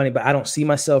to be funny, but I don't see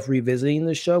myself revisiting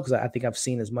this show because I think I've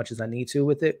seen as much as I need to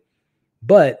with it.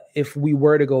 But if we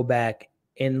were to go back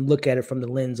and look at it from the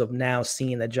lens of now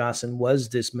seeing that Johnson was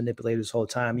this manipulator this whole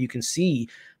time, you can see,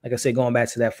 like I said, going back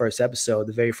to that first episode,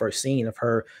 the very first scene of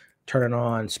her turning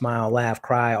on, smile, laugh,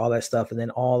 cry, all that stuff, and then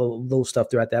all the little stuff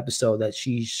throughout the episode that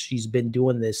she's been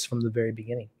doing this from the very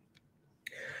beginning.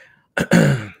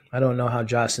 I don't know how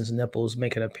Johnson's nipples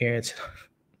make an appearance.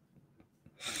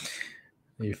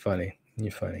 You're funny.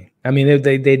 I mean,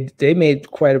 they made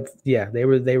quite a, yeah, they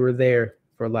were there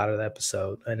for a lot of the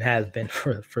episode and have been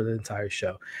for the entire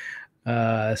show.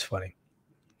 That's funny.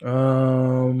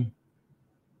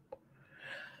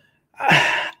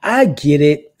 I get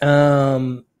it.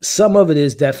 Some of it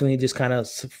is definitely just kind of,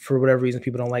 for whatever reason,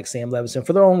 people don't like Sam Levinson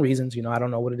for their own reasons. You know, I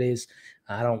don't know what it is.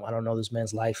 I don't know this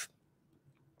man's life.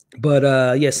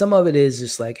 But yeah, some of it is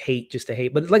just like hate, just to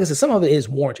hate. But like I said, some of it is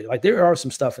warranted. Like there are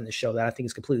some stuff in the show that I think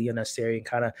is completely unnecessary and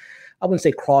kind of, I wouldn't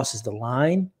say crosses the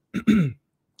line,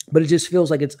 but it just feels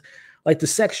like it's like the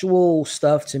sexual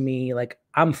stuff to me. Like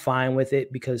I'm fine with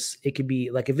it because it could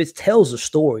be like if it tells a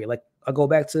story. Like I'll go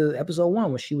back to episode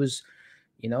 1 when she was,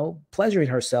 you know, pleasuring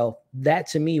herself. That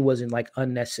to me wasn't like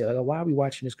unnecessary. Like, why are we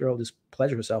watching this girl just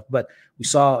pleasure herself? But we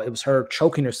saw it was her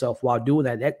choking herself while doing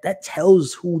that. That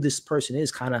tells who this person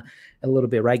is kind of a little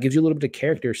bit, right? Gives you a little bit of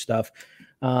character stuff.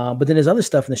 But then there's other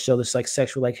stuff in the show that's like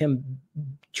sexual, like him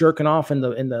jerking off in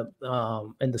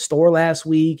the store last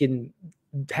week and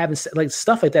having like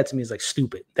stuff like that to me is like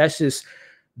stupid. That's just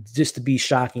to be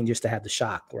shocking, just to have the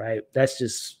shock, right? That's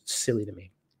just silly to me.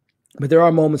 But there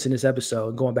are moments in this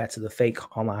episode, going back to the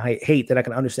fake online hate, that I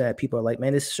can understand that people are like,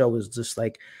 man, this show is just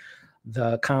like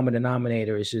the common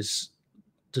denominator is just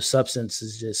the substance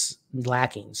is just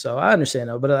lacking. So I understand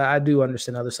that, but I do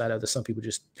understand the other side of it. Some people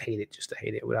just hate it just to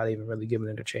hate it without even really giving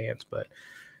it a chance. But,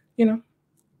 you know,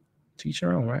 to each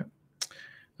their own, right?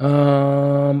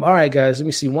 All right, guys, let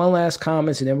me see one last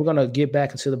comments and then we're going to get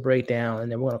back into the breakdown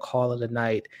and then we're going to call it a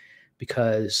night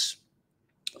because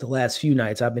the last few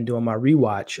nights I've been doing my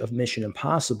rewatch of Mission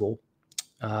Impossible,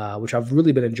 which I've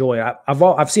really been enjoying.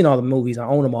 I've seen all the movies, I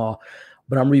own them all,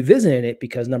 but I'm revisiting it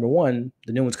because number one,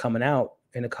 the new one's coming out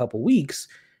in a couple weeks,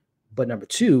 but number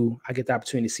two, I get the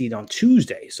opportunity to see it on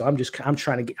Tuesday. So I'm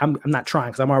trying to get, I'm not trying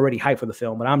because I'm already hyped for the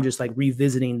film, but I'm just like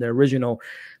revisiting the original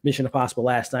Mission Impossible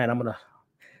last night.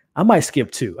 I might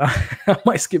skip 2. I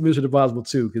might skip Mission Impossible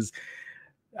 2 because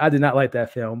I did not like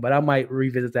that film, but I might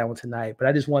revisit that one tonight. But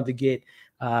I just wanted to get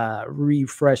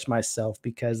refresh myself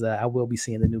because I will be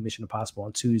seeing the new Mission Impossible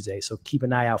on Tuesday. So keep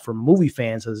an eye out for movie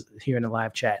fans here in the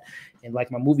live chat and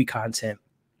like my movie content.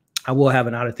 I will have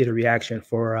an out of theater reaction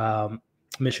for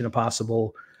Mission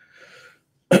Impossible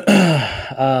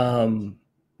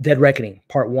Dead Reckoning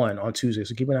Part 1 on Tuesday.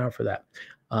 So keep an eye out for that.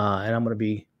 And I'm going to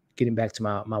be getting back to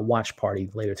my watch party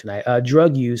later tonight.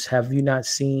 Drug use. Have you not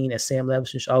seen a Sam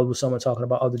Levinson show? Oh, was someone talking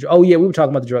about other drugs? Oh, yeah, we were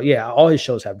talking about the drug. Yeah, all his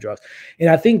shows have drugs. And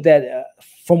I think that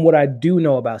from what I do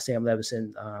know about Sam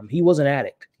Levinson, he was an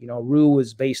addict. You know, Rue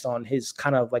was based on his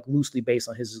kind of like loosely based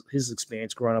on his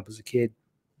experience growing up as a kid.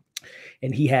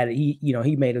 And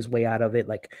he made his way out of it.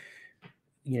 Like,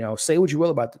 say what you will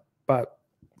about I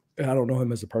don't know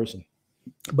him as a person,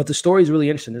 but the story is really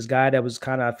interesting. This guy that was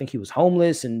kind of, I think he was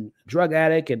homeless and drug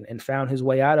addict and found his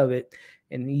way out of it.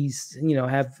 And he's,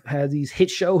 have these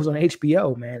hit shows on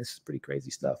HBO, man. It's pretty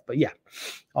crazy stuff. But yeah,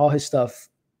 all his stuff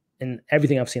and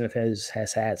everything I've seen of his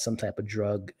has had some type of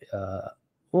drug.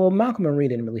 Well, Malcolm and Reed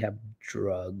didn't really have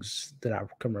drugs that I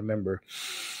can remember.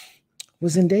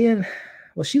 Was Zendaya?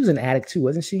 Well, she was an addict too,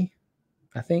 wasn't she?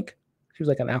 I think she was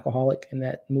like an alcoholic in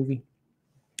that movie.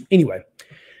 Anyway.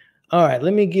 All right,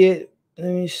 let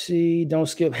me see. Don't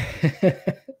skip.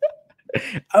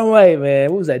 All right, man.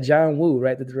 What was that? John Woo,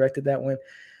 right? That directed that one.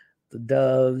 The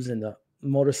doves and the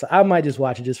motorcycle. I might just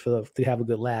watch it just to have a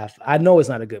good laugh. I know it's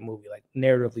not a good movie, like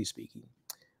narratively speaking,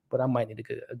 but I might need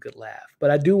a good laugh.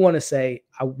 But I do want to say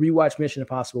I rewatched Mission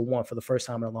Impossible 1 for the first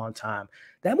time in a long time.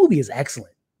 That movie is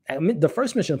excellent. I mean, the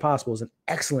first Mission Impossible is an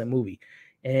excellent movie.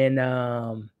 And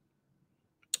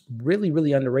really,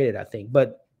 really underrated, I think.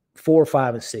 But 4,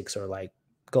 5, and 6 are like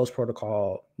Ghost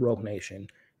Protocol, Rogue Nation,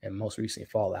 and most recently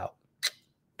Fallout.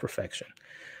 Perfection.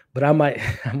 But I might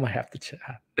have to check.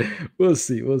 We'll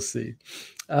see.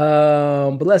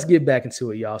 But let's get back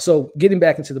into it, y'all. So getting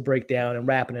back into the breakdown and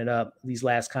wrapping it up, these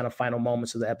last kind of final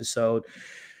moments of the episode,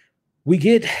 we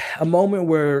get a moment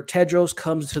where Tedros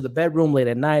comes to the bedroom late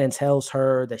at night and tells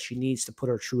her that she needs to put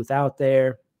her truth out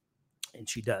there, and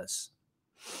she does.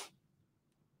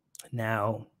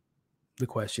 Now, the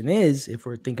question is, if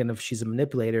we're thinking of she's a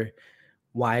manipulator,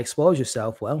 why expose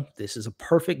yourself? Well, this is a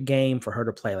perfect game for her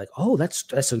to play. Like, oh,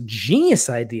 that's a genius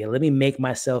idea. Let me make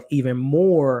myself even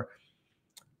more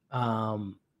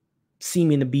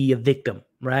seeming to be a victim,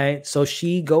 right? So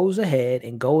she goes ahead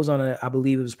and goes on I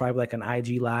believe it was probably like an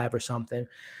IG live or something.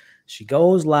 She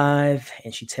goes live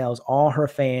and she tells all her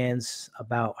fans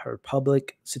about her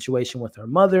public situation with her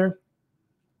mother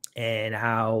and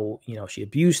how, she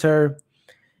abused her.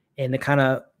 And to kind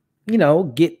of,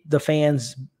 get the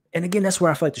fans. And again, that's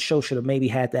where I feel like the show should have maybe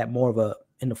had that more of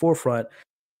in the forefront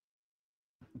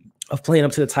of playing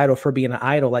up to the title for being an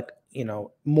idol, like,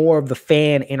 more of the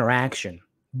fan interaction.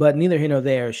 But neither here nor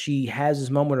there. She has this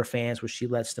moment with her fans where she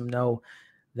lets them know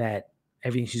that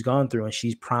everything she's gone through, and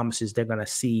she promises they're going to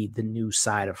see the new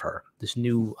side of her, this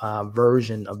new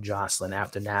version of Jocelyn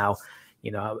after now,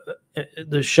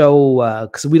 the show,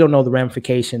 because we don't know the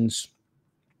ramifications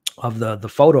of the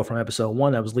photo from episode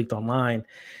 1 that was leaked online.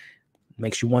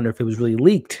 Makes you wonder if it was really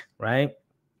leaked, right?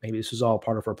 Maybe this was all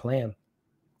part of her plan.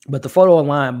 But the photo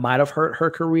online might have hurt her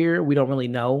career. We don't really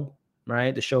know,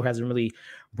 right? The show hasn't really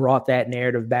brought that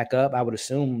narrative back up. I would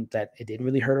assume that it didn't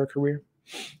really hurt her career.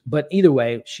 But either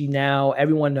way,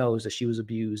 everyone knows that she was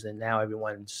abused, and now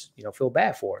everyone's, feel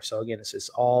bad for her. So again, it's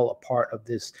all a part of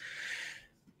this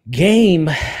game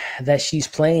that she's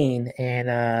playing.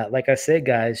 And like I said,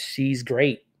 guys, she's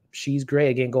great. She's great.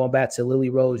 Again, going back to Lily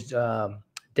Rose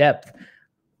depth.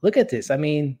 Look at this. I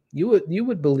mean, you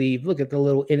would believe, look at the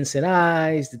little innocent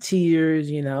eyes, the tears,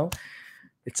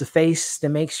 it's a face that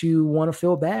makes you want to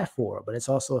feel bad for her, but it's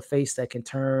also a face that can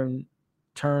turn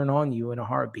on you in a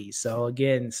heartbeat. So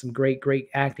again, some great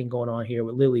acting going on here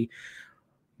with Lily.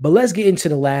 But let's get into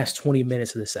the last 20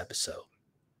 minutes of this episode,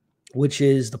 which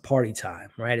is the party time,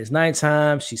 right? It's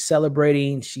nighttime. She's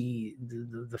celebrating.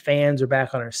 The fans are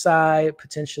back on her side,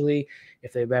 potentially,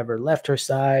 if they've ever left her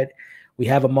side. We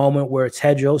have a moment where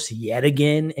Tedros yet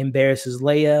again embarrasses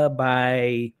Leia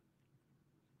by,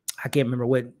 I can't remember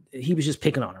what, he was just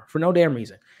picking on her for no damn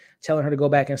reason, telling her to go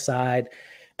back inside.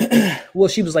 Well,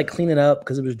 she was like cleaning up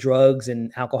because it was drugs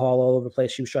and alcohol all over the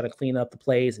place. She was trying to clean up the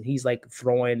place, and he's like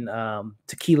throwing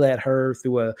tequila at her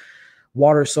through a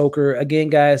water soaker. Again,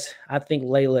 guys, I think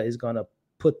Layla is going to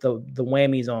put the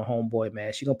whammies on homeboy,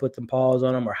 man. She's going to put them paws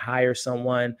on him or hire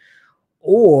someone.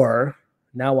 Or,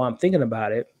 now while I'm thinking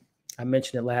about it, I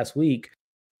mentioned it last week,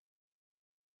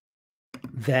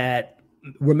 that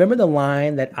remember the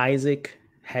line that Isaac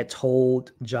had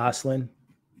told Jocelyn?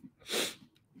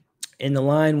 And the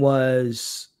line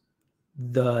was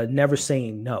the never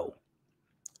saying no.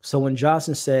 So when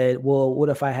Jocelyn said, well, what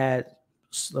if I had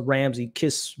Ramsey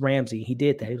kiss Ramsey? He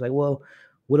did that. He was like, well,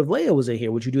 what if Leia was in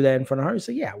here? Would you do that in front of her? He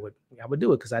said, yeah, I would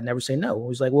do it because I'd never say no. He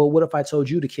was like, well, what if I told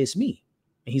you to kiss me?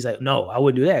 And he's like, no, I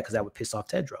wouldn't do that because that would piss off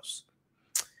Tedros.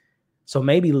 So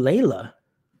maybe Layla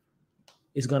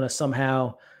is going to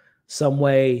somehow, some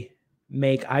way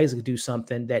make Isaac do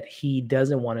something that he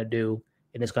doesn't want to do,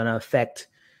 and it's going to affect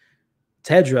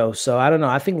Tedros. So I don't know.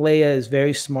 I think Leia is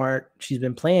very smart. She's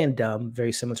been playing dumb,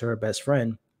 very similar to her best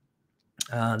friend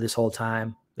this whole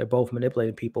time. They're both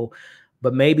manipulating people.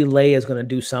 But maybe Leia is going to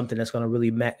do something that's going to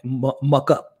really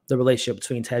muck up the relationship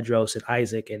between Tedros and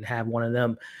Isaac and have one of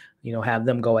them, have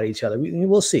them go at each other.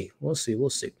 We'll see. We'll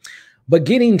see. But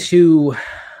getting to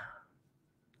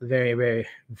the very, very,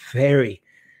 very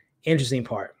interesting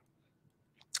part.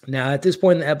 Now, at this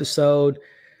point in the episode,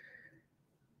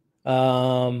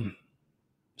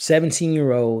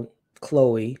 17-year-old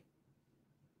Chloe,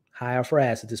 high off her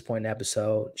ass at this point in the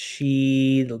episode.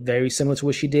 She, very similar to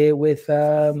what she did with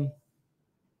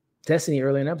Destiny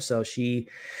earlier in the episode. She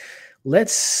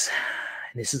lets,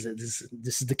 this is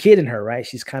the kid in her, right?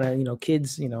 She's kind of,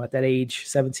 kids, at that age,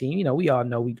 17, we all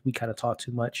know we kind of talk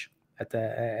too much at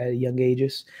young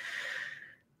ages.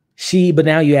 But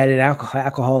now you added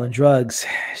alcohol and drugs.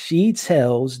 She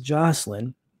tells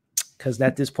Jocelyn, because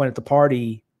at this point at the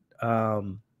party,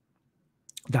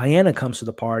 Diana comes to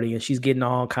the party and she's getting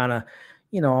all kind of,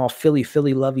 all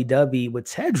Philly lovey-dovey with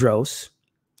Tedros.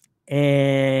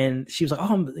 And she was like,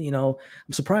 oh,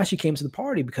 I'm surprised she came to the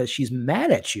party because she's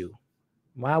mad at you.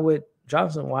 Why would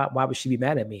she be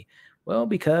mad at me? Well,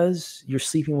 because you're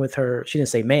sleeping with her. She didn't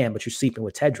say man, but you're sleeping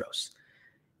with Tedros.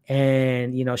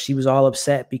 And, she was all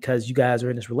upset because you guys are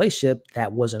in this relationship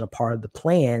that wasn't a part of the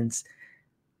plans.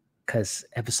 Because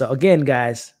again,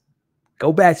 guys,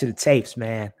 go back to the tapes,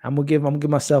 man. I'm gonna give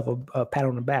myself a pat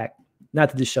on the back. Not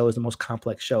that this show is the most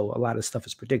complex show. A lot of stuff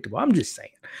is predictable. I'm just saying.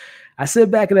 I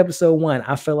said back in episode 1,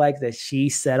 I feel like that she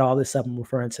set all this up. I'm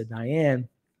referring to Diane.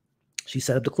 She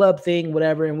set up the club thing,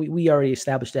 whatever, and we already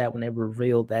established that when they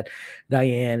revealed that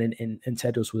Diane and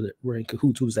Tedros were in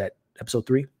cahoots. Who was that? Episode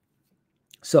 3?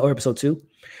 Or episode 2.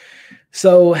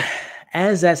 So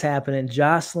as that's happening,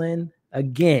 Jocelyn,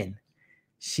 again,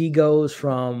 she goes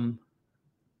from,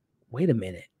 wait a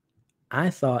minute,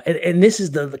 I thought, and this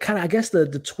is the kind of, I guess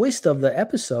the twist of the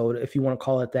episode, if you want to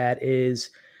call it that, is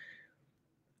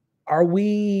are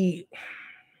we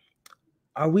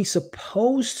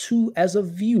supposed to, as a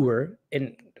viewer,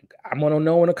 and I'm going to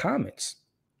know in the comments,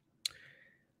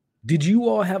 did you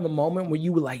all have a moment where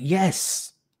you were like,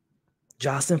 yes,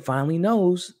 Jocelyn finally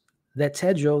knows that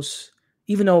Tedros,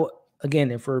 even though,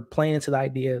 again, if we're playing into the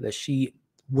idea that she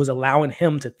was allowing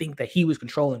him to think that he was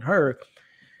controlling her,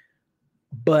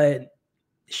 but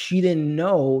she didn't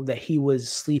know that he was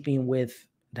sleeping with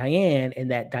Diane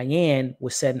and that Diane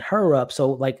was setting her up.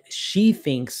 So like she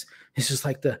thinks it's just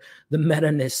like the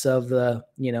meta-ness of the,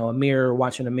 a mirror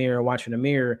watching a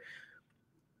mirror.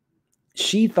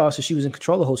 She thought that she was in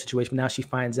control of the whole situation. But now she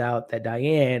finds out that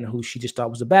Diane, who she just thought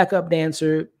was a backup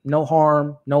dancer, no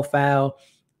harm, no foul.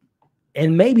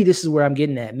 And maybe this is where I'm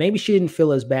getting at. Maybe she didn't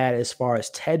feel as bad as far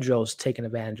as Tedros taking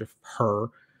advantage of her,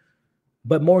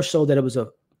 but more so that it was a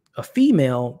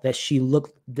female that she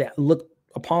looked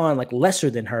upon like lesser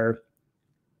than her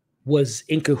was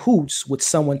in cahoots with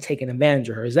someone taking advantage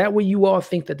of her. Is that what you all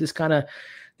think, that this kind of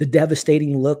the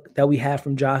devastating look that we have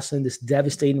from Jocelyn, this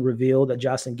devastating reveal that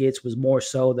Jocelyn gets, was more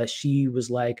so that she was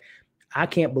like, I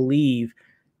can't believe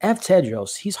F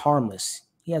Tedros, he's harmless.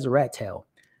 He has a rat tail.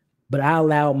 But I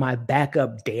allowed my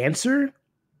backup dancer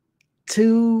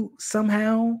to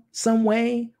somehow, some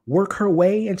way, work her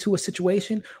way into a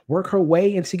situation, work her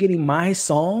way into getting my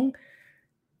song.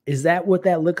 Is that what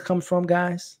that look comes from,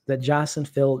 guys? That Jocelyn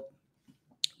felt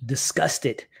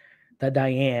disgusted that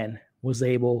Diane was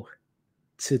able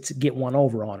to get one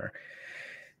over on her.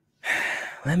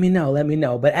 Let me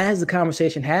know. But as the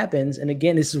conversation happens, and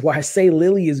again, this is why I say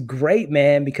Lily is great,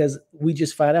 man, because we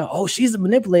just find out, oh, she's a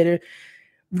manipulator.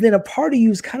 Then a part of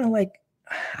you is kind of like,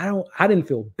 I didn't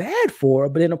feel bad for her,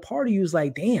 but then a part of you is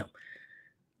like, damn,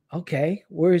 okay,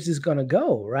 where is this going to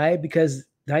go? Right? Because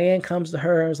Diane comes to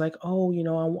her and is like,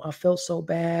 oh, I felt so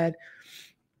bad.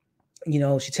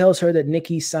 She tells her that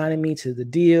Nikki's signing me to the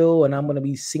deal and I'm going to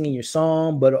be singing your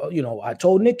song. But, I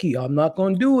told Nikki I'm not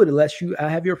going to do it unless I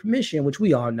have your permission, which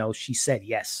we all know she said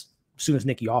yes as soon as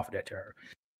Nikki offered it to her.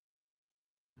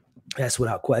 That's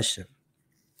without question.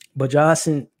 But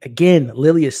Jocelyn, again,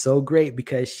 Lily is so great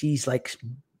because she's like,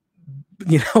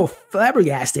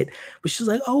 flabbergasted. But she's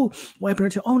like, oh, wiping her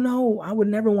tail. Oh, no, I would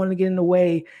never want to get in the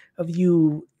way of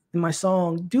you in my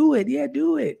song. Do it. Yeah,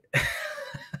 do it.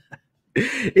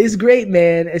 It's great,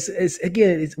 man.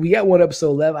 We got one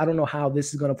episode left. I don't know how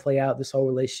this is going to play out, this whole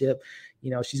relationship.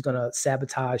 She's going to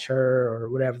sabotage her or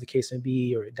whatever the case may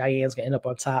be, or Diane's going to end up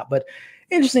on top. But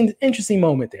interesting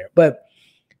moment there. But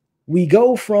we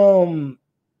go from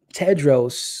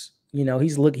Tedros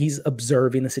he's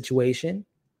observing the situation.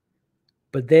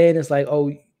 But then it's like,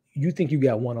 oh, you think you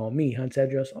got one on me, huh,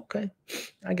 Tedros? Okay,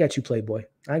 I got you, Playboy.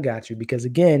 I got you. Because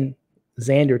again,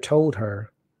 Xander told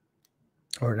her,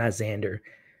 or not Xander,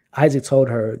 Isaac told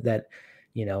her that,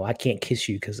 I can't kiss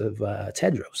you because of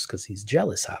Tedros, because he's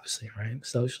jealous, obviously, right?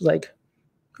 So she's like,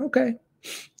 okay,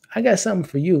 I got something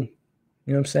for you.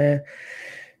 You know what I'm saying?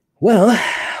 Well,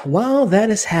 while that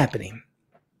is happening,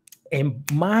 and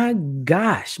my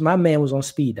gosh, my man was on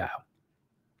speed dial.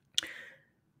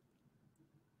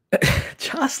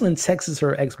 Jocelyn texts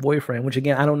her ex-boyfriend, which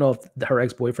again, I don't know if her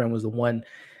ex-boyfriend was the one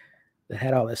that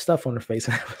had all that stuff on her face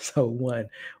in episode 1,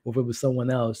 or if it was someone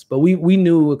else. But we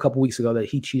knew a couple weeks ago that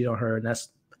he cheated on her, and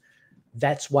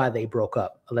that's why they broke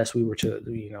up, unless we were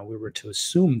to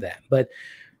assume that. But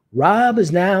Rob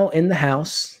is now in the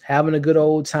house having a good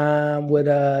old time with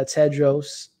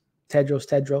Tedros.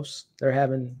 They're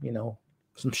having,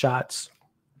 some shots.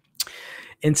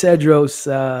 And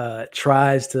Tedros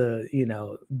tries to,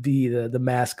 be the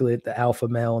masculine, the alpha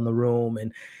male in the room,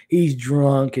 and he's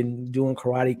drunk and doing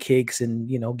karate kicks and,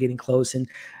 getting close. And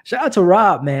shout out to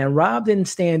Rob, man. Rob didn't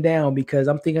stand down, because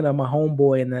I'm thinking of my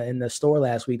homeboy in the store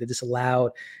last week that just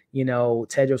allowed,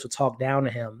 Tedros to talk down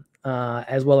to him,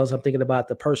 as well as I'm thinking about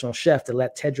the personal chef that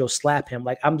let Tedros slap him.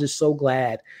 Like, I'm just so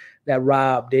glad that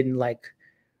Rob didn't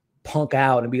punk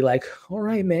out and be like, all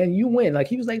right, man, you win. Like,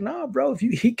 he was like, nah, bro.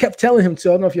 He kept telling him to.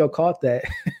 I don't know if y'all caught that.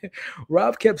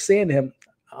 Rob kept saying to him,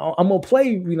 I'm gonna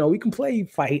play, we can play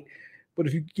fight, but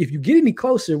if you get any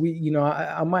closer,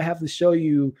 I might have to show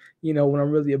you, what I'm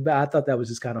really about. I thought that was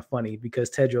just kind of funny, because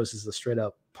Tedros is a straight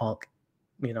up punk,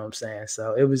 you know what I'm saying?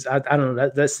 So it was, I don't know,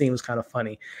 that scene was kind of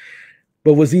funny.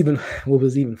 But what was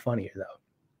even funnier though,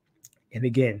 and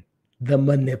again, the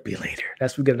manipulator,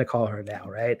 that's what we're gonna call her now,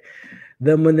 right?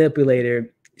 The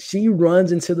manipulator, she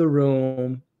runs into the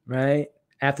room, right?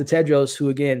 After Tedros, who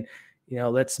again,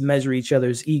 let's measure each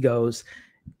other's egos.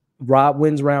 Rob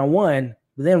wins round 1,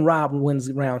 but then Rob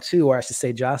wins round 2, or I should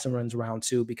say Jocelyn runs round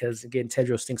 2, because again,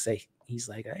 Tedros thinks that he's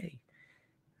like, hey,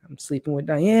 I'm sleeping with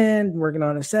Diane, working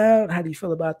on this out. How do you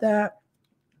feel about that?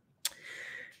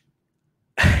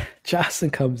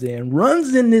 Jocelyn comes in,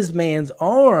 runs in this man's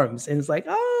arms, and it's like,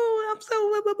 oh,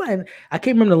 and I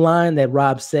can't remember the line that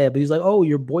Rob said, but he's like, oh,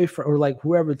 your boyfriend, or like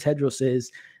whoever Tedros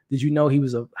is, did you know he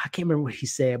was I can't remember what he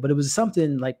said, but it was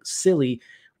something like silly,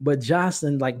 but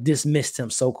Jocelyn dismissed him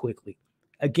so quickly.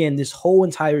 Again, this whole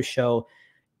entire show,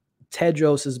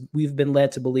 we've been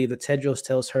led to believe that Tedros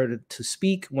tells her to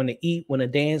speak, when to eat, when to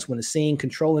dance, when to sing,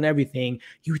 controlling everything.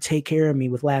 You take care of me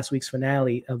with last week's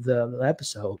finale of the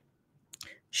episode.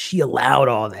 She allowed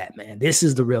all that, man. This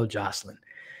is the real Jocelyn.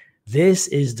 This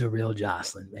is the real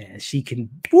Jocelyn, man. She can,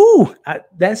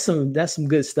 that's some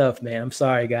good stuff, man. I'm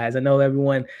sorry, guys. I know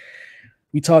everyone,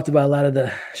 we talked about a lot of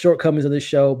the shortcomings of the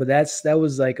show, but that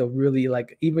was a really,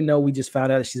 even though we just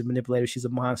found out that she's a manipulator, she's a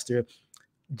monster,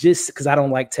 just because I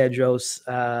don't like Tedros,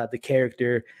 the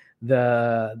character,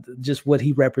 just what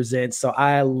he represents. So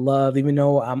I love, even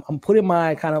though I'm putting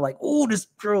my kind of oh, this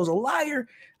girl's a liar,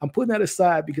 I'm putting that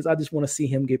aside, because I just want to see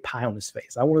him get pie on his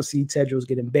face. I want to see Tedros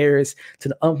get embarrassed to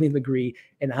the umpteenth degree.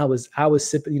 And I was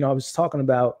sipping, I was talking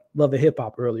about Love and Hip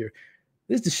Hop earlier.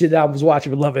 This is the shit that I was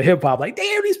watching with Love and Hip Hop. Like,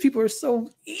 damn, these people are so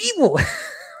evil.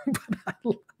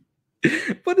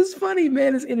 But it's funny,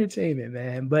 man. It's entertainment,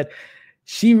 man. But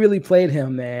she really played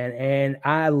him, man, and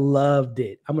I loved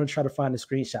it. I'm going to try to find a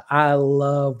screenshot. I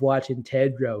love watching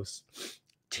Tedros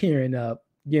tearing up,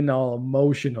 getting all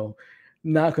emotional,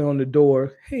 knocking on the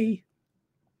door. Hey,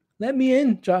 let me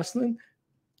in, Jocelyn.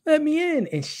 Let me in.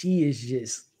 And she is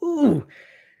just, ooh,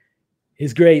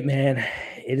 it's great, man.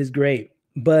 It is great.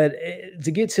 But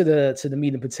to get to the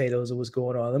meat and potatoes of what's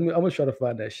going on, I'm going to try to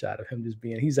find that shot of him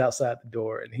he's outside the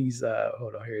door, and he's,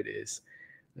 hold on, here it is.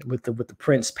 With the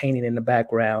prince painting in the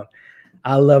background.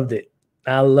 I loved it.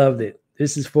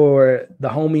 This is for the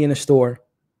homie in the store.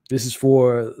 This is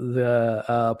for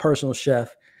the personal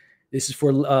chef. This is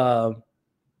for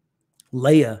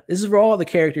Leia. This is for all the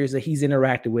characters that he's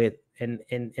interacted with and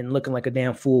looking like a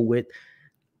damn fool with.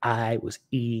 I was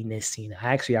eating this scene.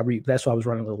 That's why I was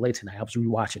running a little late tonight. I was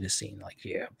rewatching this scene.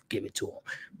 Yeah, give it to him.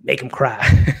 Make him cry.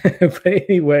 But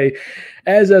anyway,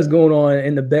 as that's going on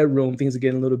in the bedroom, things are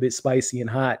getting a little bit spicy and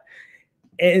hot.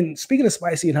 And speaking of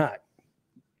spicy and hot,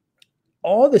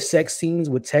 all the sex scenes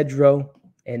with Tedros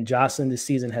and Jocelyn this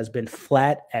season has been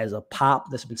flat as a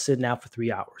pop that's been sitting out for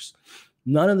 3 hours.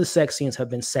 None of the sex scenes have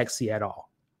been sexy at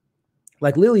all.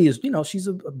 Like Lily is, she's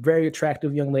a very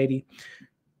attractive young lady.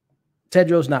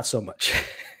 Tedros, not so much.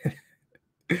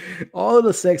 All of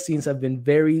the sex scenes have been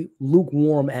very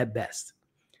lukewarm at best.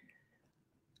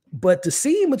 But the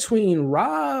scene between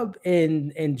Rob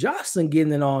and Jocelyn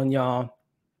getting it on, y'all,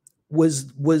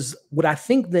 was what I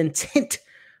think the intent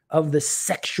of the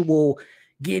sexual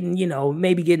getting,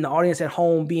 maybe getting the audience at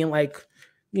home being like,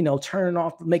 turning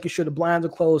off, making sure the blinds are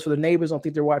closed so the neighbors don't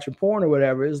think they're watching porn or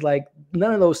whatever. It's like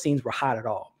none of those scenes were hot at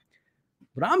all.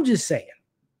 But I'm just saying,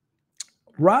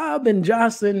 Rob and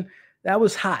Jocelyn, that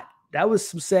was hot. That was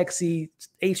some sexy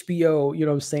HBO, you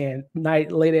know what I'm saying,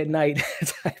 late at night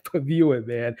type of viewing,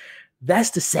 man.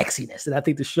 That's the sexiness that I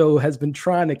think the show has been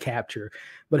trying to capture,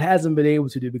 but hasn't been able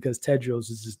to do because Tedros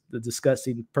is just the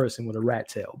disgusting person with a rat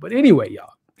tail. But anyway,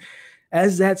 y'all,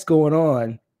 as that's going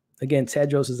on, again,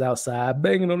 Tedros is outside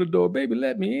banging on the door, baby,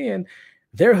 let me in.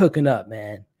 They're hooking up,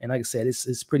 man. And like I said,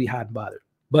 it's pretty hot and bothered.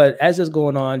 But as that's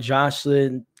going on,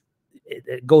 Jocelyn,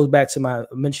 it goes back to my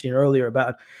mentioning earlier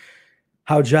about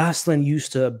how Jocelyn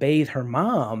used to bathe her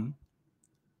mom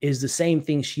is the same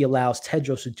thing she allows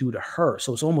Tedros to do to her.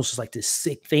 So it's almost like this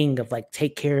sick thing of like,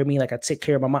 take care of me, like I take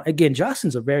care of my mom. Again,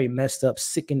 Jocelyn's a very messed up,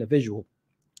 sick individual.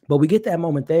 But we get that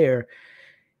moment there.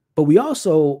 But we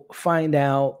also find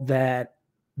out that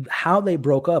how they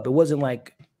broke up, it wasn't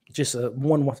like just a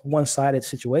one-sided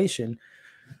situation.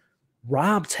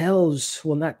 Rob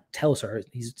not tells her,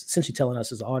 he's essentially telling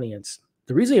us as an audience,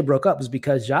 the reason they broke up is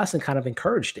because Jocelyn kind of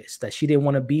encouraged this, that she didn't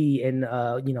want to be in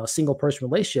a single person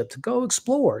relationship, to go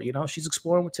explore. She's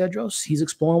exploring with Tedros. He's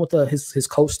exploring with his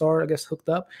co-star, I guess, hooked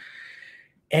up.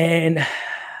 And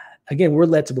again, we're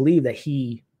led to believe that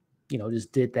he,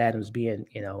 just did that and was being,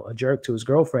 a jerk to his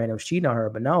girlfriend and was cheating on her.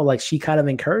 But no, like she kind of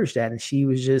encouraged that. And she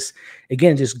was just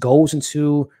goes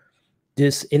into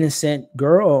this innocent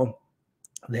girl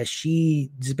that she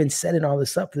just been setting all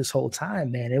this up this whole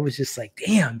time, man. It was just like,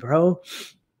 damn, bro.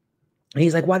 And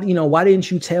he's like, why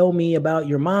didn't you tell me about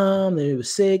your mom that it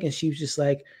was sick? And she was just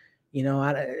like,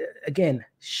 again,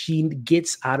 she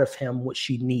gets out of him what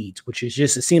she needs, which is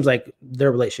just, it seems like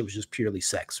their relationship was just purely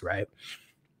sex, right?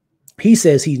 He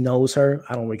says he knows her.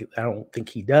 I don't think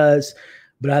he does.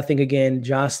 But I think, again,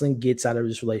 Jocelyn gets out of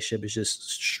this relationship is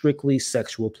just strictly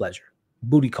sexual pleasure.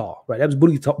 Booty call, right? That was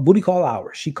booty call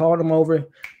hours. She called him over.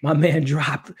 My man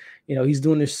dropped, he's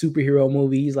doing this superhero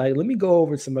movie. He's like, let me go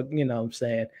over some, what I'm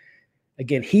saying.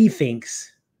 Again, he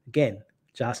thinks,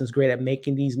 Jocelyn's great at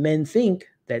making these men think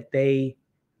that they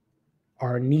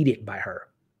are needed by her.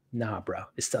 Nah, bro,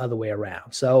 it's the other way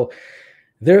around. So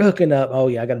they're hooking up. Oh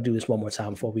yeah, I got to do this one more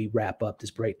time before we wrap up this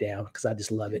breakdown because I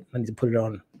just love it. I need to put it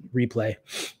on replay.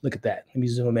 Look at that. Let me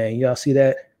zoom in. Y'all see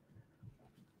that?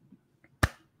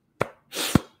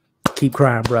 Keep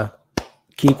crying, bro.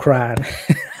 Keep crying.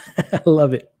 I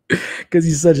love it because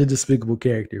he's such a despicable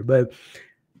character. But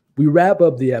we wrap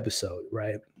up the episode,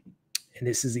 right? And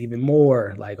this is even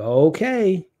more like,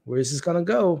 okay, where's this going to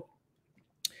go?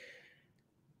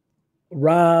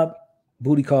 Rob,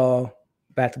 booty call,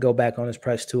 about to go back on his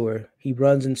press tour. He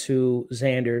runs into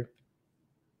Xander,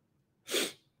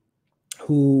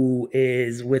 who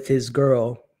is with his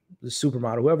girl, the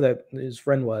supermodel, whoever that his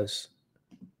friend was.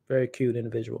 Very cute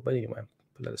individual. But anyway,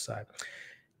 put that aside.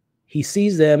 He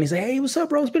sees them. He's like, hey, what's up,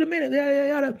 bro? It's been a minute.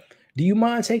 Yeah. Do you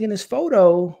mind taking this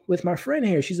photo with my friend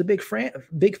here? She's a big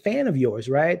fan of yours,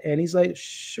 right? And he's like,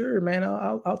 sure, man.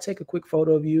 I'll take a quick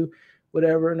photo of you.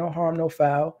 Whatever. No harm, no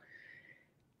foul.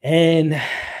 And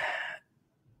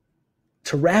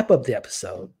to wrap up the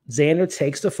episode, Xander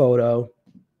takes the photo.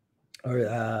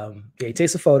 He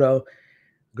takes a photo.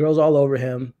 Girls all over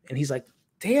him. And he's like,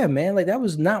 damn, man, like that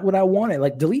was not what I wanted.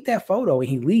 Like, delete that photo, and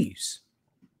he leaves.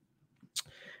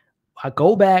 I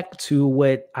go back to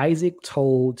what Isaac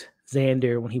told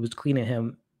Xander when he was cleaning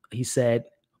him. He said,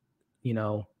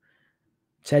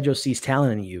 Tedros sees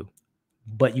talent in you,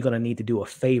 but you're going to need to do a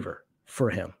favor for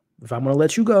him. If I'm going to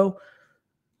let you go,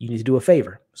 you need to do a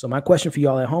favor. So my question for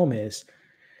y'all at home is,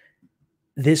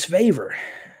 this favor,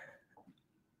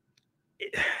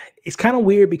 it's kind of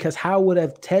weird because how would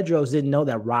have Tedros didn't know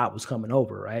that Rob was coming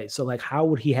over, right? So like, how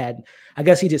would he I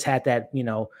guess he just had that,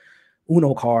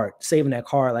 Uno card, saving that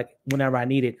card, like whenever I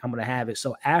need it, I'm going to have it.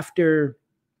 So after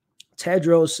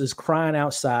Tedros is crying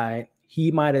outside,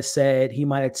 he might have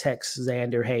texted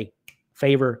Xander, hey,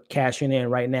 favor cashing in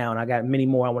right now. And I got many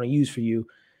more I want to use for you.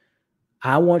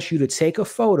 I want you to take a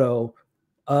photo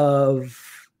of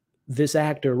this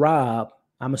actor, Rob.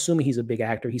 I'm assuming he's a big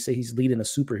actor. He said he's leading a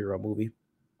superhero movie.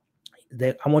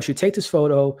 I want you to take this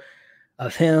photo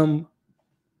of him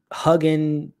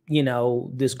hugging,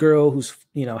 this girl who's,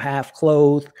 half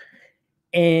clothed.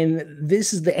 And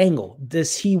this is the angle.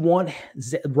 Does he want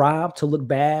Rob to look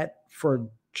bad for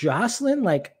Jocelyn?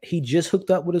 Like, he just hooked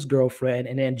up with his girlfriend,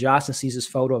 and then Jocelyn sees this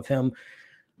photo of him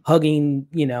hugging,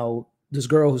 this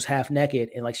girl who's half naked,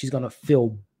 and like she's going to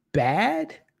feel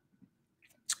bad.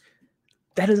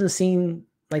 that doesn't seem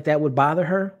like that would bother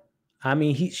her. I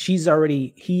mean, he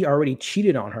already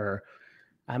cheated on her.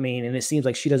 I mean, and it seems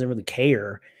like she doesn't really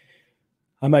care.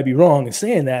 I might be wrong in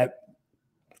saying that.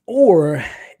 Or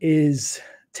is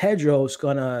Tedros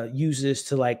gonna use this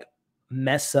to like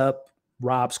mess up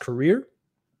Rob's career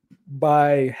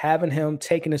by having him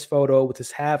taking his photo with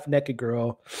this half naked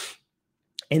girl,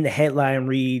 and the headline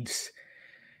reads,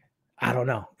 I don't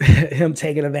know, him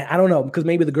taking advantage. I don't know, because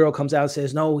maybe the girl comes out and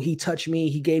says, no, he touched me.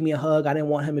 He gave me a hug. I didn't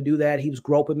want him to do that. He was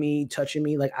groping me, touching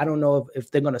me. Like, I don't know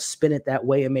if they're going to spin it that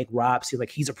way and make Rob see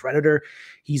like he's a predator.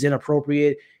 He's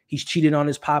inappropriate. He's cheated on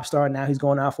his pop star. And now he's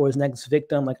going out for his next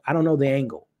victim. Like, I don't know the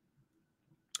angle.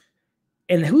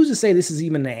 And who's to say this is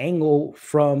even the angle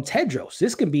from Tedros?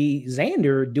 This could be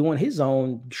Xander doing his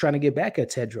own, trying to get back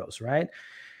at Tedros, right?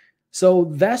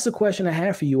 So that's the question I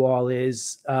have for you all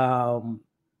is,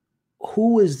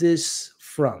 who is this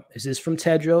from? Is this from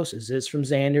Tedros? Is this from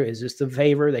Xander? Is this the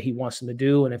favor that he wants him to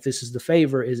do? And if this is the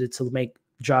favor, is it to make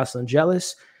Jocelyn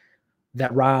jealous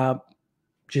that Rob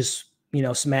just,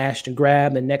 smashed and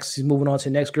grabbed, and next he's moving on to the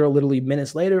next girl literally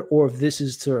minutes later? Or if this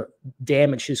is to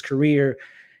damage his career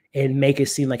and make it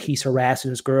seem like he's harassing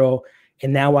this girl.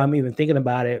 And now I'm even thinking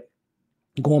about it,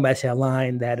 going back to that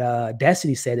line that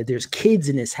Destiny said, that there's kids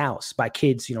in his house. By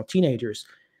kids, teenagers.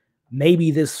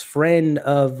 Maybe this friend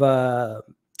of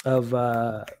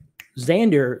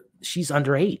Xander, she's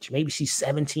underage. Maybe she's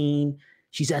 17.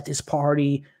 She's at this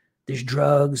party. There's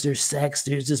drugs. There's sex.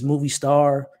 There's this movie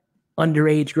star,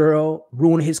 underage girl,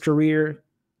 ruin his career.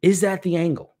 Is that the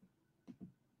angle?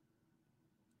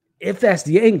 If that's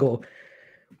the angle,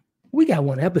 we got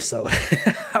one episode.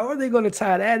 How are they going to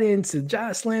tie that into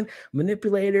Jocelyn,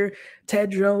 Manipulator,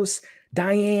 Tedros,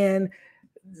 Diane,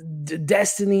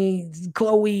 Destiny,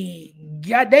 Chloe?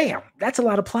 Goddamn, that's a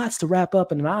lot of plots to wrap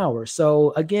up in an hour.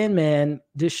 So again, man,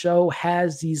 this show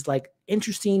has these like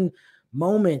interesting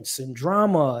moments and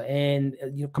drama and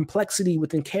complexity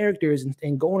within characters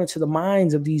and going into the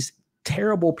minds of these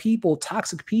terrible people,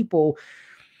 toxic people.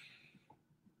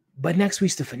 But next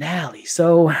week's the finale.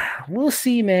 So we'll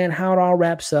see, man, how it all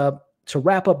wraps up. To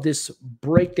wrap up this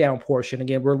breakdown portion,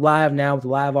 again, we're live now with the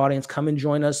live audience. Come and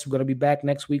join us. We're going to be back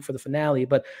next week for the finale.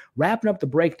 But wrapping up the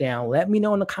breakdown, let me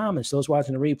know in the comments, those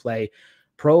watching the replay,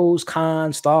 pros,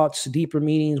 cons, thoughts, deeper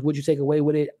meanings. What'd you take away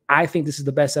with it? I think this is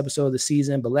the best episode of the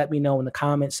season, but let me know in the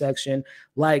comment section.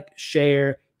 Like,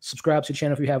 share, subscribe to the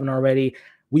channel if you haven't already.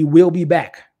 We will be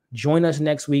back. Join us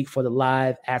next week for the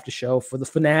live after show for the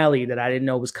finale that I didn't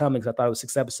know was coming because I thought it was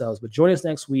 6 episodes. But join us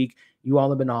next week. You all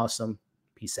have been awesome.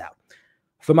 Peace out.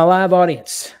 For my live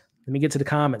audience, let me get to the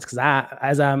comments, because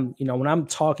when I'm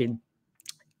talking,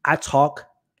 I talk,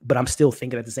 but I'm still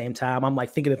thinking at the same time. I'm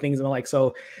like thinking of things, and I'm like,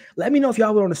 so let me know if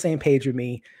y'all were on the same page with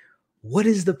me. What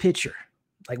is the picture?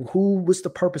 Like, what's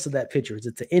the purpose of that picture? Is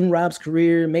it to end Rob's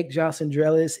career, make Jocelyn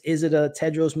jealous? Is it a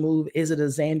Tedros move? Is it a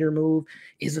Xander move?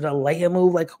 Is it a Leia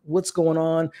move? Like, what's going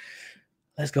on?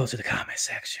 Let's go to the comment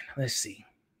section. Let's see.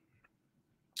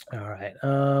 All right.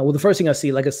 Well, the first thing I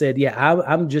see, like I said, yeah,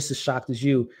 I'm just as shocked as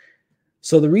you.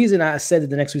 So the reason I said that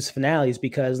the next week's finale is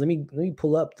because let me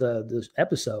pull up the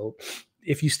episode.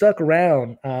 If you stuck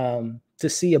around to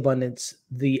see Abundance,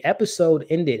 the episode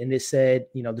ended and it said,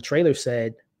 the trailer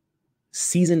said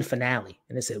season finale,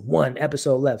 and it said 1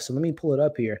 episode left. So let me pull it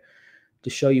up here to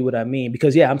show you what I mean.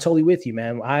 Because yeah, I'm totally with you,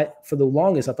 man. For the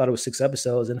longest I thought it was 6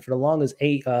 episodes, and for the longest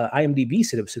IMDb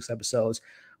said it was 6 episodes.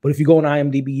 But if you go on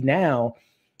IMDb now,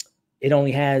 it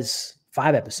only has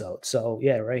 5 episodes. So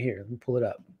yeah, right here. Let me pull it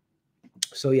up.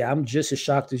 So yeah, I'm just as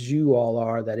shocked as you all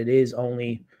are that it is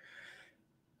only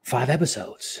 5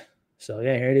 episodes. So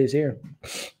yeah, here it is here.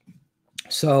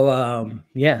 So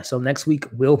yeah, so next week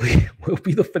will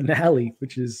be the finale,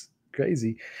 which is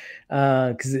crazy.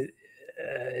 Because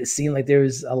it seemed like there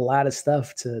was a lot of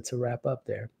stuff to wrap up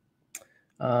there.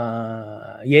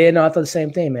 Yeah, no, I thought the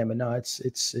same thing, man. But no,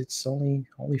 it's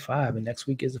only 5, and next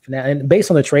week is the finale. And based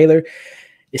on the trailer,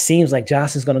 it seems like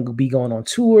Jocelyn's gonna be going on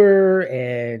tour,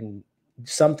 and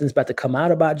something's about to come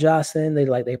out about Jocelyn.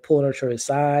 They pulling her to the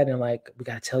side and like, we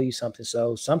gotta tell you something.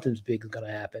 So something's big is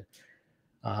gonna happen.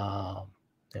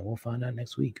 And we'll find out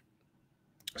next week.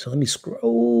 So let me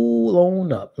scroll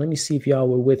on up. Let me see if y'all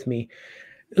were with me.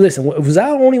 Listen, was I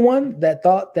the only one that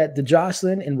thought that the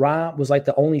Jocelyn and Rob was like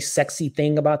the only sexy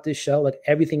thing about this show? Like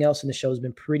everything else in the show has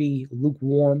been pretty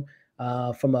lukewarm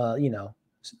from a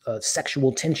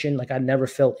sexual tension. Like I never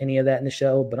felt any of that in the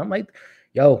show. But I'm like,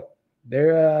 yo,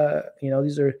 they're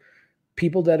these are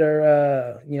people that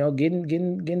are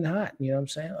getting hot. You know what I'm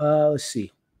saying? Let's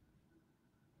see.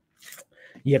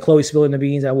 Yeah, Chloe spilling the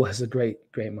beans. That was a great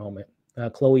moment.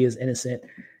 Chloe is innocent.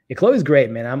 Yeah, Chloe's great,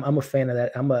 man. I'm a fan of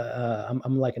that. I'm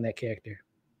liking that character.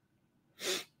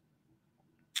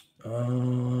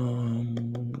 And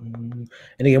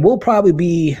again, we'll probably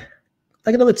be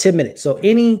like another 10 minutes. So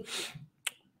and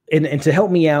to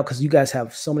help me out, because you guys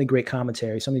have so many great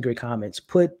commentary, so many great comments,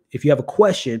 if you have a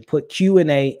question, put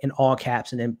Q&A in all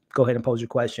caps and then go ahead and pose your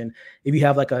question. If you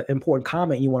have like an important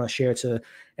comment you want to share to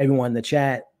everyone in the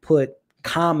chat, put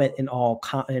comment in all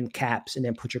in caps and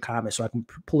then put your comment so I can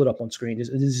pull it up on screen. This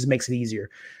just makes it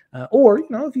easier. Or,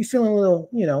 if you're feeling a little,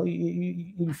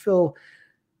 you feel,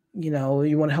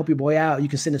 you want to help your boy out, you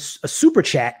can send a super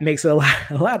chat. It makes it a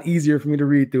lot easier for me to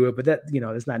read through it, but that,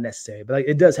 it's not necessary, but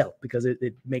it does help because it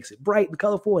makes it bright and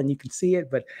colorful and you can see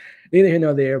it. But neither here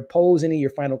nor there. Pose any of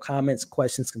your final comments,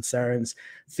 questions, concerns,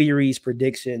 theories,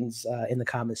 predictions in the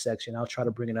comment section. I'll try to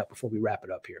bring it up before we wrap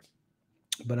it up here.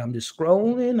 But I'm just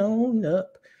scrolling on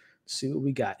up, see what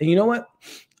we got. And you know what?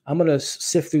 I'm going to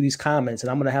sift through these comments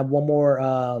and I'm going to have one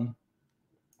more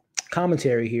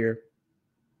commentary here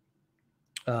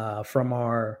from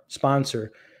our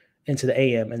sponsor, Into the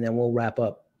AM, and then we'll wrap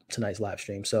up tonight's live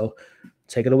stream. So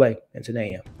take it away, Into the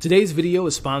AM. Today's video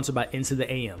is sponsored by Into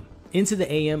the AM. Into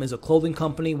the AM is a clothing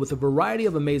company with a variety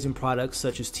of amazing products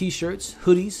such as t-shirts,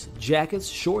 hoodies, jackets,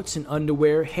 shorts and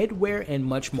underwear, headwear, and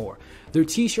much more. Their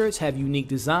t-shirts have unique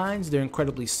designs, they're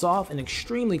incredibly soft and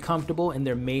extremely comfortable, and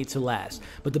they're made to last.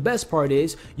 But the best part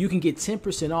is you can get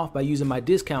 10% off by using my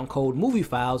discount code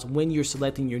MovieFiles when you're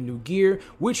selecting your new gear,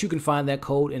 which you can find that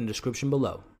code in the description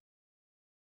below.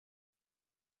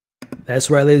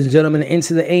 That's right, ladies and gentlemen.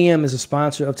 Into the AM is a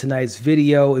sponsor of tonight's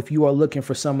video. If you are looking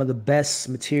for some of the best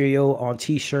material on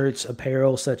t-shirts,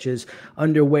 apparel, such as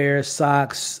underwear,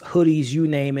 socks, hoodies, you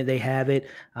name it, they have it.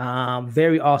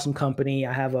 Very awesome company.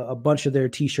 I have a bunch of their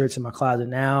t-shirts in my closet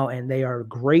now, and they are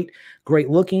great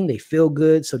looking. They feel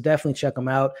good, so definitely check them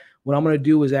out. What I'm going to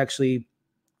do is actually,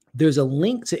 there's a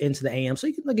link to Into the AM. So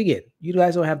you can look again. You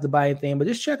guys don't have to buy anything, but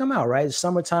just check them out, right? It's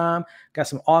summertime. Got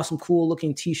some awesome, cool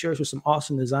looking t-shirts with some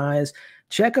awesome designs.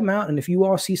 Check them out. And if you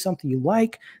all see something you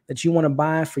like that you want to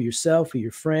buy for yourself or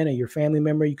your friend or your family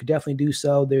member, you could definitely do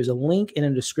so. There's a link in the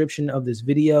description of this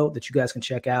video that you guys can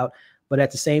check out. But at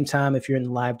the same time, if you're in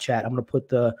the live chat, I'm going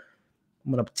to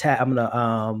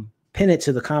pin it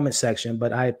to the comment section,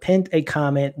 but I pinned a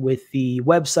comment with the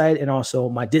website and also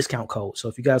my discount code. So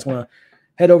if you guys want to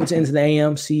head over to Into the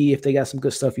AM, see if they got some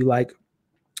good stuff you like.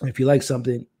 If you like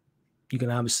something, you can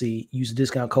obviously use the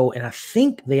discount code. And I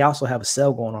think they also have a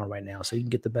sale going on right now, so you can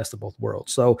get the best of both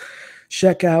worlds. So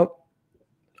check out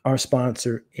our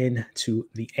sponsor, Into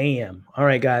the AM. All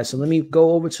right, guys. So let me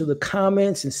go over to the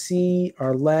comments and see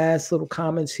our last little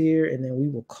comments here, and then we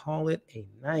will call it a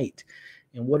night.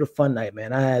 And what a fun night,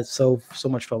 man. I had so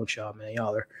much fun with y'all, man.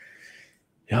 Y'all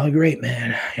are great,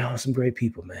 man. Y'all are some great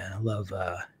people, man. I love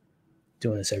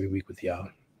doing this every week with y'all.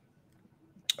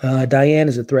 Diane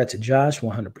is a threat to Josh,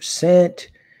 100%.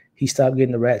 He stopped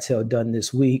getting the rat tail done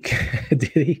this week.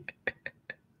 Did he?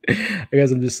 I guess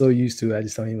I'm just so used to it. I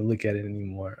just don't even look at it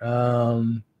anymore.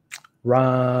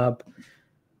 Rob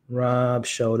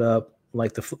showed up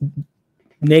like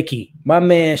Nikki, my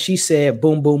man, she said,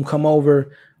 boom, boom, come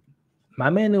over. My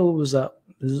man knew it was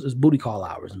booty call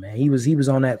hours, man. He was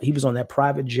on that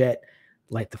private jet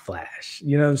like the Flash.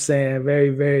 You know what I'm saying? Very,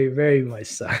 very, very much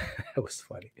so. That was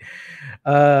funny.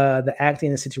 The acting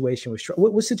in the situation was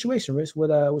what situation, Rich?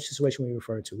 What situation were you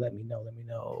referring to? Let me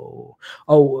know.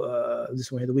 Oh,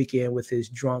 this one here, the weekend with his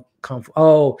drunk comfort.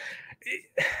 Oh,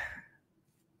 I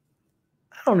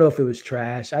don't know if it was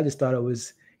trash. I just thought it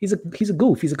was he's a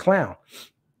goof, he's a clown.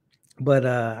 But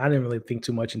I didn't really think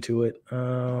too much into it.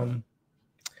 I'm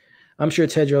sure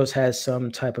Tedros has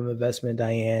some type of investment,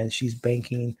 Diane. She's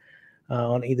banking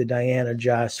on either Diane or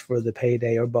Josh for the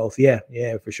payday or both. Yeah,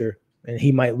 for sure. And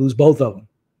he might lose both of them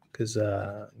because,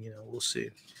 we'll see.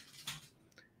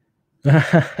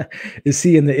 Is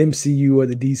he in the MCU or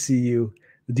the DCU?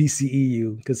 The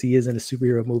DCEU, because he is in a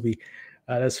superhero movie.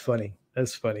 That's funny.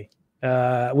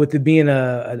 With it being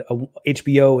a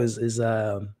HBO is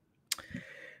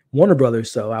Warner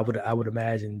Brothers, so I would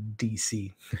imagine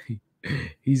DC.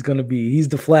 He's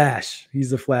the Flash.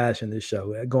 He's the Flash in this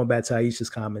show. Going back to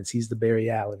Aisha's comments, he's the Barry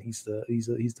Allen. He's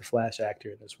the Flash actor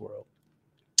in this world.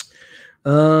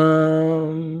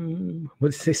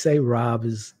 What did they say? Rob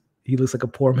he looks like a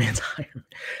poor man's Iron Man.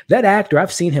 That actor,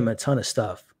 I've seen him in a ton of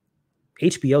stuff.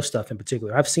 HBO stuff in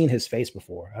particular. I've seen his face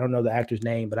before. I don't know the actor's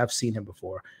name, but I've seen him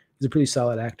before. He's a pretty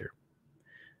solid actor.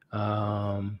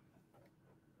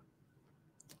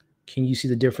 Can you see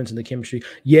the difference in the chemistry?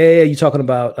 Yeah, you talking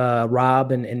about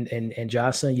Rob and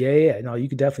Jocelyn? Yeah. No, you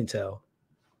could definitely tell.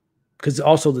 Because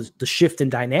also the shift in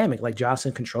dynamic, like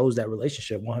Jocelyn controls that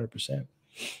relationship 100%.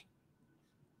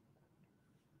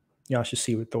 Y'all should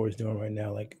see what Thor's doing right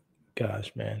now. Like,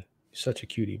 gosh, man, he's such a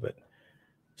cutie, but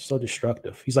so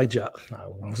destructive. He's like, I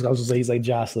was gonna say he's like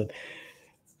Jocelyn.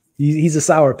 He's a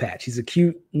sour patch. He's a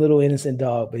cute little innocent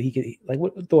dog, but he could like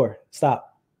what Thor?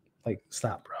 Stop, like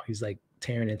stop, bro. He's like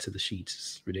tearing into the sheets.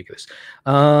 It's ridiculous.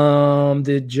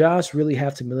 Did Joss really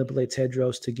have to manipulate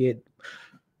Tedros to get?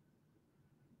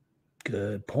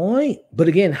 Good point. But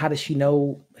again, how does she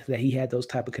know that he had those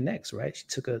type of connects? Right? She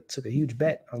took a huge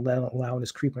bet on allowing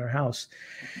this creep in her house.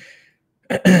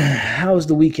 How is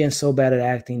the weekend so bad at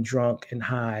acting drunk and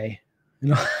high?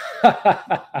 You know.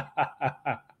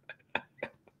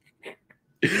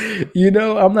 You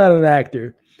know, I'm not an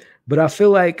actor, but I feel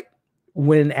like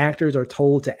when actors are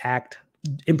told to act,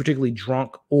 in particularly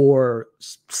drunk or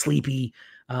sleepy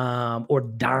or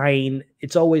dying,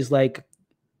 it's always like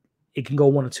it can go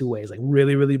one of two ways, like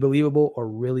really, really believable or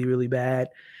really, really bad.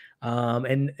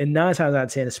 And 9 times out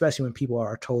of 10, especially when people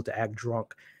are told to act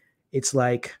drunk, it's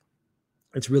like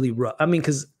it's really rough. I mean,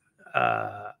 because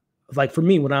like for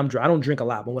me, when I'm drunk, I don't drink a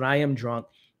lot, but when I am drunk,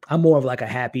 I'm more of like a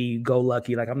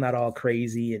happy-go-lucky. Like I'm not all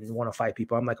crazy and want to fight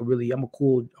people. I'm a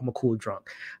cool drunk.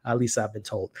 At least I've been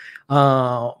told.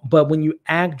 But when you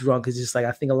act drunk, it's just like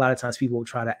I think a lot of times people will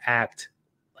try to act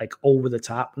like over the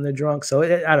top when they're drunk. So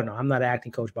I don't know. I'm not an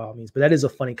acting coach by all means, but that is a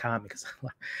funny comment because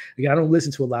again, I don't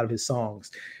listen to a lot of his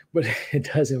songs, but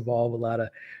it does involve a lot of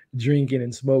drinking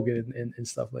and smoking and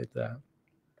stuff like that.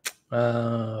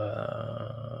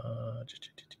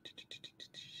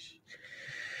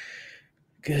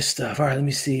 Good stuff. All right, let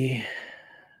me see.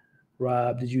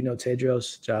 Rob, did you know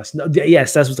Tedros? Josh? No,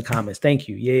 yes, that's what the comments. Thank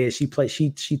you. Yeah, she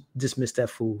dismissed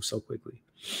that fool so quickly.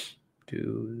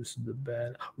 Dude, this is the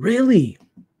bad. Really?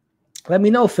 Let me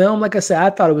know, film. Like I said,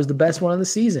 I thought it was the best one of the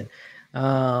season.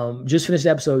 Just finished the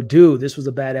episode. Dude, this was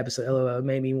a bad episode. It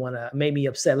made me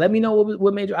upset. Let me know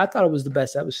what made you. I thought it was the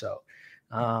best episode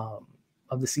of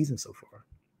the season so far.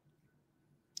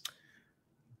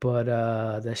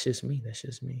 But that's just me.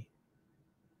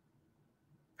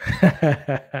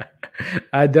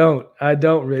 I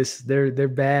don't risk. They're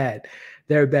bad.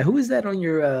 They're bad. Who is that on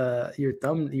your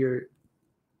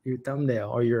thumbnail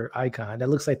or your icon? That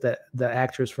looks like the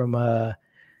actress from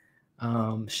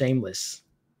Shameless.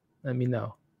 Let me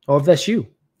know. Or if that's you.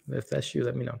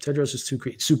 Let me know. Tedros is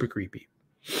super creepy.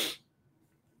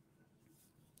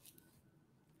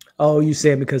 Oh, you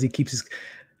saying because he keeps his.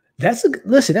 That's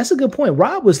a good point.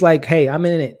 Rob was like, "Hey, I'm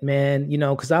in it, man. You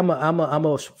know, because I'm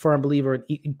a firm believer in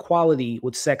equality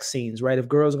with sex scenes, right? If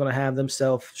girls are gonna have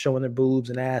themselves showing their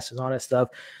boobs and ass and all that stuff,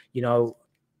 you know,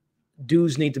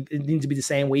 dudes need to be the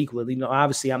same way equally. You know,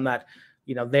 obviously, I'm not,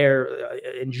 you know, there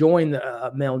enjoying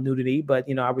the male nudity, but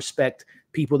you know, I respect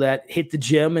people that hit the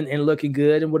gym and looking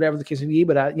good and whatever the case may be.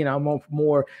 But I'm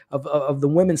more of the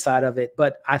women's side of it.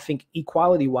 But I think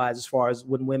equality wise, as far as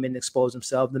when women expose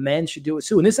themselves, the men should do it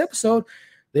too. In this episode,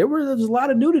 there was a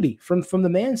lot of nudity from the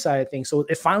man side of things. So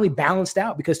it finally balanced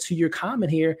out because to your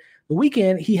comment here, the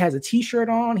weekend, he has a t-shirt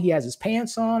on, he has his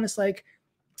pants on. It's like,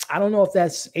 I don't know if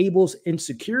that's Abel's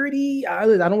insecurity. I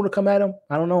don't want to come at him.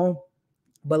 I don't know.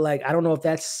 But like, I don't know if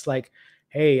that's like,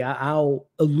 hey, I'll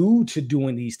allude to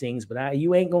doing these things, but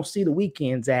you ain't gonna see the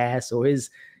weekend's ass or his,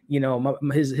 you know,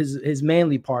 his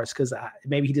manly parts because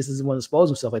maybe he just doesn't want to expose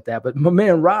himself like that. But my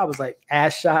man Rob was like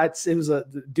ass shots. It was a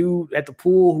dude at the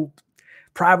pool who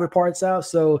private parts out.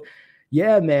 So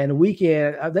yeah, man, the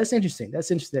weekend. That's interesting.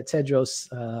 That's interesting that Tedros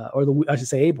or I should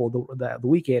say Abel, the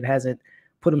weekend hasn't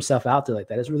put himself out there like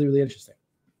that. It's really, really interesting.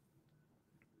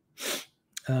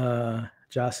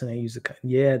 Jocelyn used the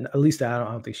yeah, at least I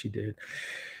don't think she did.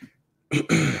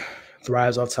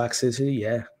 Thrives off toxicity.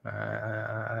 Yeah,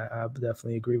 I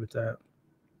definitely agree with that.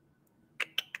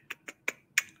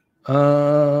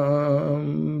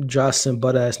 Jocelyn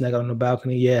butt ass nigga on the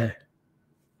balcony. Yeah.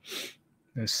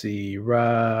 Let's see.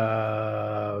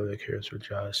 Rob cares for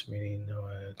Josh meaning no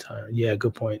time. Yeah,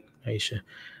 good point, Aisha.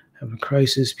 Having a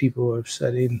crisis, people are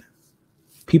upsetting.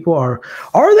 People are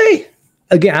they?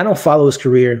 Again, I don't follow his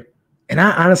career. And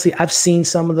I honestly, I've seen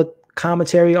some of the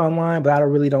commentary online, but I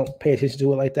really don't pay attention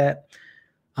to it like that.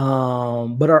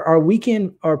 But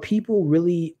are people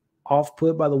really off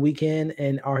put by the weekend,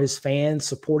 and are his fans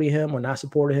supporting him or not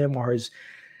supporting him?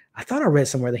 I thought I read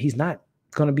somewhere that he's not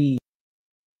going to be.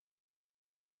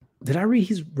 Did I read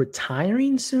he's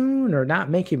retiring soon or not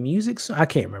making music soon? I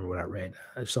can't remember what I read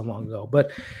so long ago.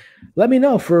 But let me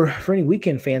know for any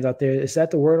weekend fans out there. Is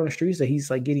that the word on the streets that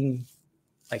he's like getting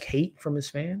like hate from his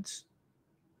fans?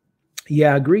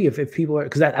 Yeah, I agree. If people are,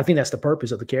 because I think that's the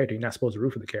purpose of the character. You're not supposed to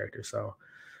root for the character. So,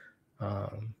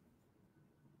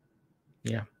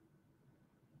 yeah.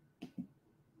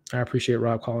 I appreciate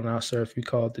Rob calling out, sir. If you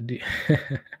called the D,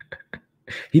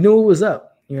 he knew what was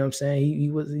up. You know what I'm saying? He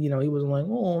was, he wasn't like,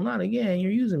 oh, not again.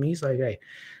 You're using me. He's like, hey,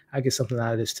 I get something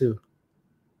out of this too.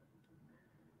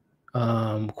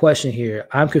 Question here.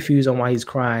 I'm confused on why he's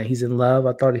crying. He's in love.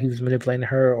 I thought he was manipulating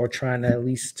her or trying to at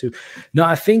least to. No,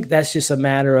 I think that's just a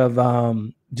matter of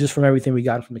just from everything we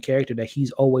got from the character that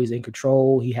he's always in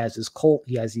control. He has this cult.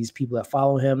 He has these people that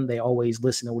follow him. They always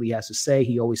listen to what he has to say.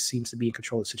 He always seems to be in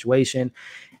control of the situation.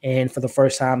 And for the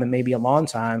first time in maybe a long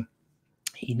time,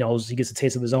 he knows he gets a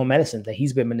taste of his own medicine, that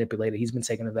he's been manipulated, he's been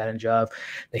taken advantage of,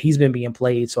 that he's been being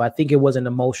played. So I think it wasn't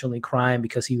emotionally crying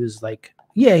because he was like,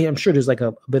 yeah, I'm sure there's like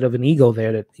a bit of an ego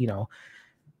there that,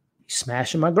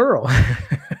 smashing my girl.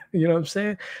 You know what I'm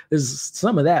saying? There's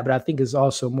some of that, but I think it's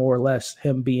also more or less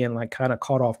him being like kind of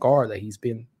caught off guard that he's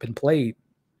been played,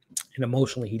 and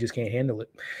emotionally he just can't handle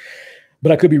it.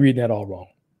 But I could be reading that all wrong.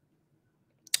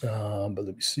 But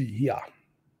let me see. Yeah.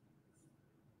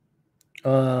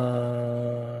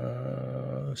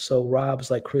 So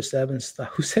Rob's like Chris Evans.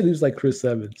 Who said he was like Chris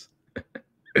Evans?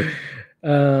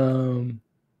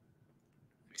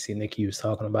 See, Nikki was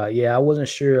talking about. Yeah, I wasn't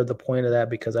sure of the point of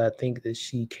that because I think that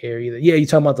she carried it. Yeah, you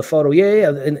talking about the photo? Yeah,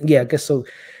 and yeah. I guess so.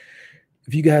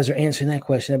 If you guys are answering that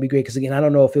question, that'd be great. Because again, I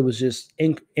don't know if it was just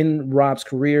in Rob's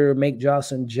career, make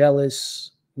Jocelyn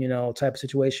jealous, type of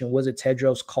situation. Was it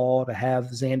Tedros' call to have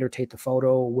Xander take the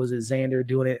photo? Was it Xander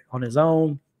doing it on his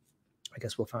own? I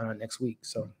guess we'll find out next week.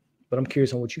 So, but I'm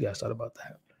curious on what you guys thought about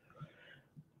that.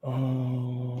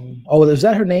 Oh, is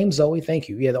that her name, Zoe? Thank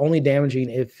you. Yeah, the only damaging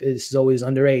if Zoe's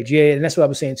underage. Yeah, and that's what I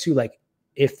was saying too. Like,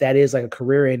 if that is like a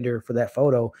career ender for that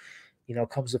photo,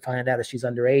 comes to find out that she's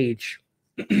underage,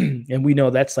 and we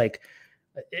know that's like,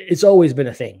 it's always been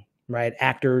a thing, right?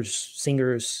 Actors,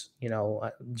 singers.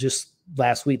 Just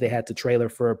last week they had the trailer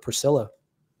for Priscilla,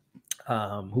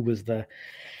 who was the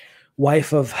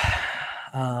wife of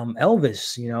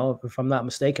Elvis, if I'm not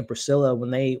mistaken, Priscilla,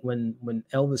 when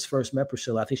Elvis first met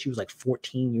Priscilla, I think she was like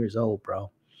 14 years old, bro.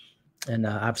 And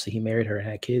obviously he married her and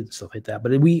had kids and stuff like that.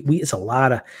 But it's a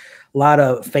lot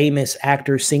of famous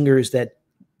actors, singers that,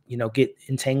 get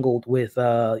entangled with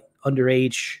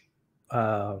underage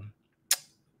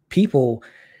people.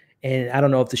 And I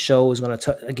don't know if the show is going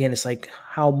to, again, it's like,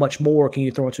 how much more can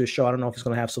you throw into a show? I don't know if it's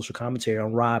going to have social commentary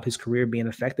on Rob, his career being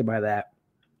affected by that.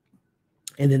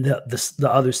 And then the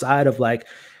other side of like,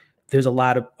 there's a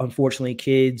lot of, unfortunately,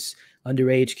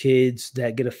 underage kids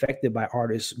that get affected by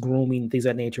artists, grooming, things of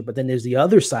that nature. But then there's the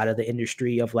other side of the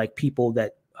industry of like people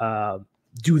that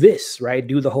do this, right?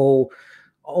 Do the whole,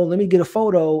 oh, let me get a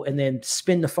photo and then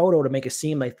spin the photo to make it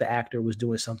seem like the actor was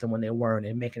doing something when they weren't,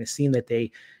 and making it seem that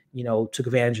they, took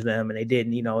advantage of them and they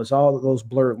didn't. It's all of those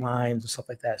blurred lines and stuff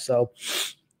like that. So,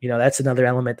 that's another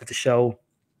element that the show,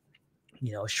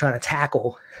 is trying to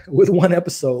tackle with one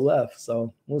episode left.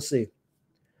 So we'll see.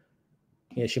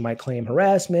 Yeah, she might claim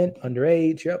harassment,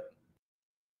 underage. Yep.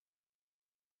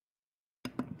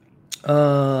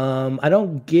 I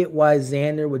don't get why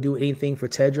Xander would do anything for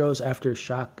Tedros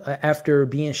after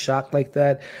being shocked like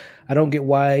that. I don't get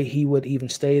why he would even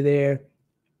stay there.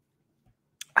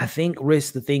 I think,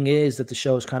 Riz, the thing is that the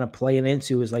show is kind of playing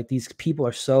into is like, these people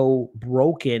are so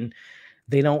broken,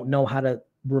 they don't know how to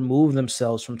remove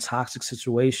themselves from toxic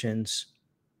situations,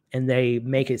 and they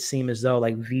make it seem as though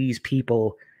like these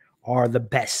people are the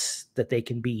best that they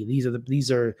can be.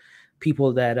 These are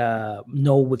people that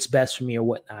know what's best for me or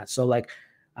whatnot. So like,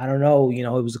 I don't know,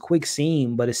 it was a quick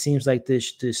scene, but it seems like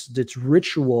this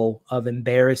ritual of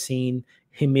embarrassing,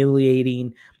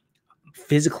 humiliating,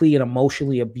 physically and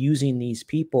emotionally abusing these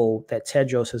people that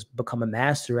Tedros has become a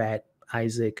master at,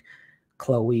 Isaac,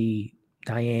 Chloe,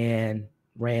 Diane,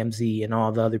 Ramsey, and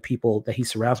all the other people that he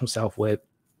surrounds himself with,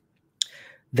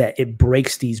 that it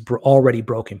breaks these already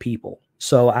broken people.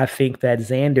 So I think that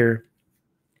Xander,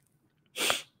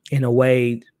 in a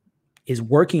way, is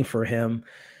working for him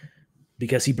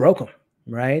because he broke him,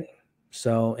 right?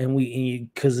 So,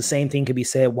 because the same thing could be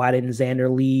said, why didn't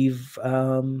Xander leave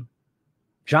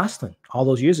Jocelyn all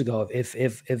those years ago? If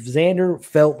Xander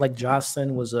felt like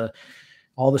Jocelyn was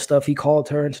all the stuff he called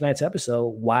her in tonight's episode,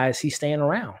 why is he staying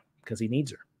around? Because he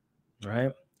needs her,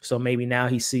 right? So maybe now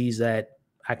he sees that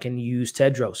I can use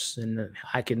Tedros and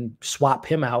I can swap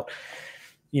him out,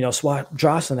 swap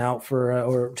Jocelyn out for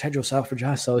or Tedros out for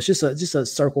Josh. So it's just a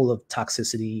circle of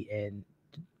toxicity and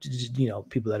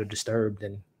people that are disturbed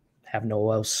and have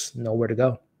nowhere to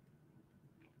go.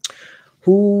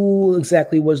 Who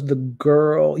exactly was the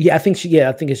girl? Yeah, I think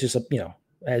it's just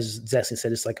as Zesty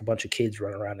said, it's like a bunch of kids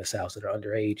running around this house that are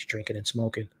underage, drinking and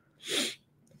smoking.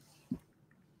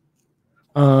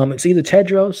 It's either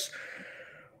Tedros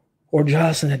Or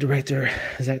Jocelyn, the director,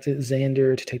 has acted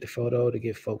Xander to take the photo to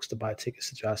get folks to buy tickets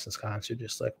to Jocelyn's concert,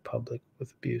 just like public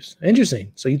with abuse.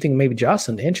 Interesting. So you think maybe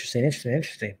Jocelyn? Interesting.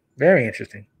 Very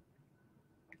interesting.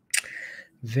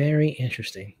 Very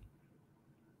interesting.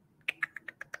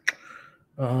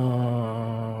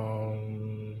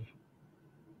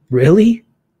 Really?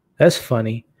 That's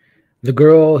funny. The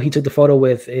girl he took the photo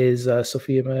with is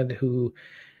Sophia Med, who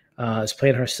is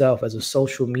playing herself as a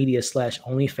social media /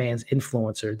 OnlyFans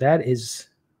influencer. That is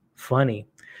funny.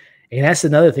 And that's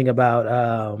another thing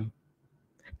about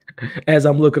as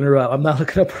I'm looking her up. I'm not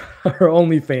looking up her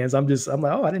OnlyFans. I'm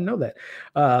like, oh, I didn't know that.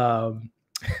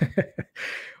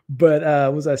 But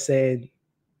what was I saying?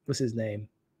 What's his name?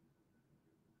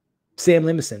 Sam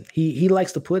Levinson. He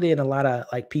likes to put in a lot of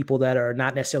like people that are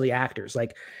not necessarily actors.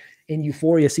 Like in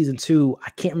Euphoria season 2, I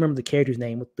can't remember the character's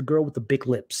name, with the girl with the big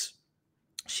lips.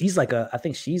 She's like I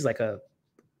think she's like a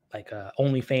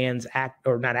OnlyFans act,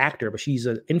 or not actor, but she's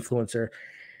an influencer.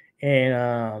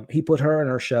 And he put her in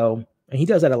her show, and he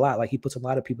does that a lot. Like he puts a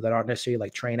lot of people that aren't necessarily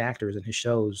like trained actors in his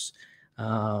shows.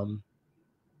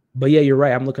 But yeah, you're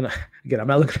right. I'm not looking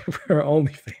for her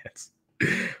OnlyFans,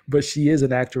 but she is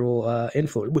an actual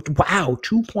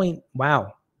influencer.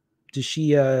 Wow, does she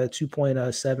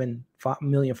 2.7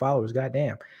 million followers?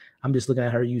 Goddamn. I'm just looking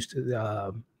at her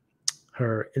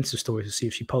her Insta stories to see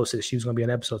if she posted she was going to be on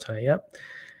an episode tonight. Yep,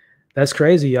 that's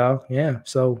crazy, y'all. Yeah.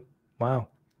 So wow.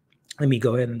 Let me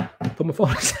go ahead and put my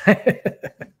phone aside.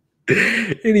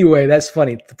 Anyway, that's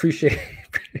funny. Appreciate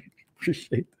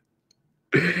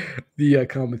the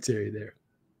commentary there.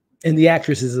 And the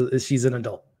actress she's an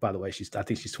adult, by the way. I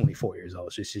think she's 24 years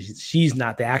old. She's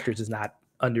not, the actress is not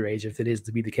underage. If it is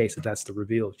to be the case, if that's the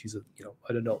reveal, she's an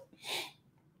adult.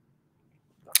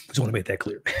 Just want to make that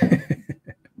clear.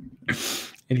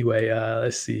 Anyway,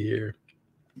 let's see here.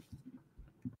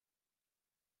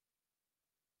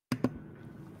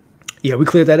 Yeah, we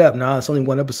cleared that up. No, it's only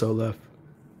one episode left.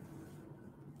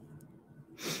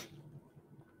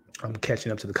 I'm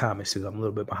catching up to the comments because I'm a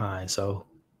little bit behind. So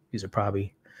these are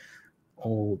probably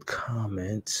old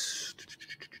comments.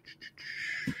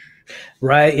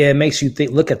 Right? Yeah, it makes you think.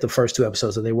 Look at the first 2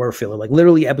 episodes that they were filler. Like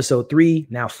literally episode 3,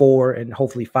 now 4, and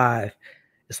hopefully 5.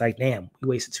 It's like, damn, we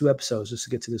wasted 2 episodes just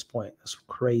to get to this point. That's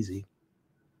crazy.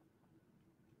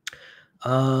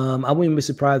 I wouldn't even be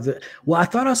surprised I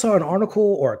thought I saw an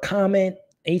article or a comment.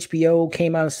 HBO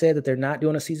came out and said that they're not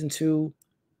doing a season 2.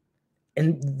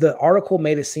 And the article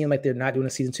made it seem like they're not doing a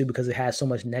season 2 because it has so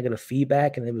much negative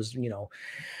feedback, and it was,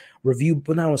 review,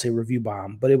 but I don't want to say review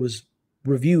bomb, but it was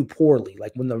reviewed poorly.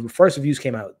 Like when the first reviews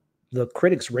came out, the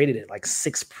critics rated it like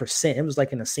 6%. It was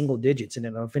like in the single digits, and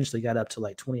then eventually got up to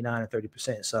like 29 or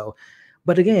 30%. So,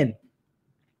 but again,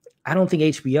 I don't think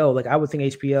HBO, like I would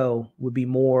think HBO would be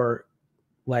more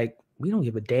like, we don't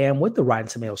give a damn what the Rotten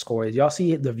Tomato score is. Y'all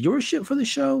see the viewership for the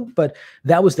show, but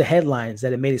that was the headlines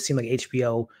that it made it seem like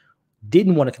HBO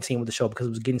didn't want to continue with the show because it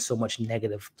was getting so much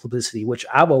negative publicity, which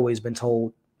I've always been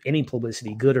told any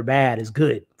publicity, good or bad, is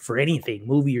good for anything,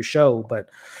 movie or show, but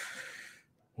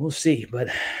we'll see. But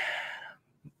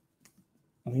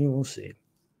we will see.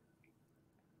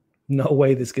 No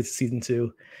way this gets season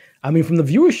 2. I mean, from the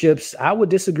viewerships, I would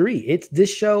disagree.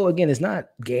 This show, again, is not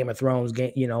Game of Thrones,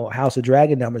 House of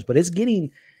Dragon numbers, but it's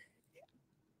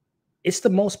the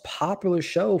most popular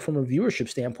show from a viewership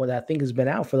standpoint that I think has been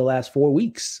out for the last 4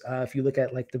 weeks. If you look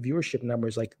at like the viewership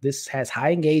numbers, like this has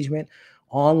high engagement,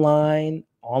 online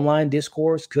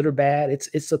discourse, good or bad.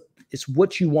 It's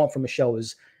what you want from a show.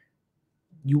 Is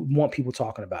you want people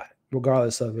talking about it,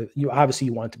 regardless of it. You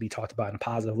obviously want it to be talked about in a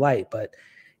positive light, but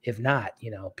if not,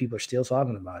 people are still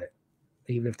talking about it,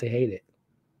 even if they hate it.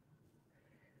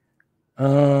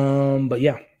 But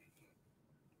yeah.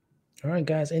 All right,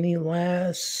 guys, any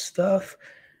last stuff?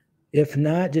 If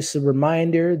not, just a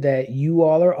reminder that you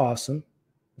all are awesome.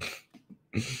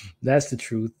 That's the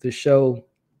truth. The show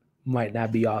might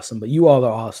not be awesome, but you all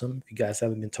are awesome. If you guys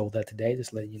haven't been told that today,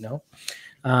 just letting you know.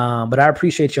 But I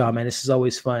appreciate y'all, man. This is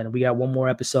always fun. We got one more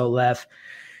episode left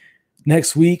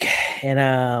next week,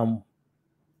 and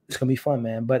it's going to be fun,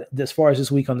 man. But as far as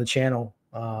this week on the channel,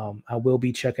 I will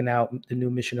be checking out the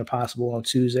new Mission Impossible on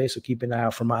Tuesday, so keep an eye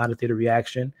out for my out-of-theater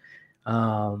reaction.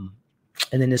 And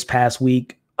then this past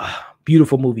week,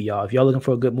 beautiful movie, y'all. If y'all looking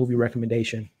for a good movie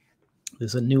recommendation,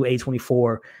 there's a new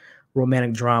A24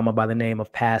 romantic drama by the name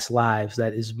of Past Lives.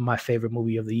 That is my favorite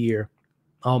movie of the year.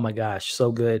 Oh my gosh,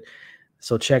 so good.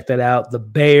 So check that out. The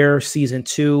Bear season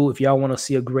 2. If y'all want to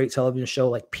see a great television show,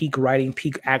 like peak writing,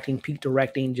 peak acting, peak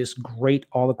directing, just great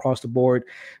all across the board.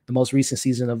 The most recent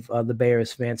season of The Bear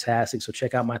is fantastic. So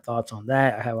check out my thoughts on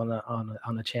that. I have on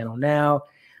the channel now.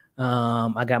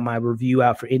 I got my review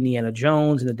out for Indiana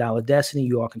Jones and the Dollar Destiny.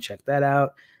 You all can check that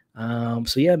out.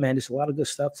 So yeah, man, there's a lot of good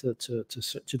stuff to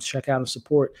check out and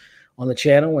support on the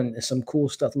channel, and some cool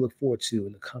stuff to look forward to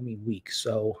in the coming week.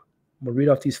 So I'm gonna read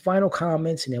off these final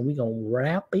comments, and then we're gonna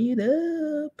wrap it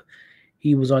up.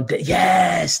 He was on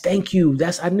yes, thank you.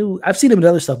 I've seen him in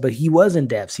other stuff, but he was in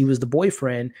Depths. He was the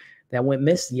boyfriend that went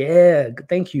missing. Yeah,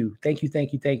 thank you.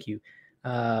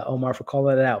 Omar, for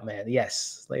calling it out, man.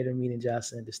 Yes, later meeting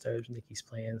Jocelyn disturbs Nikki's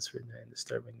plans for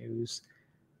disturbing news.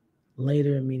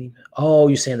 Later meeting. Oh,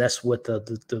 you're saying that's what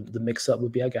the mix up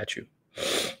would be? I got you.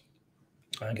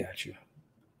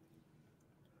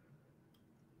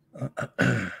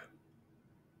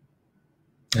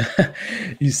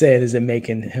 You said, is it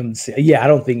making him? Yeah, I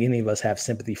don't think any of us have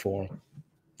sympathy for him.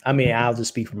 I mean, I'll just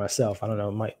speak for myself. I don't know.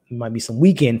 It might be some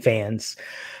Weekend fans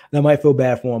that might feel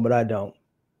bad for him, but I don't.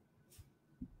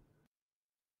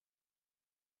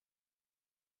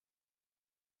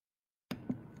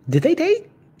 Did they date?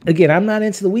 Again, I'm not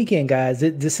into the Weekend guys.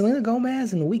 Did Selena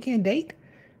Gomez and the Weekend date?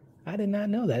 I did not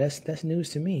know that. That's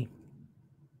news to me.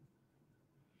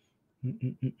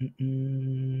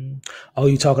 Oh,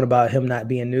 you talking about him not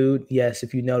being nude? Yes,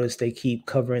 if you notice, they keep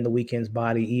covering the Weeknd's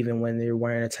body even when they're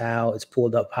wearing a towel. It's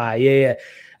pulled up high. Yeah.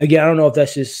 Again, I don't know if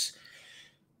that's just,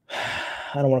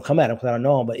 I don't want to come at him because I don't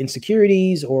know him, but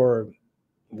insecurities or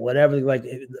whatever. Like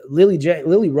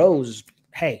Lily Rose,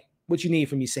 hey, what you need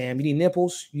from me, Sam? You need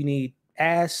nipples? You need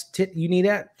ass? You need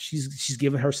that? She's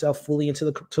giving herself fully into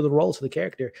the role, to the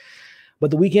character.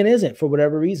 But the Weeknd isn't, for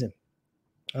whatever reason.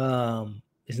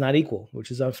 It's not equal,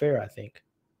 which is unfair, I think.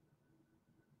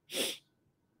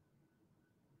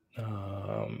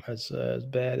 As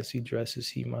bad as he dresses,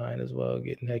 he might as well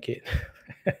get naked.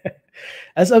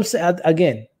 As I'm saying,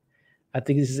 again, I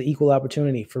think this is an equal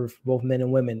opportunity for both men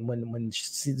and women. When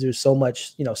there's so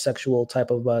much, sexual type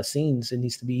of scenes, it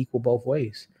needs to be equal both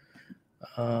ways.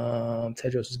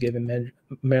 Tedros is giving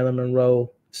Marilyn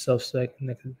Monroe self-sex.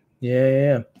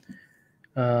 Yeah.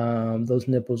 Those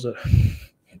nipples are.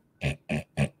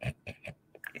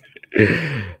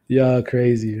 Y'all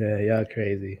crazy, man. Y'all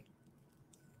crazy.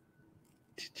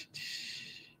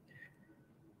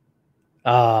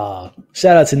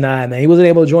 Shout out to Nine, man. He wasn't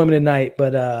able to join me tonight,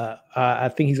 but I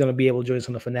think he's gonna be able to join us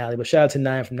on the finale. But shout out to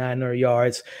Nine from 900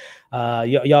 Yards.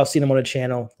 Y'all seen him on the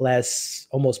channel last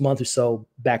almost month or so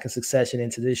back in succession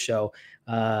into this show.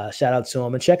 Shout out to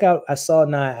him, and check out. I saw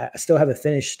Nine. I still haven't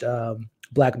finished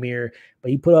Black Mirror, but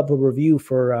he put up a review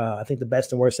for I think the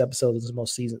best and worst episode of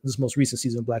this most recent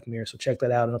season of Black Mirror. So check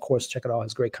that out, and of course check out all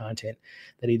his great content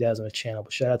that he does on the channel.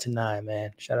 But shout out to Nine,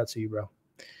 man. Shout out to you, bro.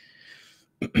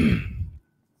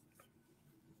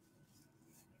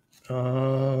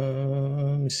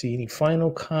 Let me see, any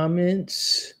final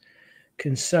comments,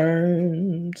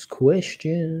 concerns,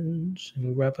 questions, and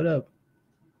we wrap it up.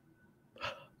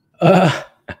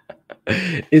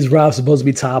 Is Rob supposed to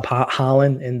be Tom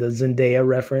Holland in the Zendaya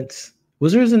reference?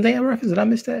 Was there a Zendaya reference? Did I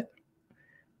miss that?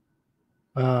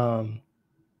 But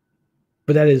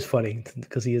that is funny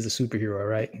because he is a superhero,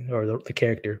 right? Or the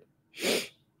character.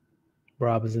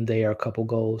 Rob and Zendaya are a couple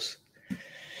goals.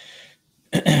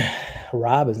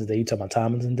 Rob and Zendaya. You talking about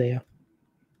Tom and Zendaya?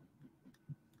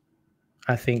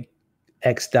 I think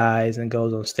X dies and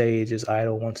goes on stage as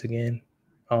Idol once again.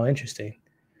 Oh, interesting.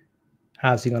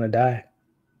 How's he gonna die?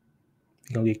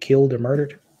 He gonna get killed or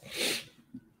murdered?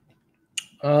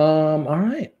 All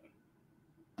right.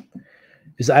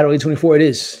 Is Idol A24? It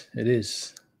is. It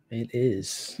is. It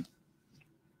is.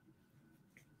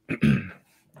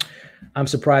 I'm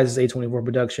surprised it's A24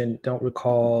 production. Don't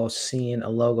recall seeing a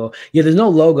logo. Yeah, there's no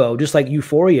logo. Just like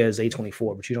Euphoria is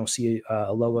A24, but you don't see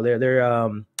a logo there. They're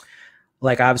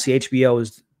like obviously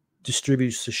HBO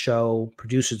distributes the show,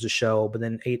 produces the show, but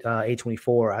then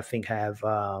A24 I think have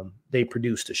they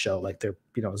produce the show, like they're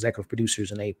executive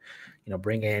producers, and they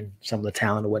bring in some of the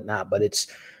talent and whatnot. But it's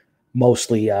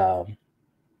mostly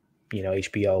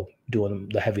HBO doing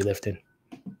the heavy lifting.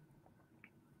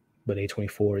 But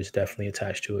A24 is definitely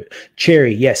attached to it.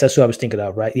 Cherry, yes, that's what I was thinking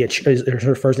of, right? Yeah, is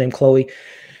her first name Chloe?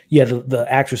 Yeah, the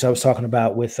actress I was talking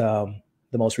about with the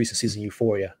most recent season,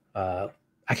 Euphoria. I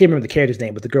can't remember the character's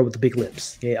name, but the girl with the big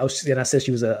lips. Yeah, I said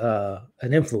she was an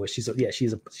influencer.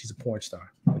 She's a porn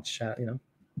star. Shout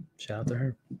out to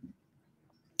her.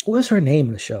 What's her name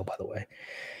in the show, by the way?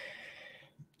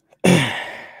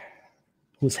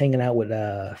 Who was hanging out with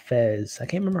Fez? I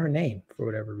can't remember her name for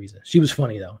whatever reason. She was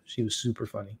funny though. She was super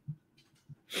funny.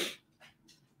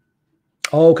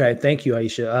 Oh, okay, thank you,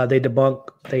 Aisha.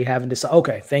 They haven't decided.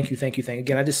 Okay, thank you.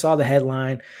 Again, I just saw the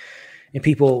headline, and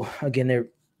people again they're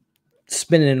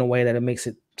spinning in a way that it makes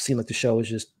it seem like the show is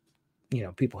just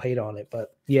people hate on it,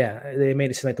 but yeah, they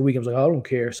made it seem like the weekend was like, oh, I don't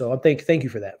care. So thank you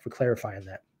for that, for clarifying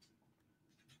that.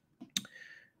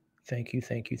 Thank you.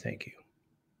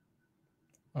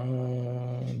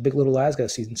 Big Little Lies got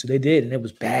season 2. They did, and it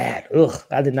was bad. Ugh,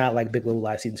 I did not like Big Little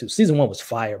Lies season 2. Season 1 was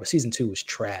fire, but season 2 was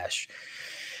trash.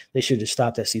 They should have just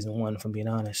stopped at season 1, if I'm being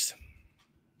honest.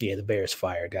 Yeah, The Bear is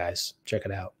fire, guys. Check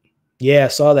it out. Yeah, I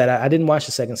saw that. I didn't watch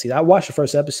the second season. I watched the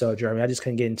first episode, Jeremy. I just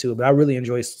couldn't get into it, but I really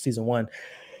enjoyed season 1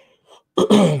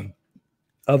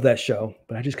 of that show,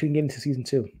 but I just couldn't get into season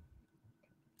 2.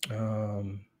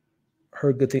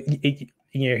 Heard good things.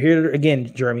 You're here again,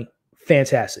 Jeremy.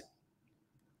 Fantastic.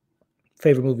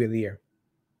 Favorite movie of the year.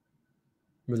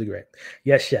 Really great.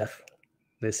 Yes, chef.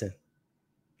 Listen,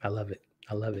 I love it.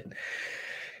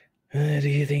 Do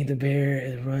you think The Bear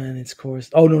is running its course?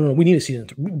 Oh, no. We need a season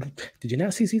 3. Did you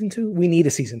not see season 2? We need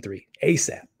a season 3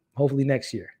 ASAP. Hopefully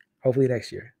next year.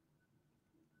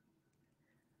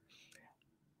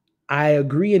 I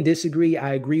agree and disagree.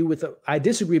 I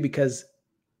disagree because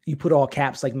you put all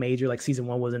caps like major, like season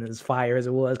 1 wasn't as fire as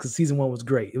it was, because season 1 was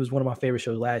great. It was one of my favorite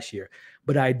shows last year.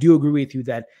 But I do agree with you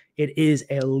that it is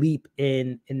a leap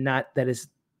in not that it's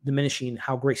diminishing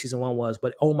how great season 1 was,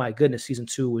 but oh my goodness, season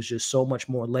 2 was just so much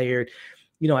more layered.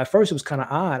 At first it was kind of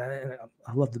odd.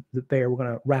 I love the Bear. We're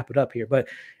gonna wrap it up here, but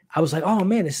I was like, oh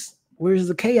man, where's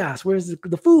the chaos? Where's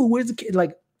the food? Where's the kid?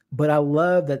 But I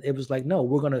love that it was like, no,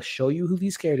 we're gonna show you who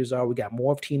these characters are. We got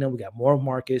more of Tina. We got more of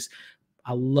Marcus.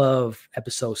 I love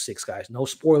episode 6, guys. No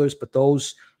spoilers, but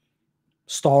those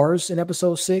stars in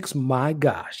episode 6, my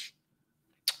gosh.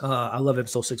 I love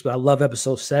episode 6, but I love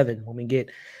episode 7 when we get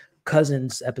Cousin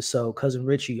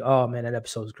Richie. Oh man, that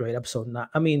episode is great. Episode 9.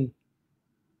 I mean,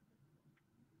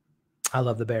 I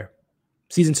love The Bear.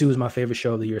 Season 2 is my favorite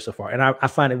show of the year so far. And I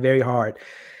find it very hard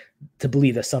to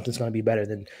believe that something's going to be better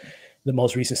than the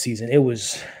most recent season. It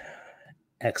was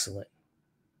excellent.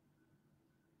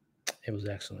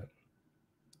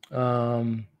 All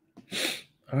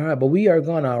right, but we are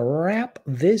gonna wrap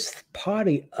this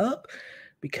party up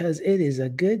because it is a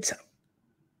good time.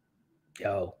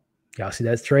 Y'all see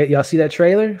that y'all see that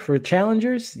trailer for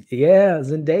Challengers? Yeah,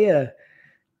 Zendaya.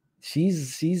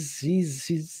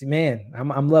 She's man.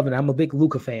 I'm loving it. I'm a big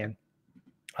Luca fan.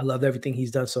 I love everything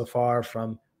he's done so far.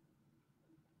 From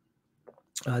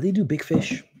they do Big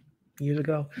Fish years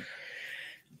ago.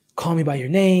 Call Me by Your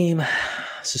Name,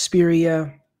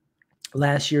 Suspiria.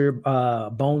 Last year,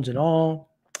 Bones and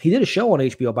All. He did a show on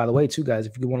HBO, by the way, too, guys.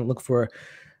 If you want to look for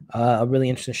a really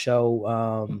interesting show.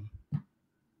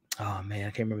 Oh, man,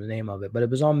 I can't remember the name of it. But it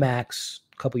was on Max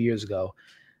a couple years ago.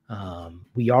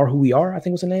 We Are Who We Are, I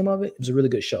think was the name of it. It was a really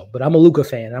good show. But I'm a Luca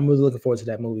fan. I'm really looking forward to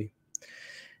that movie.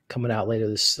 Coming out later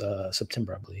this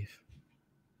September, I believe.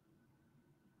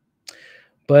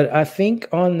 But I think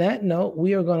on that note,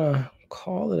 we are going to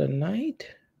call it a night.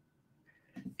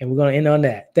 And we're going to end on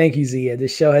that. Thank you, Zia.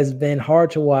 This show has been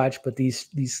hard to watch, but these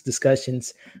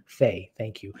discussions, Faye,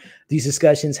 thank you. These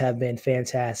discussions have been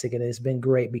fantastic, and it's been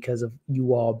great because of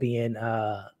you all being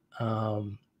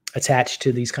attached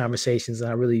to these conversations. And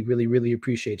I really, really, really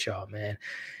appreciate y'all, man.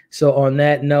 So on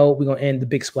that note, we're going to end the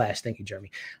big splash. Thank you,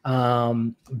 Jeremy.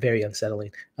 Very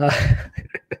unsettling.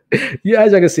 Yeah,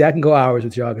 as I can see, I can go hours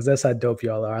with y'all because that's how dope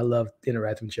y'all are. I love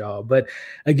interacting with y'all. But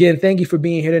again, thank you for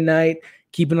being here tonight.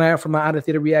 Keep an eye out for my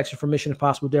out-of-theater reaction for Mission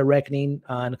Impossible Dead Reckoning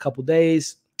in a couple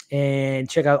days. And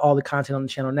check out all the content on the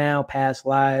channel now, past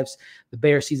lives, the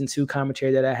Bear Season 2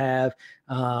 commentary that I have,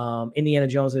 Indiana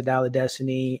Jones and the Dial of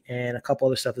Destiny, and a couple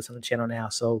other stuff that's on the channel now.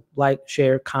 So like,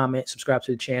 share, comment, subscribe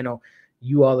to the channel.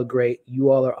 You all are great.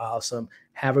 You all are awesome.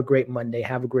 Have a great Monday.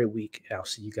 Have a great week. And I'll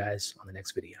see you guys on the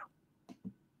next video.